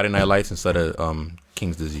putting in Friday Night Lights instead of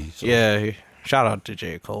King's Disease. So, Yeah, shout out to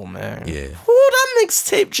J. Cole, man. Yeah. Ooh, that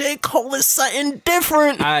mixtape J. Cole is something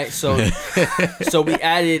different. All right, so we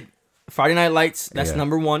added Friday Night Lights. That's Yeah.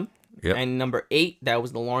 number 1, Yep. and number 8, that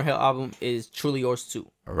was the Lauryn Hill album, is Truly Yours 2.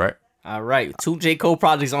 All right. All right, 2 J. Cole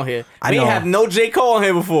projects on here. I We know. ain't have no J. Cole on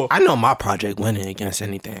here before. I know my project winning against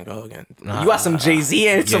anything. Go again. Nah, You got some Jay-Z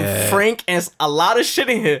and some yeah. Frank and a lot of shit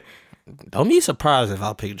in here. Don't be surprised if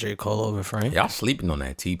I'll pick J. Cole over Frank. Y'all sleeping on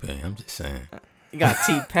that T-Pain. I'm just saying. You got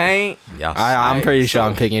T-Pain. Y'all. I'm pretty sure so-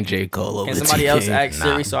 I'm picking J. Cole over Can somebody else T.K. ask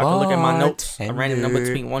Siri so I can look at my notes? A random number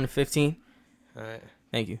bartender. between 1 and 15. Alright.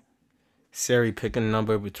 Thank you. Siri, pick a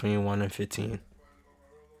number between 1 and 15.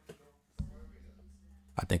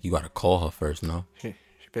 I think you gotta call her first. No. She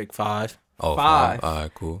picked 5. Oh, 5. All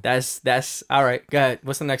right, cool. That's all right. Go ahead.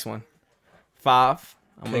 What's the next one? 5.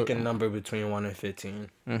 Pick a number between 1 and 15.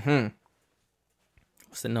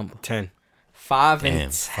 What's the number? 10. 5 Damn.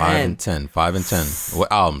 and 10. 5 and 10. 5 and 10.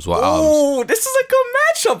 What albums? What albums? Ooh, this is a good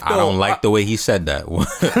matchup though. I don't like the way he said that.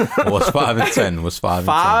 What's 5 and 10? What's 5 and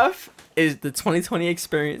 10? 5 is the 2020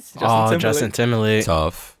 Experience. Justin Timberlake.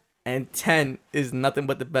 Tough. And 10 is Nothing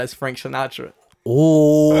But the Best, Frank Sinatra.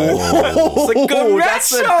 Oh, It's a good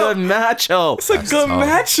that's a matchup. good matchup. It's a good tough.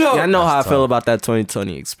 matchup. I know how I That's feel tough. about that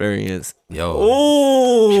 2020 experience. Yo,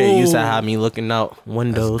 Oh, Shit used to have me looking out that's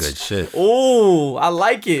windows. good shit. Oh, I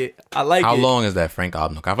like it. I like How it. long is that Frank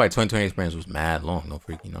album? I feel like 2020 Experience was mad long. No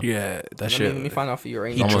freaking. Yeah, that Let shit. me find out for you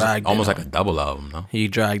right He now. dragged it Almost on. like a double album, no? He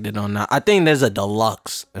dragged it on that. I think there's a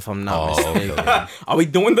deluxe, if I'm not mistaken. okay. Are we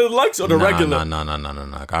doing the deluxe or the regular? No.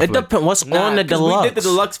 It depends. What's on the 'cause deluxe? We did the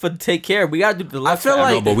deluxe for Take Care. We gotta do the deluxe. I feel for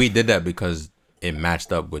like- No, but we did that because it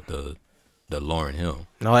matched up with the Lauryn Hill.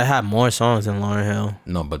 No, it had more songs than Lauryn Hill.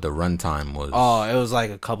 No, but the runtime was. Oh, it was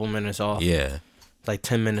like a couple minutes off. Yeah, Like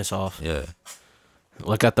 10 minutes off. yeah.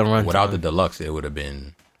 Look at the run. Without the deluxe, it would have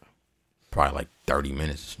been probably like 30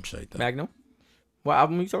 minutes or some shit like that. Magnum. What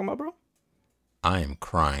album are you talking about, bro? I am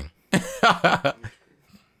crying.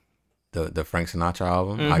 the Frank Sinatra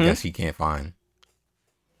album. I Mm-hmm. guess he can't find.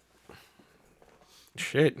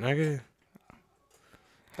 Shit, nigga.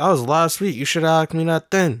 That was last week. You should have asked me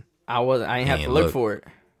that then. I ain't have to Ain't look look. for it.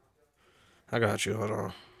 I got you. Hold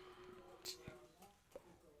on.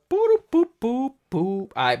 Boop boop boop boop. All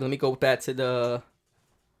right, let me go back to the.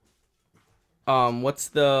 What's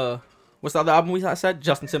the other album we said?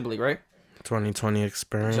 Justin Timberlake, right? 2020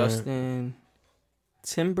 experience. Justin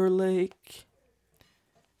Timberlake.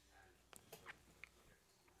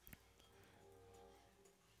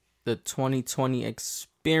 The 2020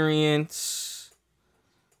 Experience.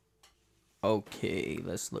 Okay,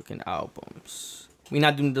 let's look in albums. We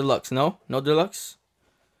not doing deluxe, no? No deluxe?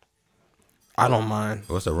 I don't mind.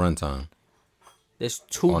 What's the runtime? There's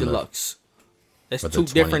two On the- deluxe. There's but the two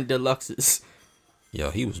 20 different deluxes. Yo,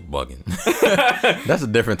 he was bugging. That's a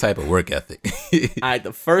different type of work ethic. Alright,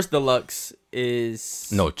 the first deluxe is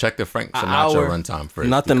No, check the Frank An Sinatra hour. runtime first.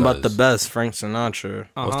 Nothing but the because- best. Frank Sinatra.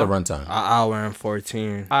 What's the runtime? An hour and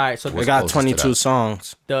 14. Alright, so We What's got closest to 22 that?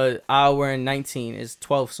 songs. the hour and 19 is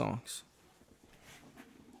 12 songs.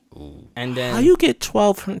 And then How you get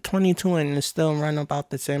 12 from 22 and it's still run about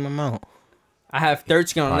the same amount? I have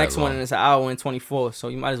 13 on the Probably next one long. and it's an hour and 24. So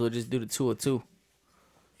you might as well just do the 2 or 2.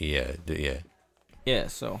 Yeah. Yeah,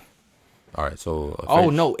 so. All right, so. Oh,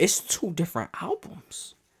 no, it's two different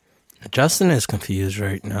albums. Justin is confused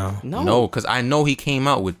right now. No, because I know he came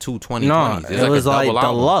out with two 2020s. No, It's it was a like double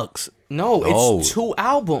album. deluxe. No, No. it's two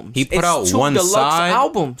albums. He put It's out two one deluxe side?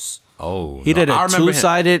 albums. Oh, He did I a remember him-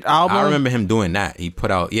 two-sided album. I remember him doing that. He put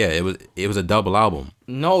out, it was a double album.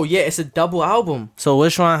 No, yeah, it's a double album. So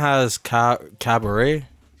which one has Cabaret?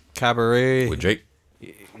 Cabaret. With Drake,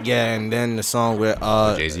 Yeah, and then the song with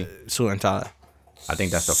Jay-Z? Suit and Tie. I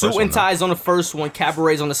think that's the Suit first one. and Tie's on the first one,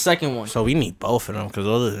 Cabaret's on the second one. So we need both of them because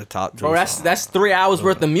those are the top two. Bro, that's 3 hours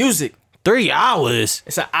worth of music. 3 hours.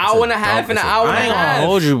 It's an hour and a half and an hour I and ain't a gonna half.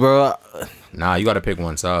 hold you, bro. Nah, you got to pick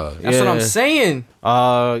one side. That's what I'm Yeah. saying.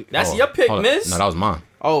 That's Oh, your pick, hold up. miss. No, that was mine.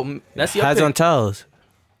 Oh, that's your Heads pick. on tails.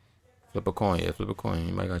 Flip a coin, flip a coin.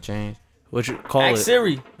 Anybody got change? What you call Ask it?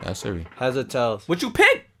 Siri. That's Siri. Heads or tails? What you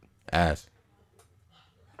pick? Ass.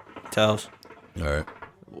 Tails. All right.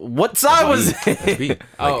 What side was it? That's B. Like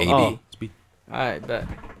Oh, AD. oh. It's B. All right, bet.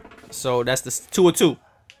 So that's the 2 or 2.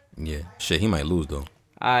 Yeah. Shit, he might lose though.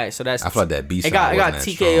 All right, so that's. I feel like that B It side got wasn't that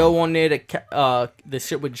TKO strong. on there. The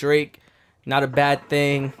shit with Drake, not a bad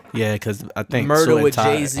thing. Yeah, because I think Murder Suit and with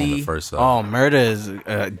Tie- Jay-Z. On the first side. Oh, Murder is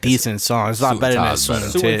a decent song. It's not Suit better and than Tie's Suit better.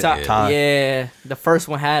 and Suit and Tie. Tie. Yeah, the first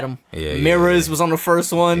one had him. Yeah, Mirrors was on the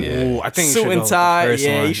first one. Yeah. Ooh, I think you Suit should go and with the Tie. first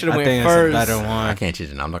Yeah, one. you should have I went think first. It's a better I one. can't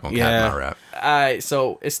change it. I'm not gonna Yeah. cap my rap. All right,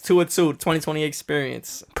 so it's 2 or 2. 2020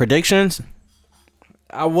 Experience. Predictions?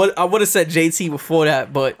 I would have said JT before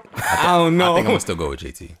that, but I don't know. I think I'm gonna still go with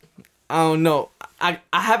JT. I don't know. I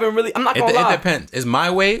haven't really. I'm not It, gonna it lie. depends. Is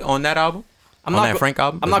My Way on that album? I'm on not that go- Frank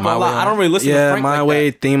album? I'm Is not My gonna Way lie. on I don't it? really listen to Yeah, Frank My like Way,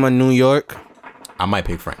 that. theme of New York. I might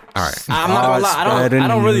pick Frank. All right. I'm not gonna lie. I spreading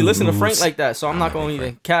don't really listen to Frank news. like that, so I'm not gonna pick even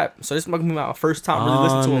Frank. cap. So this is gonna be my first time really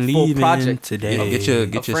listening to I'm a full leaving project. today. Get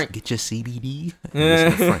your Frank. CBD. And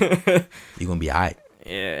listen to Frank. You gonna be alright.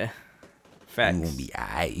 Yeah, You facts. gonna be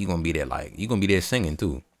alright. You gonna be there you gonna be there singing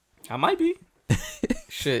too. I might be.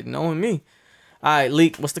 Shit, knowing me. All right,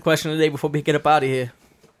 Leak. What's the question of the day before we get up out of here?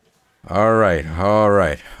 All right.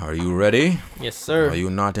 Are you ready? Yes, sir. Are you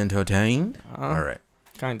not entertained? All right.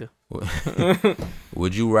 Kinda.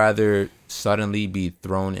 Would you rather suddenly be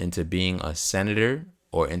thrown into being a senator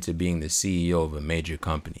or into being the CEO of a major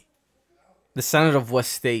company? The Senate of what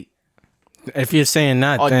state? If you're saying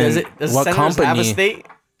that, Oh, then does what senators company? have a state?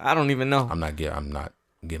 I don't even know. I'm not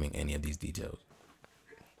giving any of these details.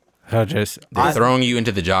 They're throwing you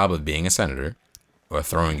into the job of being a senator, or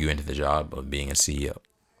throwing you into the job of being a CEO.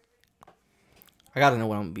 I gotta know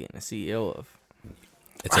what I'm being a CEO of.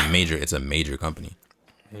 It's a major company.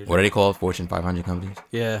 What are they called? Fortune 500 companies?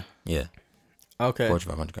 Yeah, Yeah. Okay. Fortune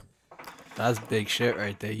 500 company. that's big shit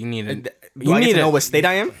right there. You need Do it. I need to know what state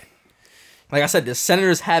I am? Like I said, the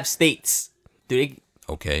senators have states. Do they?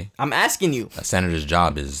 Okay. I'm asking you. A senator's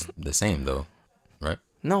job is the same though, right?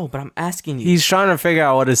 No, but I'm asking you. He's trying to figure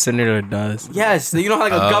out what a senator does. Yes, you know how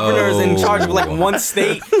like a governor is in charge of like one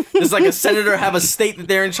state. Does like a senator have a state that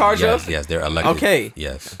they're in charge Yes, of? yes, they're elected. Okay.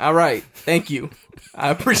 Yes. All right. Thank you. I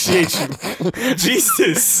appreciate you.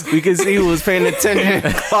 Jesus, We can see who was paying attention.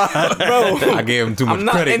 bro. I gave him too much I'm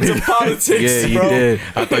not credit. into politics, Yeah, you bro. did.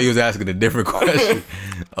 I thought he was asking a different question.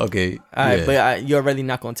 Okay. All right, yeah. but you're already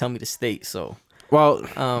not gonna tell me the state, so Well,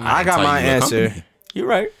 I got Tell my you what answer. company. you're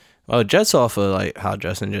right. Well, just off of like how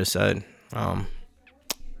Justin just said,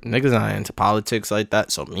 niggas not into politics like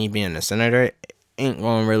that. So me being a senator ain't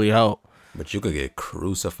gonna really help. But you could get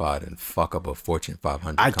crucified and fuck up a Fortune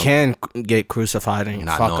 500 I company, can get crucified and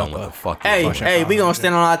not fuck knowing up what a the fuck. Hey, you're hey, we gonna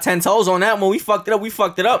stand on our 10 toes on that one. We fucked it up. We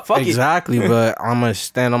fucked it up. Fuck exactly, but I'm gonna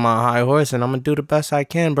stand on my high horse and I'm gonna do the best I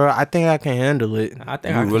can, bro. I think I can handle it. it. I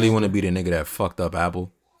think You I really want to be the nigga that fucked up Apple?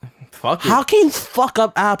 fuck it. How can you fuck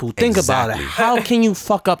up Apple? Think about it. Exactly. How can you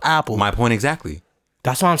fuck up Apple? My point exactly.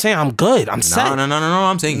 That's what I'm saying. I'm good. I'm set. No.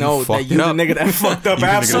 I'm saying No, you that fucked you it the up. nigga that fucked up You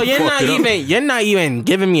the Apple. nigga So that you're not even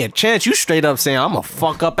giving me a chance. You straight up saying I'm gonna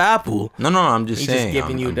fuck up Apple. No, I'm just He's saying. just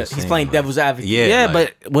giving you I'm the. just He's saying, playing like, devil's advocate. Yeah, Yeah,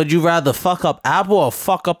 like, but would you rather fuck up Apple or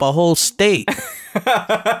fuck up a whole state? you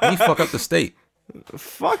fuck up the state.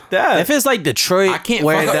 Fuck that. If it's like Detroit, I can't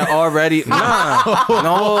where fuck up- they're already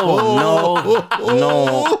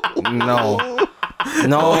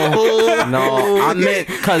no. I meant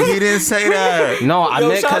because He didn't say that. no, I Yo,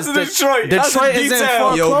 meant shout out because to Detroit. That's Detroit in is in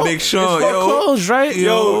D-Town. Yo, foreclosure. Big Sean. It's Yo, foreclosed, right?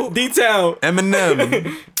 Yo, D-Town.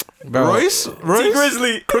 Eminem. Bro, Royce. T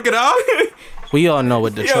Grizzly. Crooked out. we all know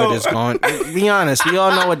what Detroit Yo. is going. Be honest, we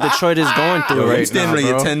all know what Detroit is going through Yo, you right standing now, on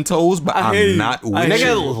your bro. 10 toes, but I hear I'm you. not with Nigga,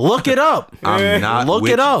 you. look it up. I'm not Look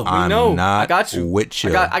with it up. You. I'm No, not I got you. with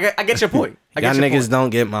you. I get your point. I Y'all get your niggas point. don't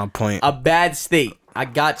get my point. A bad state. I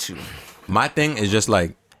got you. My thing is just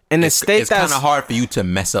like, In a it's state kind that's of hard for you to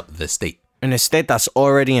mess up the state. in a state that's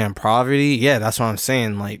already in poverty, yeah, that's what I'm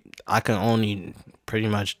saying. Like I can only pretty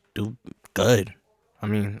much do good. I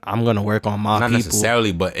mean, I'm gonna work on my Not people.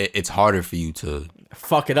 necessarily, but it's harder for you to.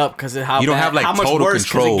 Fuck it up because of how You don't bad- have, like, how much total worse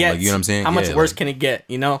can control, it get? like, you know what I'm saying? How much Yeah, worse like- can it get?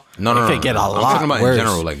 You know. No, It could get a I'm lot talking about worse. in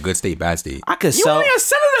general, like good state, bad state. I could You sell. only a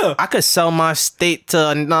senator. I could sell my state to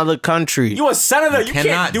another country. You a senator. You cannot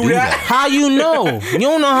can't do do that. that. How you know? You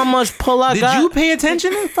don't know how much pull I Did got. you pay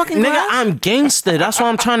attention in fucking Nigga, class? I'm gangster. That's what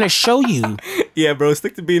I'm trying to show you. Yeah, bro.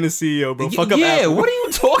 Stick to being a CEO, bro. Fuck up yeah, Apple. what are you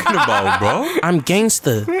talking about, bro? I'm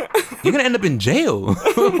gangster, You're gonna end up in jail.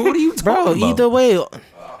 What are you talking bro. about? Either way, all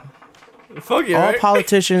Fuck it, right?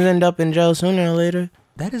 politicians end up in jail sooner or later.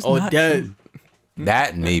 That is Oh, not dead. true.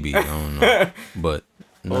 That maybe, I don't know. But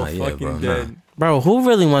nah, Oh, yeah, fucking bro. dead. Bro, who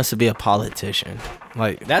really wants to be a politician?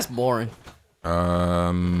 Like, That's boring.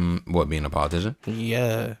 Nah. What, being a politician?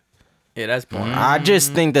 yeah. Yeah, that's boring. I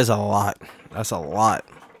just think there's a lot. That's a lot.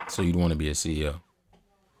 So you'd want to be a CEO.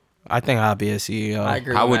 I think I'll be a CEO. I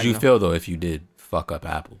agree. How with would you Magno. feel though if you did fuck up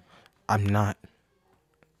Apple? I'm not.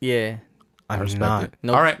 Yeah. I'm Respect not. it.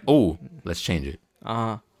 Nope. All right. Oh, let's change it.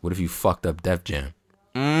 Uh What if you fucked up Def Jam?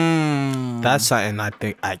 huh. That's something I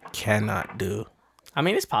think I cannot do. I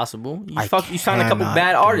mean, it's possible. You I You signed a couple cannot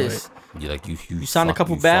bad do artists. You like you signed a fuck-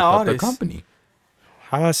 couple you bad fucked up artists. The company.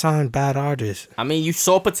 How I sound bad artist? I mean, you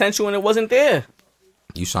saw potential and it wasn't there.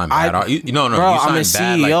 You signed bad art. You no, Bro, you I'm a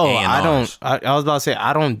signed bad, CEO. like, I don't. A&Rs. I was about to say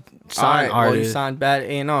I don't sign Alright, well, you artists. signed bad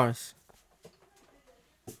A&Rs.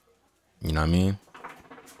 You know what I mean?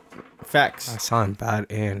 Facts. I signed bad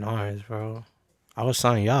A&Rs, bro. I was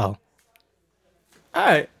signing y'all. All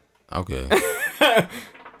right. Okay.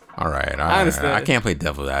 All right. I understand. I can't play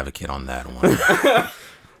devil's advocate on that one.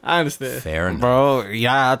 I understand. Fair enough. Bro,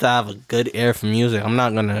 y'all have to have a good ear for music. I'm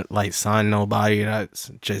not gonna like sign nobody that's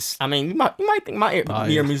just. I mean, you might think my Bias.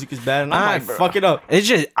 ear music is bad, and I Alright, might bro. fuck it up. It's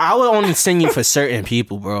just I would only sing you for certain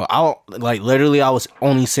people, bro. Like literally I was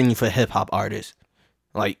only singing for hip hop artists,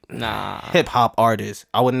 like Nah. hip hop artists.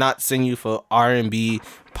 I would not sing you for R&B,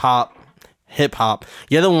 pop, hip hop.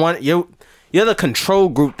 You're the one. You're the control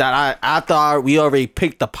group that we already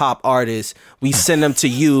picked the pop artists, we send them to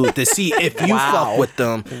you to see if you Wow. fuck with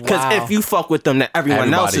them. Because Wow. if you fuck with them, then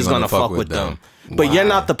everyone else Everybody is gonna fuck with them. But you're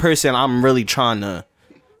not the person I'm really trying to,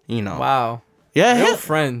 you know. Wow. Yeah, Real hip-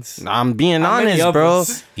 friends. I'm being How many honest, of bro.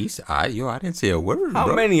 us? I didn't say a word, How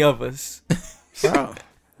bro. many of us? Bro.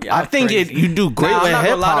 Yeah, I think you do great Nah, with I'm not hip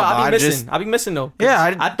gonna lie, though. hop. I I be just missing. I be missing though.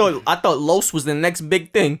 Yeah, I thought Los was the next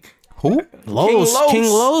big thing. Who? King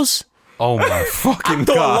Los. Oh my fucking I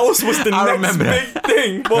thought god! Los was the I next remember big that.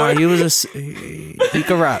 thing, boy. No, he was he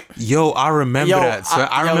could rap. Yo, I remember Yo, that. So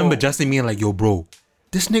I remember yo. Justin being like, "Yo, bro,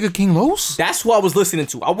 this nigga King Los." That's who I was listening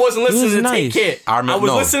to. I wasn't listening was to nice. Take Care. I remember-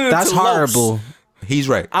 was no. listening That's to Los. horrible. He's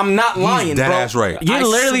right. I'm not lying, He's dead bro. ass right. You I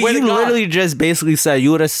literally, swear to God. just basically said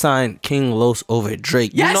you would have signed King Los over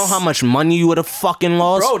Drake. Yes. You know how much money you would have fucking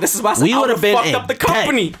lost, Bro, this is why I said we I would would have been fucked in up the debt.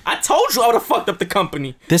 company. I told you I would have fucked up the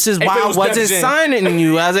company. This is If why it I was wasn't Def Jam. signing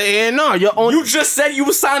you as an A&R. Your own. You just said you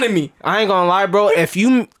was signing me. I ain't gonna lie, bro. If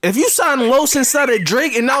you signed Los instead of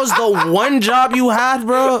Drake, and that was the one job you had,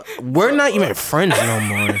 bro, we're not even friends no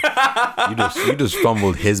more. You just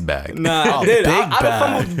fumbled his bag. Nah, Oh, I did. big I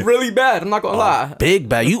bad. fumbled really bad. I'm not gonna lie. Big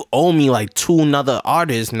bad. You owe me like 2 another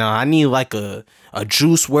artists now. I need like a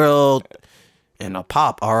Juice WRLD and a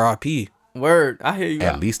Pop RRP. Word. I hear you.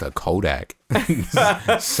 At least a Kodak.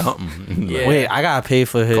 Something. Yeah. Wait, I gotta pay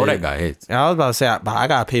for his. Kodak got hits. I was about to say, but I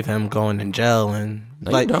gotta pay for him going in jail and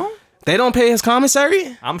No, you don't. They don't pay his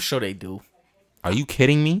commissary. I'm sure they do. Are you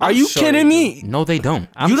kidding me? Are you sure kidding they me? No, they don't.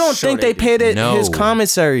 I'm You don't sure think they do. paid it No. his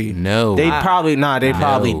commissary? No. They probably They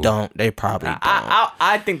probably No. don't. They probably don't.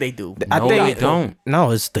 I think they do. I No, think they don't. No,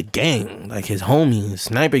 it's the gang, like his homies.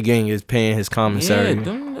 Sniper Gang is paying his commissary. Yeah,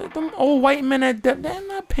 them old white men they're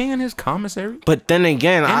not paying his commissary. But then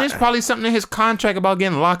again, And there's probably something in his contract about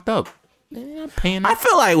getting locked up. They're not paying I that.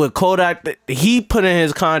 feel like with Kodak, he put in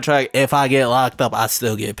his contract, if I get locked up, I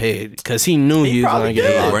still get paid. Because he knew he was probably going to get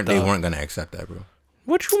did. locked They up. weren't gonna accept that, bro.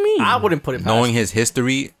 What you mean? I wouldn't put it past Knowing his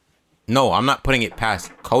history, no, I'm not putting it past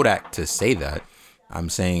Kodak to say that. I'm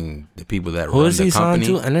saying the people that Who run is the he signed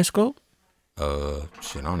company. to? Interscope?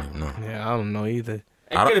 Shit, I don't even know. Yeah, I don't know either.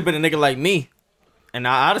 It could have been a nigga like me, and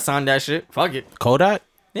I'd have signed that shit. Fuck it. Kodak?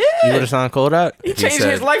 Yeah. You would have signed Kodak? He changed said-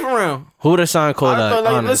 his life around. Who would have signed I Kodak? thought,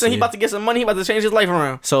 like, listen, honestly? he about to get some money. He about to change his life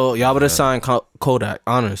around. So y'all would have signed Kodak,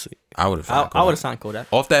 honestly. I would have. I would have signed Kodak.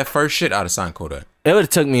 Off that first shit. I'd have signed Kodak. It would have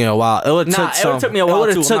took me a while. It would Nah, took it would've took me a while,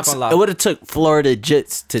 too, I'm not gonna lie. It would have took Florida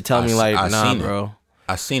Jits to tell me I like, nah, seen it. bro.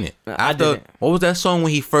 I seen it. I After didn't. what was that song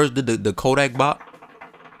when he first did the Kodak bop?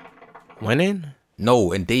 Winning?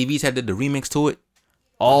 No, and Davies had did the remix to it.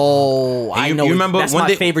 Oh, I you- know. you remember that's one my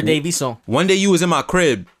day- favorite Davey song. One day you was in my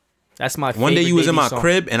crib. That's my favorite One day you was in Davey my song.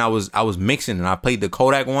 crib and I was mixing and I played the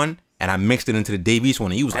Kodak one and I mixed it into the Davies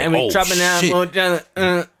one and you was like, And we oh dropping down. shit.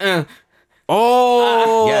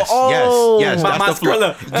 Oh, Yes. My That's the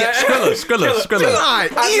flow. Skrilla. Yeah, Skrilla.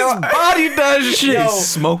 His body does shit. Yo.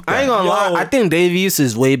 Smoke that. I ain't gonna lie. Yo. I think Davies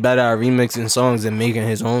is way better at remixing songs than making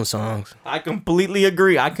his own songs. I completely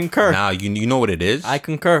agree. I concur. Now you know what it is. I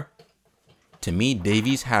concur. To me,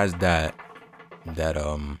 Davies has that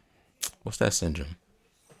what's that syndrome?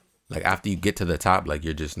 Like after you get to the top, like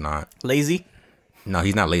you're just not. Lazy. No,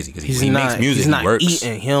 he's not lazy because He's he not. makes music. He's He not works.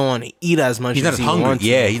 eating. He don't want to eat as much. He's not as as he hungry. wants to.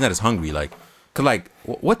 Yeah, he's not as hungry. Like, cause like,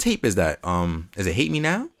 what tape is that? Is it Hate Me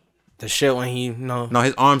Now? The shit when he no. No,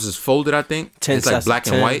 his arms is folded. I think it's like black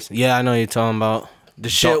and white. Yeah, I know what you're talking about. The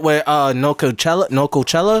shit with no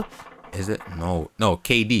Coachella. Is it? No,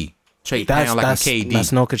 KD. Trey That's Pound like that's a KD.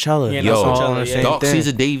 that's no Coachella. Yeah, That's no all Coachella, on the yeah. same Dark thing.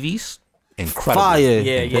 Caesar Davies. Incredible. Fire.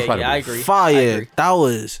 Yeah, Incredible. I agree. I Fire. agree. That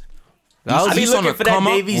was. I be He's on looking the for that come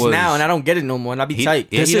up Davies was- now, and I don't get it no more. And I be tight.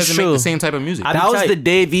 Yeah, This he is doesn't make true. the same type of music. I- That was tight. the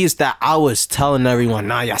Davies that I was telling everyone,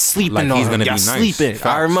 nah, y'all sleeping Like, on he's him. gonna Y'all be nice. sleeping. I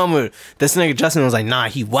Facts. remember this nigga Justin was like, nah,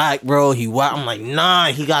 he whack, bro. He whack. I'm like, nah,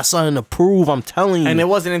 he got something to prove. I'm telling you. And it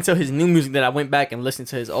wasn't until his new music that I went back and listened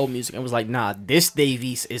to his old music and was like, nah, this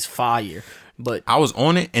Davies is fire. But I was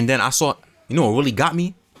on it, and then I saw. You know what really got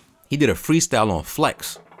me? He did a freestyle on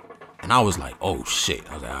Flex, and I was like, oh shit.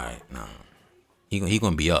 I was like, all right, nah, he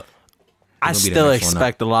gonna be up. I gonna be the still next one up.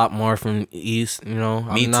 expect a lot more from East, you know.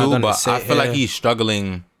 Me I'm not too, gonna but sit I feel like here. he's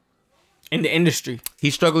struggling. in the industry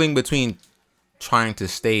He's struggling between trying to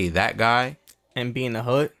stay that guy. and being the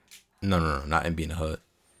hood, No, not in being a hood,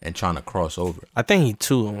 and trying to cross over. I think he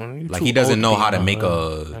too. Like he doesn't know how to make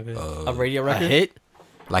a a radio a record. hit.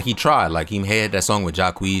 like he tried. Like he had that song with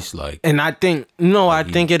Jacquees. Like And I think, I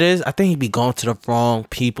think it is. I think he be going to the wrong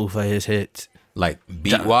people for his hits.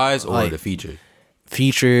 beat wise or like- the feature.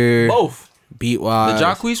 Feature, Both. beat The wise.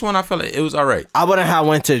 Jacquees one, I felt like it was alright. I wouldn't have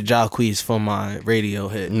went to Jacquees for my radio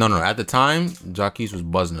hit. No. At the time, Jacquees was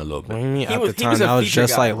buzzing a little What do bit. you mean? He At was- the he time, was a that was feature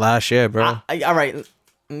just guy. like last year, bro. All right,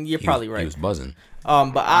 you're probably He right. was buzzing.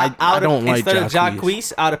 But I I would don't like instead of Jacquees.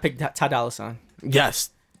 Jacquees, I would have picked Ty Dolla $ign.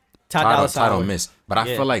 Yes. Ty Dolla $ign. I don't miss, but I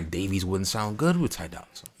Yeah. feel like Davies wouldn't sound good with Ty Dolla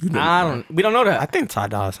 $ign. We don't know that. I think Ty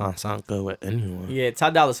Dolla $ign sound good with anyone. Yeah,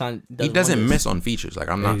 Ty Dolla $ign. He doesn't miss on features. Like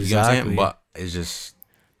I'm not, you know what I'm saying? Exactly. But it's just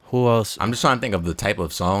Who else? I'm just trying to think of the type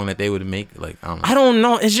of song that they would make. Like I don't know. I don't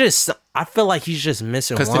know. It's just I feel like he's just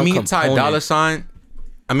missing one Because to me, component. Ty Dolla Sign,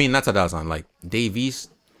 I mean not Ty Dolla Sign, like Dave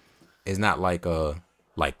East is not like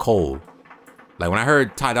Cole. Like when I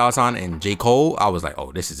heard Ty Dolla Sign and J. Cole, I was like,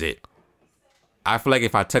 oh, this is it. I feel like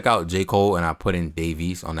if I took out J. Cole and I put in Dave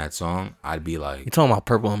East on that song, I'd be like, You talking about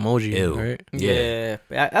Purple Emoji, ew. right? Yeah,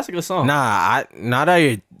 that's a good song. Nah, now that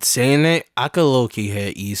you're saying it, I could low key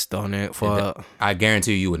hit East on it for. I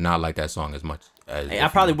guarantee you would not like that song as much. As Hey, if I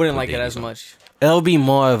probably you wouldn't put like it Dave as East on. much. It'll be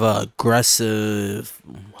more of a aggressive.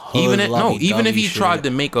 Even if he tried to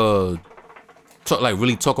make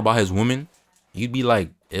really talk about his woman, you'd be like,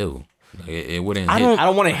 ew. Like, it wouldn't hit. I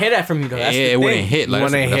don't want to hear that from you though. That's the It wouldn't thing. hit. You Like,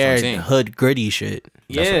 want to that's what I'm hear saying. hood gritty shit.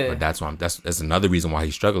 Yeah, That's another reason why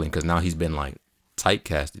he's struggling, because now he's been like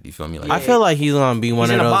typecasted. You feel me? Like I feel like he's gonna be one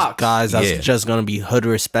He's of in a those box. guys that's Yeah. just gonna be hood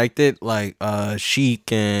respected, like Sheik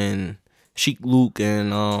Luke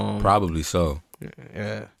and probably so,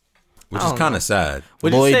 yeah, which is kind of sad.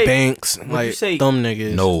 Would you Lloyd say- Banks, would you like say- them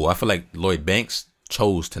niggas. No, I feel like Lloyd Banks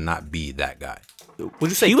chose to not be that guy.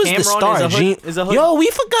 Would you say he was Cameron the star. is a hood? Yo, we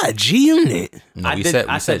forgot G Unit. No, I he did- said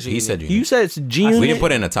I said he said You said it's G Unit. we didn't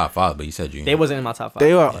put it in the top 5, but you said Junior. They wasn't in my top 5.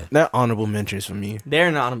 They are they're honorable mentions for me. They're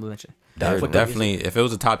in the honorable mention. They're Fuck that definitely, if it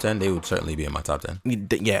was a top 10, they would certainly be in my top 10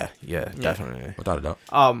 Yeah, definitely. without a doubt.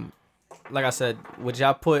 music. Like I said, would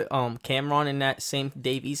y'all put Cameron in that same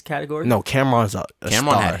Dave East category? No, Cameron's a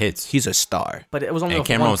Cameron star. had hits. He's a star. But it was only And off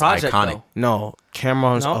Cameron one was project iconic. though. No,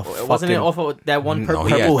 Cameron's No, a it fucking. wasn't it off of that one Purple,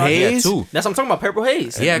 he had- Purple Haze? he had Haze? 2. That's what I'm talking about. Purple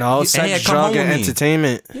Haze. Yeah, No, and he Sex, had Come Drug, Home and With Me.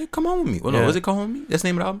 Entertainment. Yeah, Come Home With Me. Well, no, Yeah. was it Come Home With Me? That's the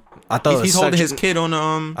name of the album. I thought He's it was holding Sex- his kid on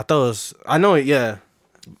I thought it was. I know it. Yeah,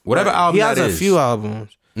 whatever album he has that a is. few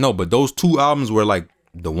albums. No, but those 2 albums were like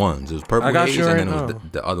the ones. It was Purple I got Haze, you and right then it was now.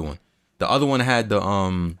 the other one. The other one had the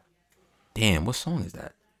damn, what song is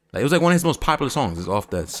that? Like, it was like one of his most popular songs. It's off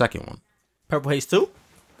the second one. Purple Haze 2?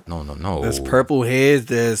 No. There's Purple Haze.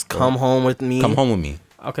 There's Come Home With Me. Come Home With Me.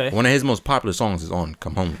 Okay. One of his most popular songs is on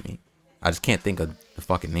Come Home With Me. I just can't think of the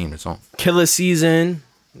fucking name of the song. Killer Season.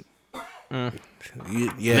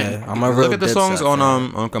 Yeah, I'm a real Look at the Dipset songs fan.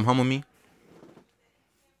 on Come Home With Me.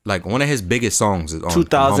 Like, one of his biggest songs is on Come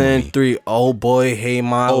Home With Me. 2003. Oh boy, hey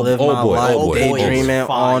ma, Oh, live oh my boy, life, oh boy, oh boy. daydreaming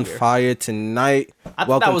on Fire. fire tonight. I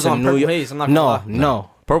thought that was on Purple Haze, I'm not gonna no, lie.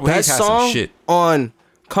 no. Purple Haze Best has some song shit. on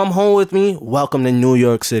Come Home With Me. Welcome to New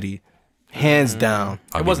York City. Hands down.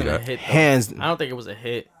 I'll It give wasn't you a that. hit though. Hands. I don't think it was a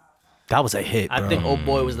hit. That was a hit. I bro. think Old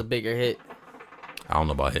Boy was the bigger hit. I don't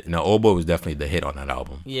know about hit. No, Old Boy was definitely the hit on that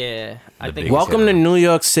album. Yeah, I The think. biggest Welcome hit. to New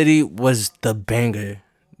York City was the banger.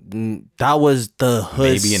 That was the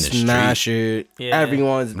hood Maybe in the street. smasher. Yeah.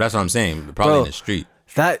 Everyone's That's what I'm saying. Probably Bro. in the street.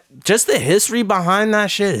 that just the history behind that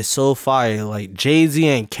shit is so fire. Like Jay-Z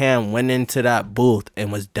and Cam went into that booth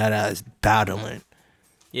and was dead ass battling.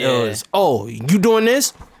 Yeah. It was, oh, you doing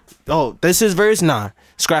this? Oh, this is verse? Nah.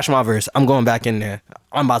 Scratch my verse. I'm going back in there.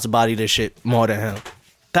 I'm about to body this shit more than him.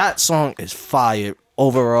 That song is fire.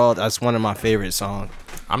 Overall, that's one of my favorite songs.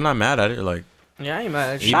 I'm not mad at it. Like, Yeah, I ain't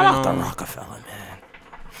mad. Even, Shout out to um, Rockefeller, man.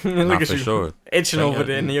 Look not at for you, sure. itching over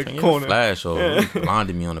there in your Can you corner. Flash or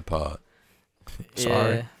blinded me on the pod.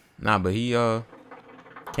 Sorry. Yeah. Nah, but he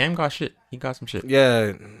Cam got shit. He got some shit.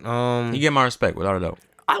 Yeah. He get my respect without a doubt.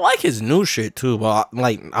 I like his new shit too, but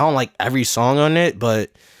I don't like every song on it, but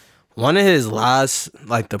one of his last,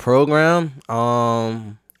 like the program,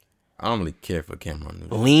 I don't really care for Cameron.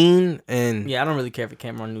 Lean and Yeah, I don't really care for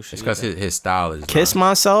Cameron new shit. It's because either. his style is Kiss not-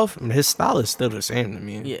 Myself, his style is still the same to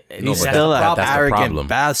me. Yeah, He's no, but still that's the an problem. That's the arrogant problem.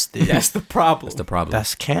 bastard. That's the problem. That's the problem.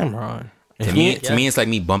 That's Cameron. to me, it's like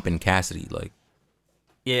me bumping Cassidy. Like,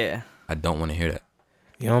 Yeah. I don't want to hear that.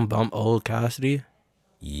 You don't bump old Cassidy?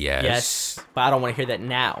 Yes. But I don't want to hear that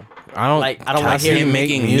now. I don't Like, I don't wanna Cassidy hear Him make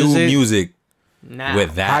making new music Now.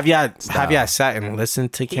 with that. Have y'all style. sat and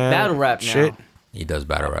listened to He Cam? battle rap now. shit? He does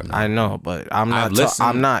battle rap now. I know, but I'm not. I've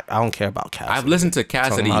listened- I don't care about Cassidy. I've listened to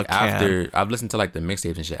Cassidy about Cam. after. I've listened to like the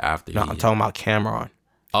mixtapes and shit after. No, he- I'm talking about Cameron.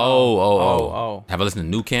 Oh. Have I listened to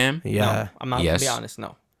New Cam? Yeah. I'm not Yes. gonna be honest.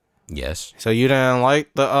 No. Yes. So you didn't like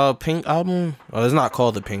the Pink album? Well, it's not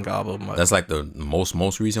called the Pink album. But That's like the most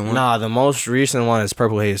recent one. nah, the most recent one is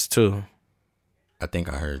Purple Haze 2. I think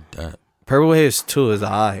I heard that. Purple Haze 2 is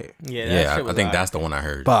alright. Yeah. That Yeah, shit I was think alright. that's the one I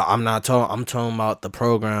heard. But I'm not talking. I'm talking about the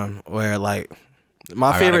program where like my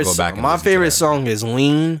I gotta favorite. go back and My listen to favorite that. song is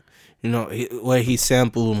Lean. You know where he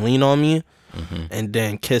sampled "Lean on Me," Mm-hmm. and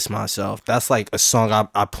then "Kiss Myself." That's like a song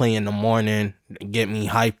I play in the morning, get me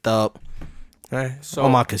hyped up. So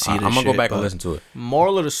my casita. I'm gonna go shit, back and but- listen to it.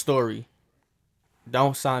 Moral of the story: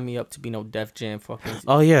 don't sign me up to be no Def Jam fucking.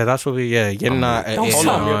 Oh yeah, that's what we. Yeah, you're not. Don't in sign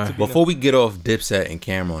me up on- to be Before we get off Dipset and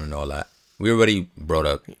Cameron and all that, We already brought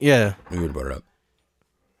up. Yeah. We already brought it up.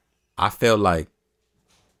 I feel like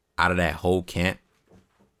out of that whole camp,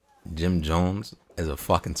 Jim Jones is a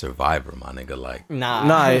fucking survivor, my nigga. Like, Nah.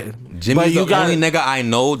 Jimmy's the only nigga I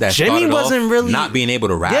know that Jimmy started wasn't off really not being able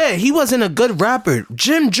to rap. Yeah, he wasn't a good rapper.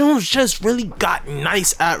 Jim Jones just really got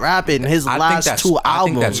nice at rapping his last 2 albums. I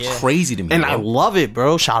think that's crazy to me. And bro. I love it,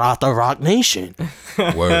 bro. Shout out to Rock Nation.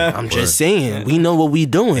 Word, I'm just saying, we know what we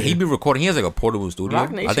doing. He be recording. He has like a portable studio.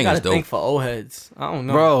 Rock Nation I think got it's a thing dope. for old heads. I don't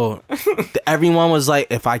know, Bro, everyone was like,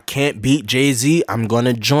 if I can't beat Jay-Z, I'm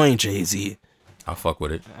gonna join Jay-Z. I fuck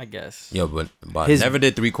with it. I guess. Yo, but His- Never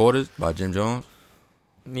Did 3/4 by Jim Jones.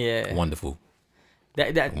 Yeah. Wonderful.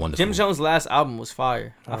 That Wonderful. Jim Jones' last album was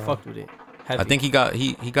fire. I fucked with it. Heavy. I think he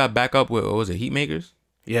got back up with, what was it, Heatmakers?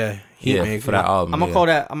 Yeah, For that album. I'm gonna call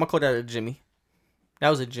that a Jimmy. That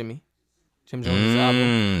was a Jimmy. Jim Jones'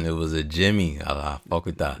 album. It was a Jimmy. I fuck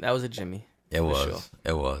with that. That was a Jimmy. It was. sure.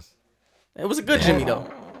 It was. It was a good Jimmy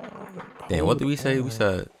though. Damn, what did we say? We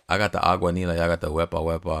said I got the Aguanila, I got the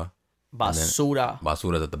Wepa. Basura.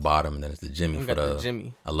 Basura's at the bottom, and then it's the Jimmy You for got the the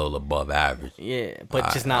Jimmy. a little above average. Yeah,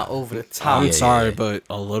 but just not over the top. I'm yeah, sorry, yeah. but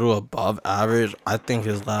a little above average. I think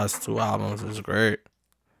his last 2 albums is great.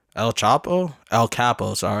 El Capo,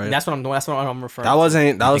 sorry. That's what I'm doing. That's what I'm referring. That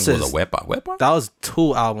wasn't. That I was think it his. was a Wepa. That was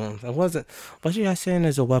 2 albums. It wasn't. What you guys saying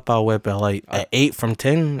is a Wepa like an 8 from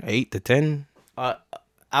 10, 8 to 10, I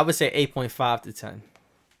would say 8.5 to 10.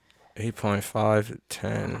 8.5 to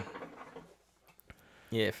 10.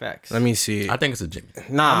 Yeah, facts. Let me see. I think it's a Jimmy.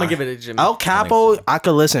 Nah, I'm gonna give it a Jimmy. El Capo, I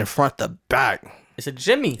could listen front to back, It's a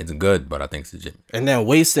Jimmy. It's good, but I think it's a Jimmy. and then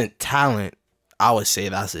Wasted Talent. I would say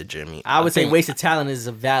that's a Jimmy. I would say think Wasted Talent is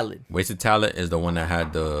a valid. Wasted Talent is the one that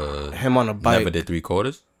had the him on the bike. Never Did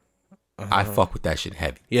 3/4. I fuck with that shit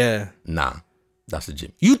heavy. Yeah. Nah, that's a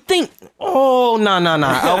Jimmy. You think? Oh no.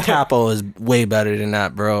 El Capo is way better than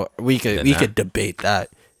that, bro. We could debate that.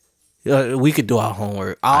 We could do our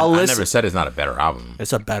homework. I listen. never said it's not a better album.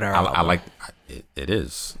 It's a better album. I like it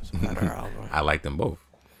is. better album. I like them both.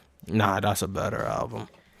 Nah, that's a better album.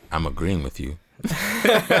 I'm agreeing with you.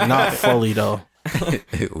 Not fully though.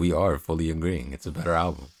 We are fully agreeing. It's a better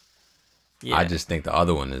album. Yeah. I just think the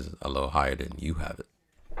other one is a little higher than you have it.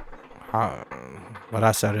 But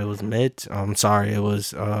I said it was mid. I'm sorry, it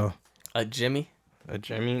was a Jimmy. a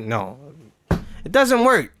Jimmy. No, it doesn't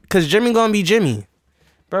work because Jimmy gonna be Jimmy,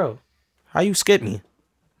 bro. How you skip me?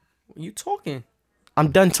 You talking?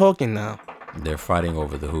 I'm done talking now. They're fighting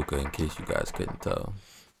over the hookah, in case you guys couldn't tell.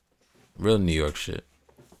 Real New York shit.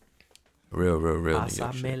 Real New York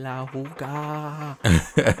Pásame shit. la hookah.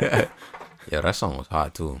 Yeah, that song was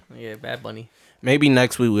hot too. Yeah, Bad Bunny. Maybe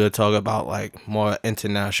next week we'll talk about like more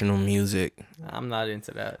international music. I'm not into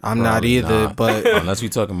that. I'm not Probably either, not. but Unless we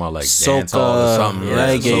talking about like dancehall or soca, something.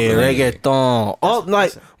 reggae, soca, reggaeton. Oh,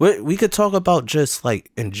 like we could talk about just like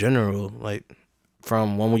in general, like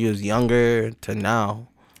from when we was younger to now.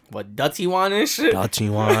 What, Dutty Wine and shit? Dutty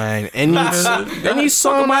wine, any Talk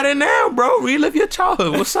song. about it now, bro. Relive your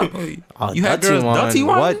childhood. What's up? You had girls dirty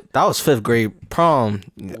wine? What? That was 5th grade prom.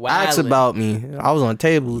 Ask Wildin'. about me. I was on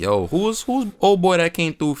table. Yo, who's old boy that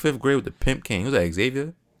came through 5th grade with the Pimp King? Who's that,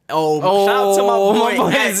 Xavier? Oh, shout out to my boy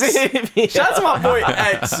X. Xavier. Shout out to my boy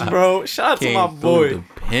X, bro. Shout out to Came my through boy. the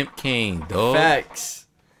Pimp King, dog. Facts.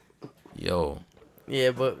 Yo,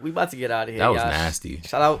 Yeah, but we about to get out of here. that was y'all. nasty.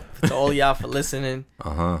 Shout out to all y'all for listening.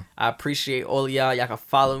 Uh-huh. I appreciate all y'all. Y'all can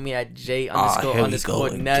follow me at J here we go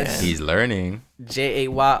Ness. He's learning.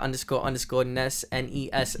 JAY__Ness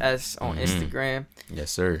NESS on Instagram.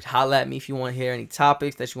 Yes, sir. Holla at me if you want to hear any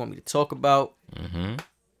topics that you want me to talk about.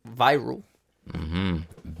 Viral.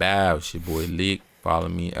 Bow, it's your boy Leak. Follow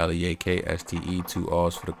me, LEAKSTE, 2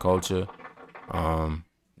 R's for the culture.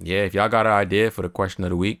 Yeah, if y'all got an idea for the question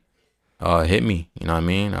of the week, hit me. You know what I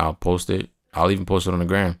mean? I'll post it. I'll even post it on the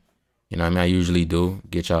gram. You know what I mean? I usually do.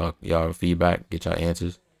 Get y'all feedback, get y'all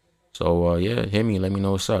answers. So yeah, hit me. Let me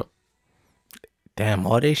know what's up. Damn,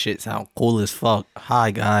 all they shit sound cool as fuck.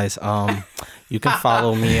 Hi guys. You can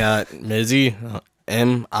follow me at Mizzy,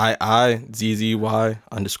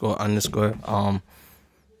 MIIZZY__.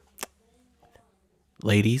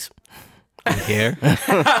 Ladies, I'm here.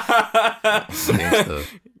 Gangsta.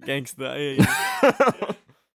 Gangsta. Yeah.